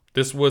 This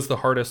was the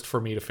hardest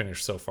for me to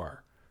finish so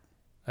far.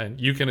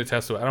 And you can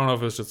attest to it. I don't know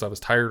if it was just I was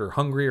tired or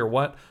hungry or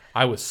what.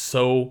 I was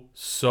so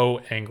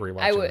angry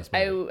watching this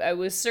movie. I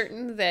was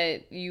certain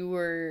that you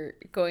were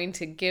going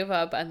to give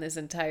up on this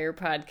entire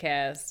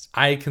podcast.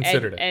 I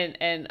considered it.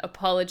 And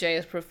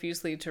apologize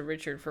profusely to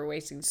Richard for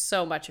wasting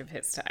so much of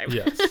his time.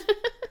 Yes.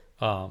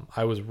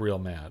 I was real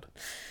mad.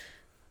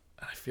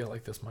 I feel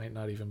like this might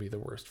not even be the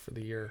worst for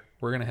the year.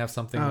 We're going to have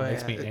something that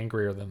makes me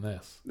angrier than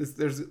this.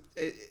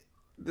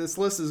 This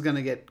list is going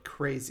to get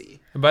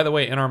crazy. And by the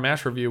way, in our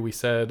MASH review, we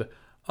said,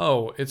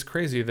 oh, it's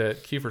crazy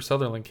that Kiefer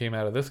Sutherland came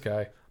out of this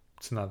guy.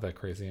 It's not that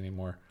crazy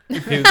anymore.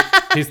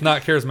 He's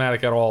not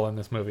charismatic at all in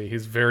this movie.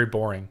 He's very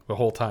boring the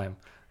whole time.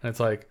 And it's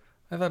like,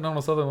 I thought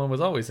Donald Sutherland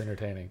was always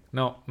entertaining.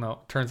 No.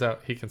 Turns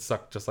out he can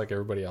suck just like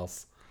everybody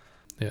else.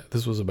 Yeah,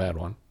 this was a bad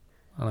one.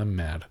 And I'm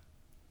mad.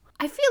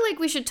 I feel like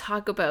we should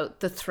talk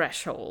about the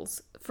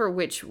thresholds for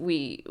which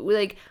we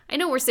like. I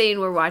know we're saying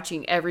we're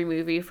watching every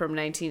movie from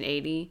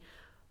 1980,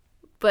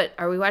 but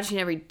are we watching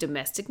every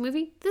domestic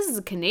movie? This is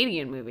a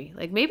Canadian movie.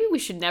 Like, maybe we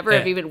should never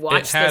have even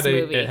watched this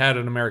movie. It had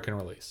an American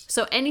release.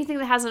 So anything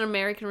that has an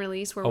American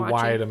release, we're watching. A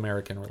wide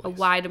American release. A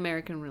wide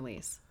American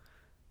release.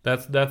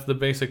 That's the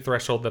basic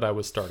threshold that I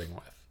was starting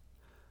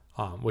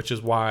with, which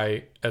is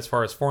why, as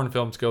far as foreign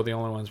films go, the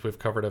only ones we've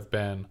covered have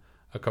been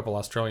a couple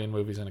Australian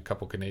movies and a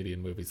couple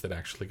Canadian movies that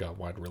actually got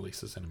wide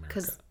releases in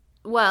America.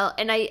 Well,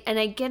 and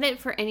I get it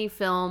for any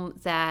film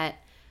that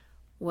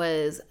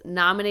was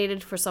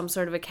nominated for some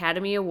sort of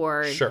Academy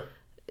Award. Sure.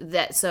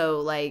 That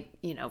so like,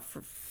 you know,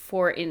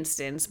 for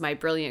instance, My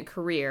Brilliant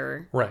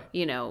Career. Right.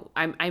 You know,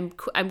 I'm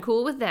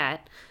cool with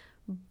that.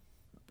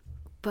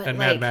 But and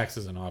Mad Max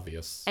is an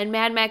obvious. And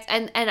Mad Max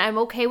and I'm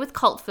okay with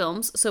cult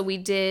films. So we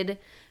did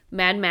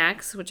Mad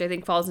Max, which I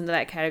think falls into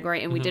that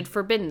category, and we did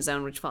Forbidden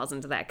Zone, which falls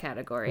into that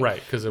category. Right,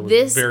 because it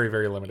was very,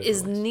 very limited. This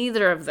is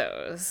neither of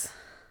those.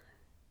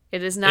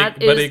 It is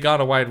not. But it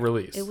got a wide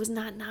release. It was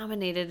not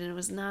nominated, and it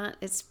was not.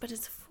 But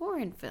it's a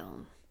foreign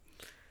film.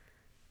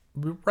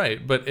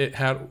 Right, but it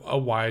had a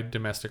wide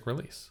domestic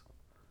release.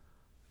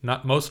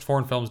 Not most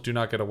foreign films do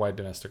not get a wide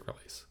domestic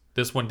release.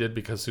 This one did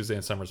because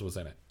Suzanne Summers was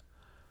in it.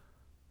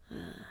 All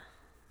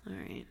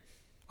right.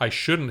 I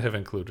shouldn't have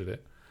included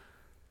it.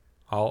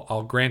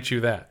 I'll grant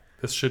you that.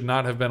 This should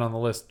not have been on the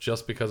list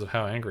just because of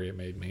how angry it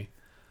made me.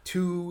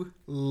 Too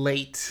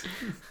late.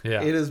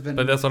 Yeah. It has been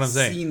but that's what I'm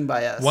saying. Seen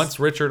by us. Once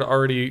Richard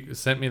already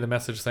sent me the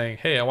message saying,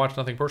 hey, I watched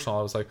Nothing Personal,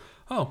 I was like,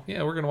 oh,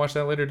 yeah, we're going to watch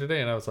that later today.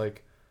 And I was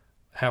like,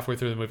 halfway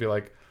through the movie,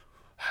 like,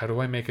 how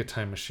do I make a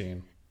time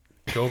machine?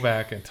 Go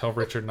back and tell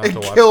Richard not to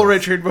watch Kill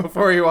this. Richard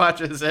before he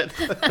watches it.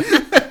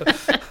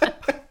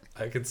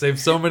 I could save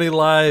so many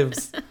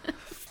lives.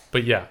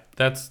 But yeah,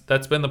 that's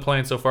been the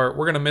plan so far.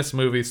 We're going to miss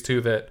movies,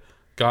 too, that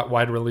got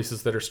wide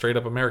releases that are straight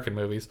up American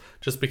movies,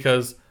 just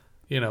because,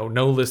 you know,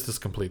 no list is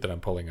complete that I'm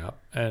pulling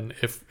up. And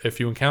if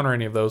you encounter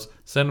any of those,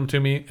 send them to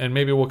me, and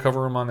maybe we'll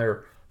cover them on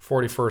their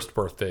 41st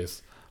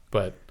birthdays.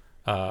 But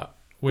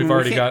we've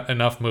already got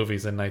enough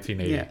movies in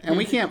 1980. Yeah, and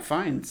we can't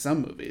find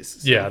some movies.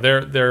 So. Yeah,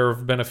 there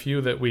have been a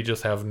few that we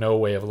just have no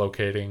way of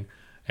locating,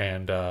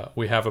 and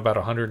we have about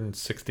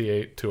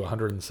 168 to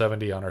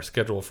 170 on our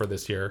schedule for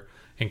this year,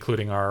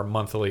 including our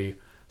monthly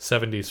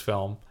 70s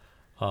film,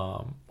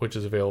 which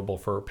is available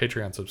for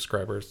Patreon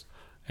subscribers.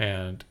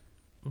 And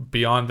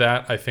beyond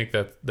that, I think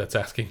that's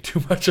asking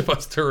too much of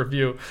us to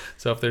review.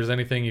 So if there's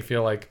anything you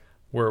feel like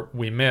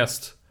we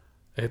missed,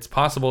 it's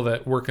possible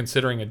that we're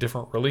considering a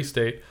different release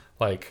date,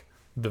 like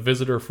The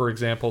Visitor, for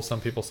example.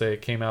 Some people say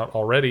it came out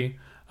already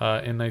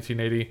in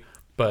 1980,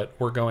 but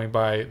we're going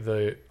by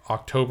the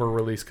October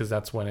release because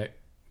that's when it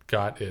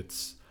got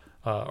its,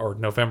 or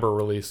November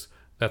release,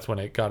 that's when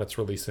it got its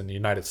release in the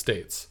United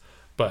States.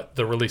 But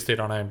the release date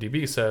on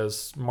IMDb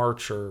says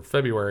March or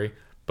February,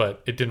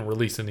 but it didn't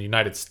release in the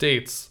United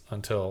States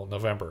until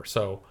November.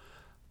 So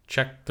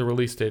check the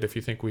release date if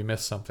you think we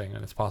missed something,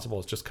 and it's possible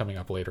it's just coming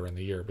up later in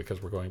the year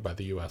because we're going by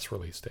the U.S.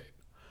 release date.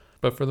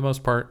 But for the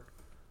most part,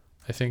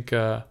 I think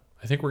we're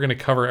going to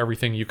cover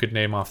everything you could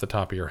name off the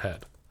top of your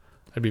head.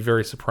 I'd be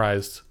very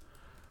surprised.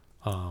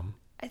 I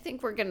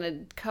think we're going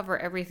to cover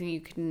everything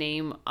you could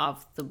name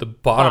off the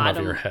bottom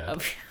of your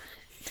head.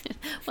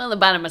 Well, the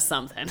bottom of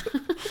something.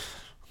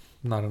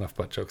 Not enough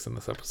butt jokes in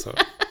this episode.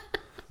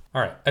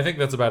 All right. I think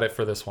that's about it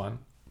for this one.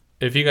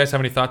 If you guys have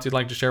any thoughts you'd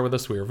like to share with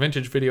us, we are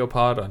Vintage Video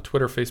Pod on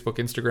Twitter, Facebook,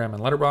 Instagram,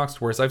 and Letterboxd,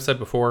 where, as I've said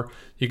before,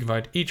 you can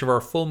find each of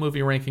our full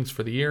movie rankings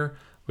for the year.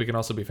 We can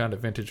also be found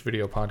at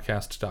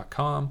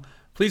vintagevideopodcast.com.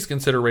 Please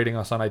consider rating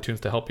us on iTunes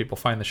to help people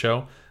find the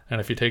show. And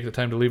if you take the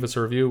time to leave us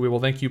a review, we will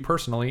thank you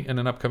personally in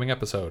an upcoming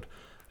episode.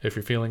 If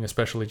you're feeling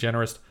especially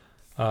generous,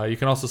 you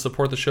can also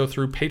support the show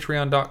through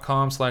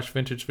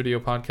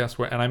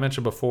patreon.com/vintagevideopodcast. And I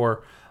mentioned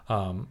before,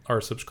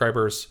 our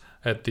subscribers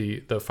at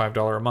the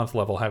 $5 a month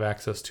level have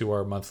access to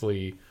our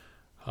monthly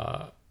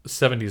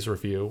 70s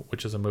review,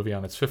 which is a movie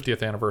on its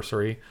 50th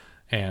anniversary.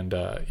 And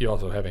you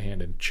also have a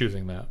hand in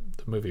choosing the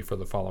movie for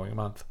the following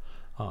month.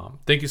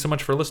 Thank you so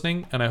much for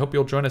listening, and I hope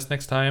you'll join us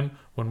next time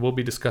when we'll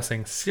be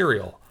discussing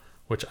Serial,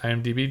 which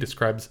IMDb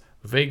describes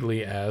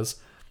vaguely as,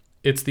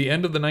 it's the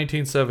end of the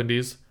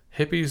 1970s,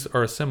 hippies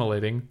are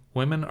assimilating,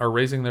 women are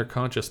raising their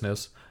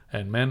consciousness,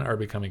 and men are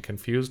becoming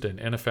confused and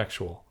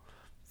ineffectual.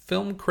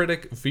 Film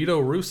critic Vito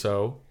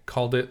Russo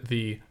called it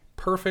the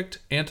perfect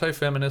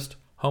anti-feminist,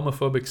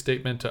 homophobic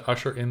statement to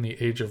usher in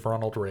the age of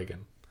Ronald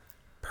Reagan.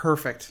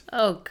 Perfect.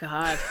 Oh,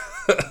 God.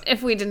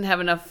 If we didn't have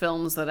enough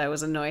films that I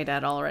was annoyed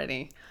at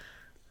already.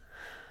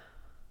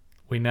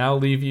 We now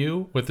leave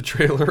you with the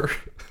trailer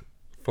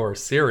for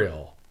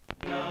Serial.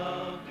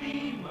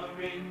 Lovely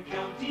Marin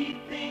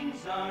County,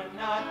 things are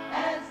not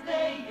as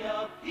they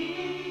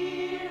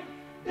appear.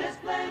 There's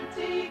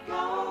plenty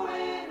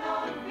going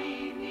on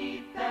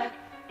beneath that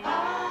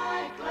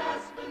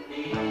high-class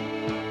veneer.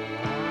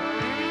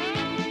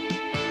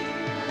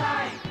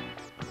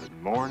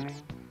 Good morning,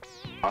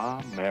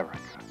 America.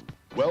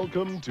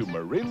 Welcome to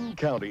Marin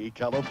County,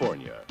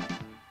 California,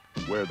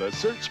 where the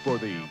search for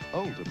the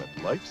ultimate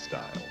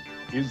lifestyle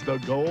is the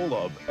goal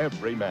of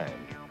every man.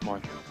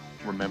 Martha,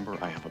 remember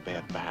I have a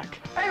bad back.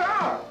 Hey,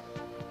 Ron!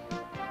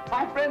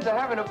 My friends are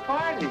having a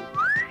party.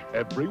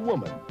 Every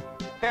woman.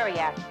 Very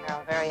apt,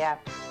 Carol, very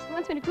apt. He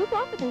wants me to goof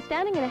off with him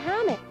standing in a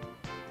hammock.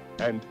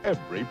 And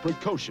every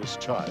precocious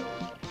child.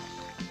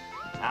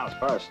 Now, as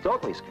far as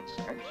Stokely's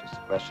concerned, it's just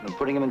a question of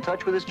putting him in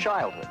touch with his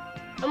childhood.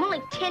 I'm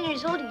only 10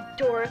 years old, you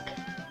dork.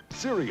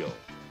 Serial,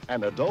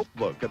 an adult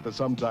look at the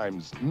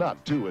sometimes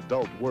not too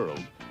adult world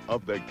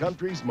of the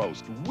country's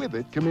most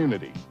with-it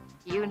community.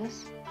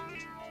 Eunice,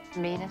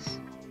 meanness,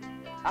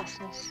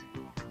 usness,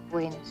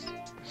 weeness.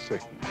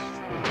 Sickness.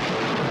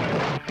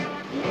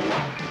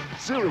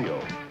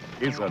 Serial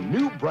is a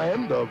new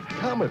brand of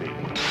comedy.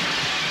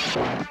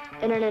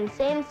 In an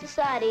insane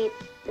society,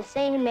 the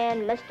sane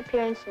man must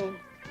appear insane.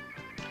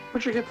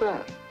 Where'd you get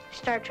that?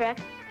 Star Trek.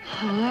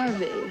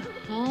 Harvey,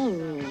 all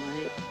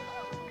right.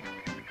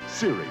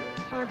 Serial.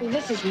 Harvey,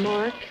 this is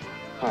Mark.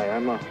 Hi,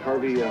 I'm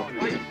Harvey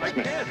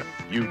Smith.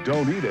 You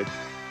don't eat it,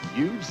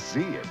 you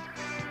see it.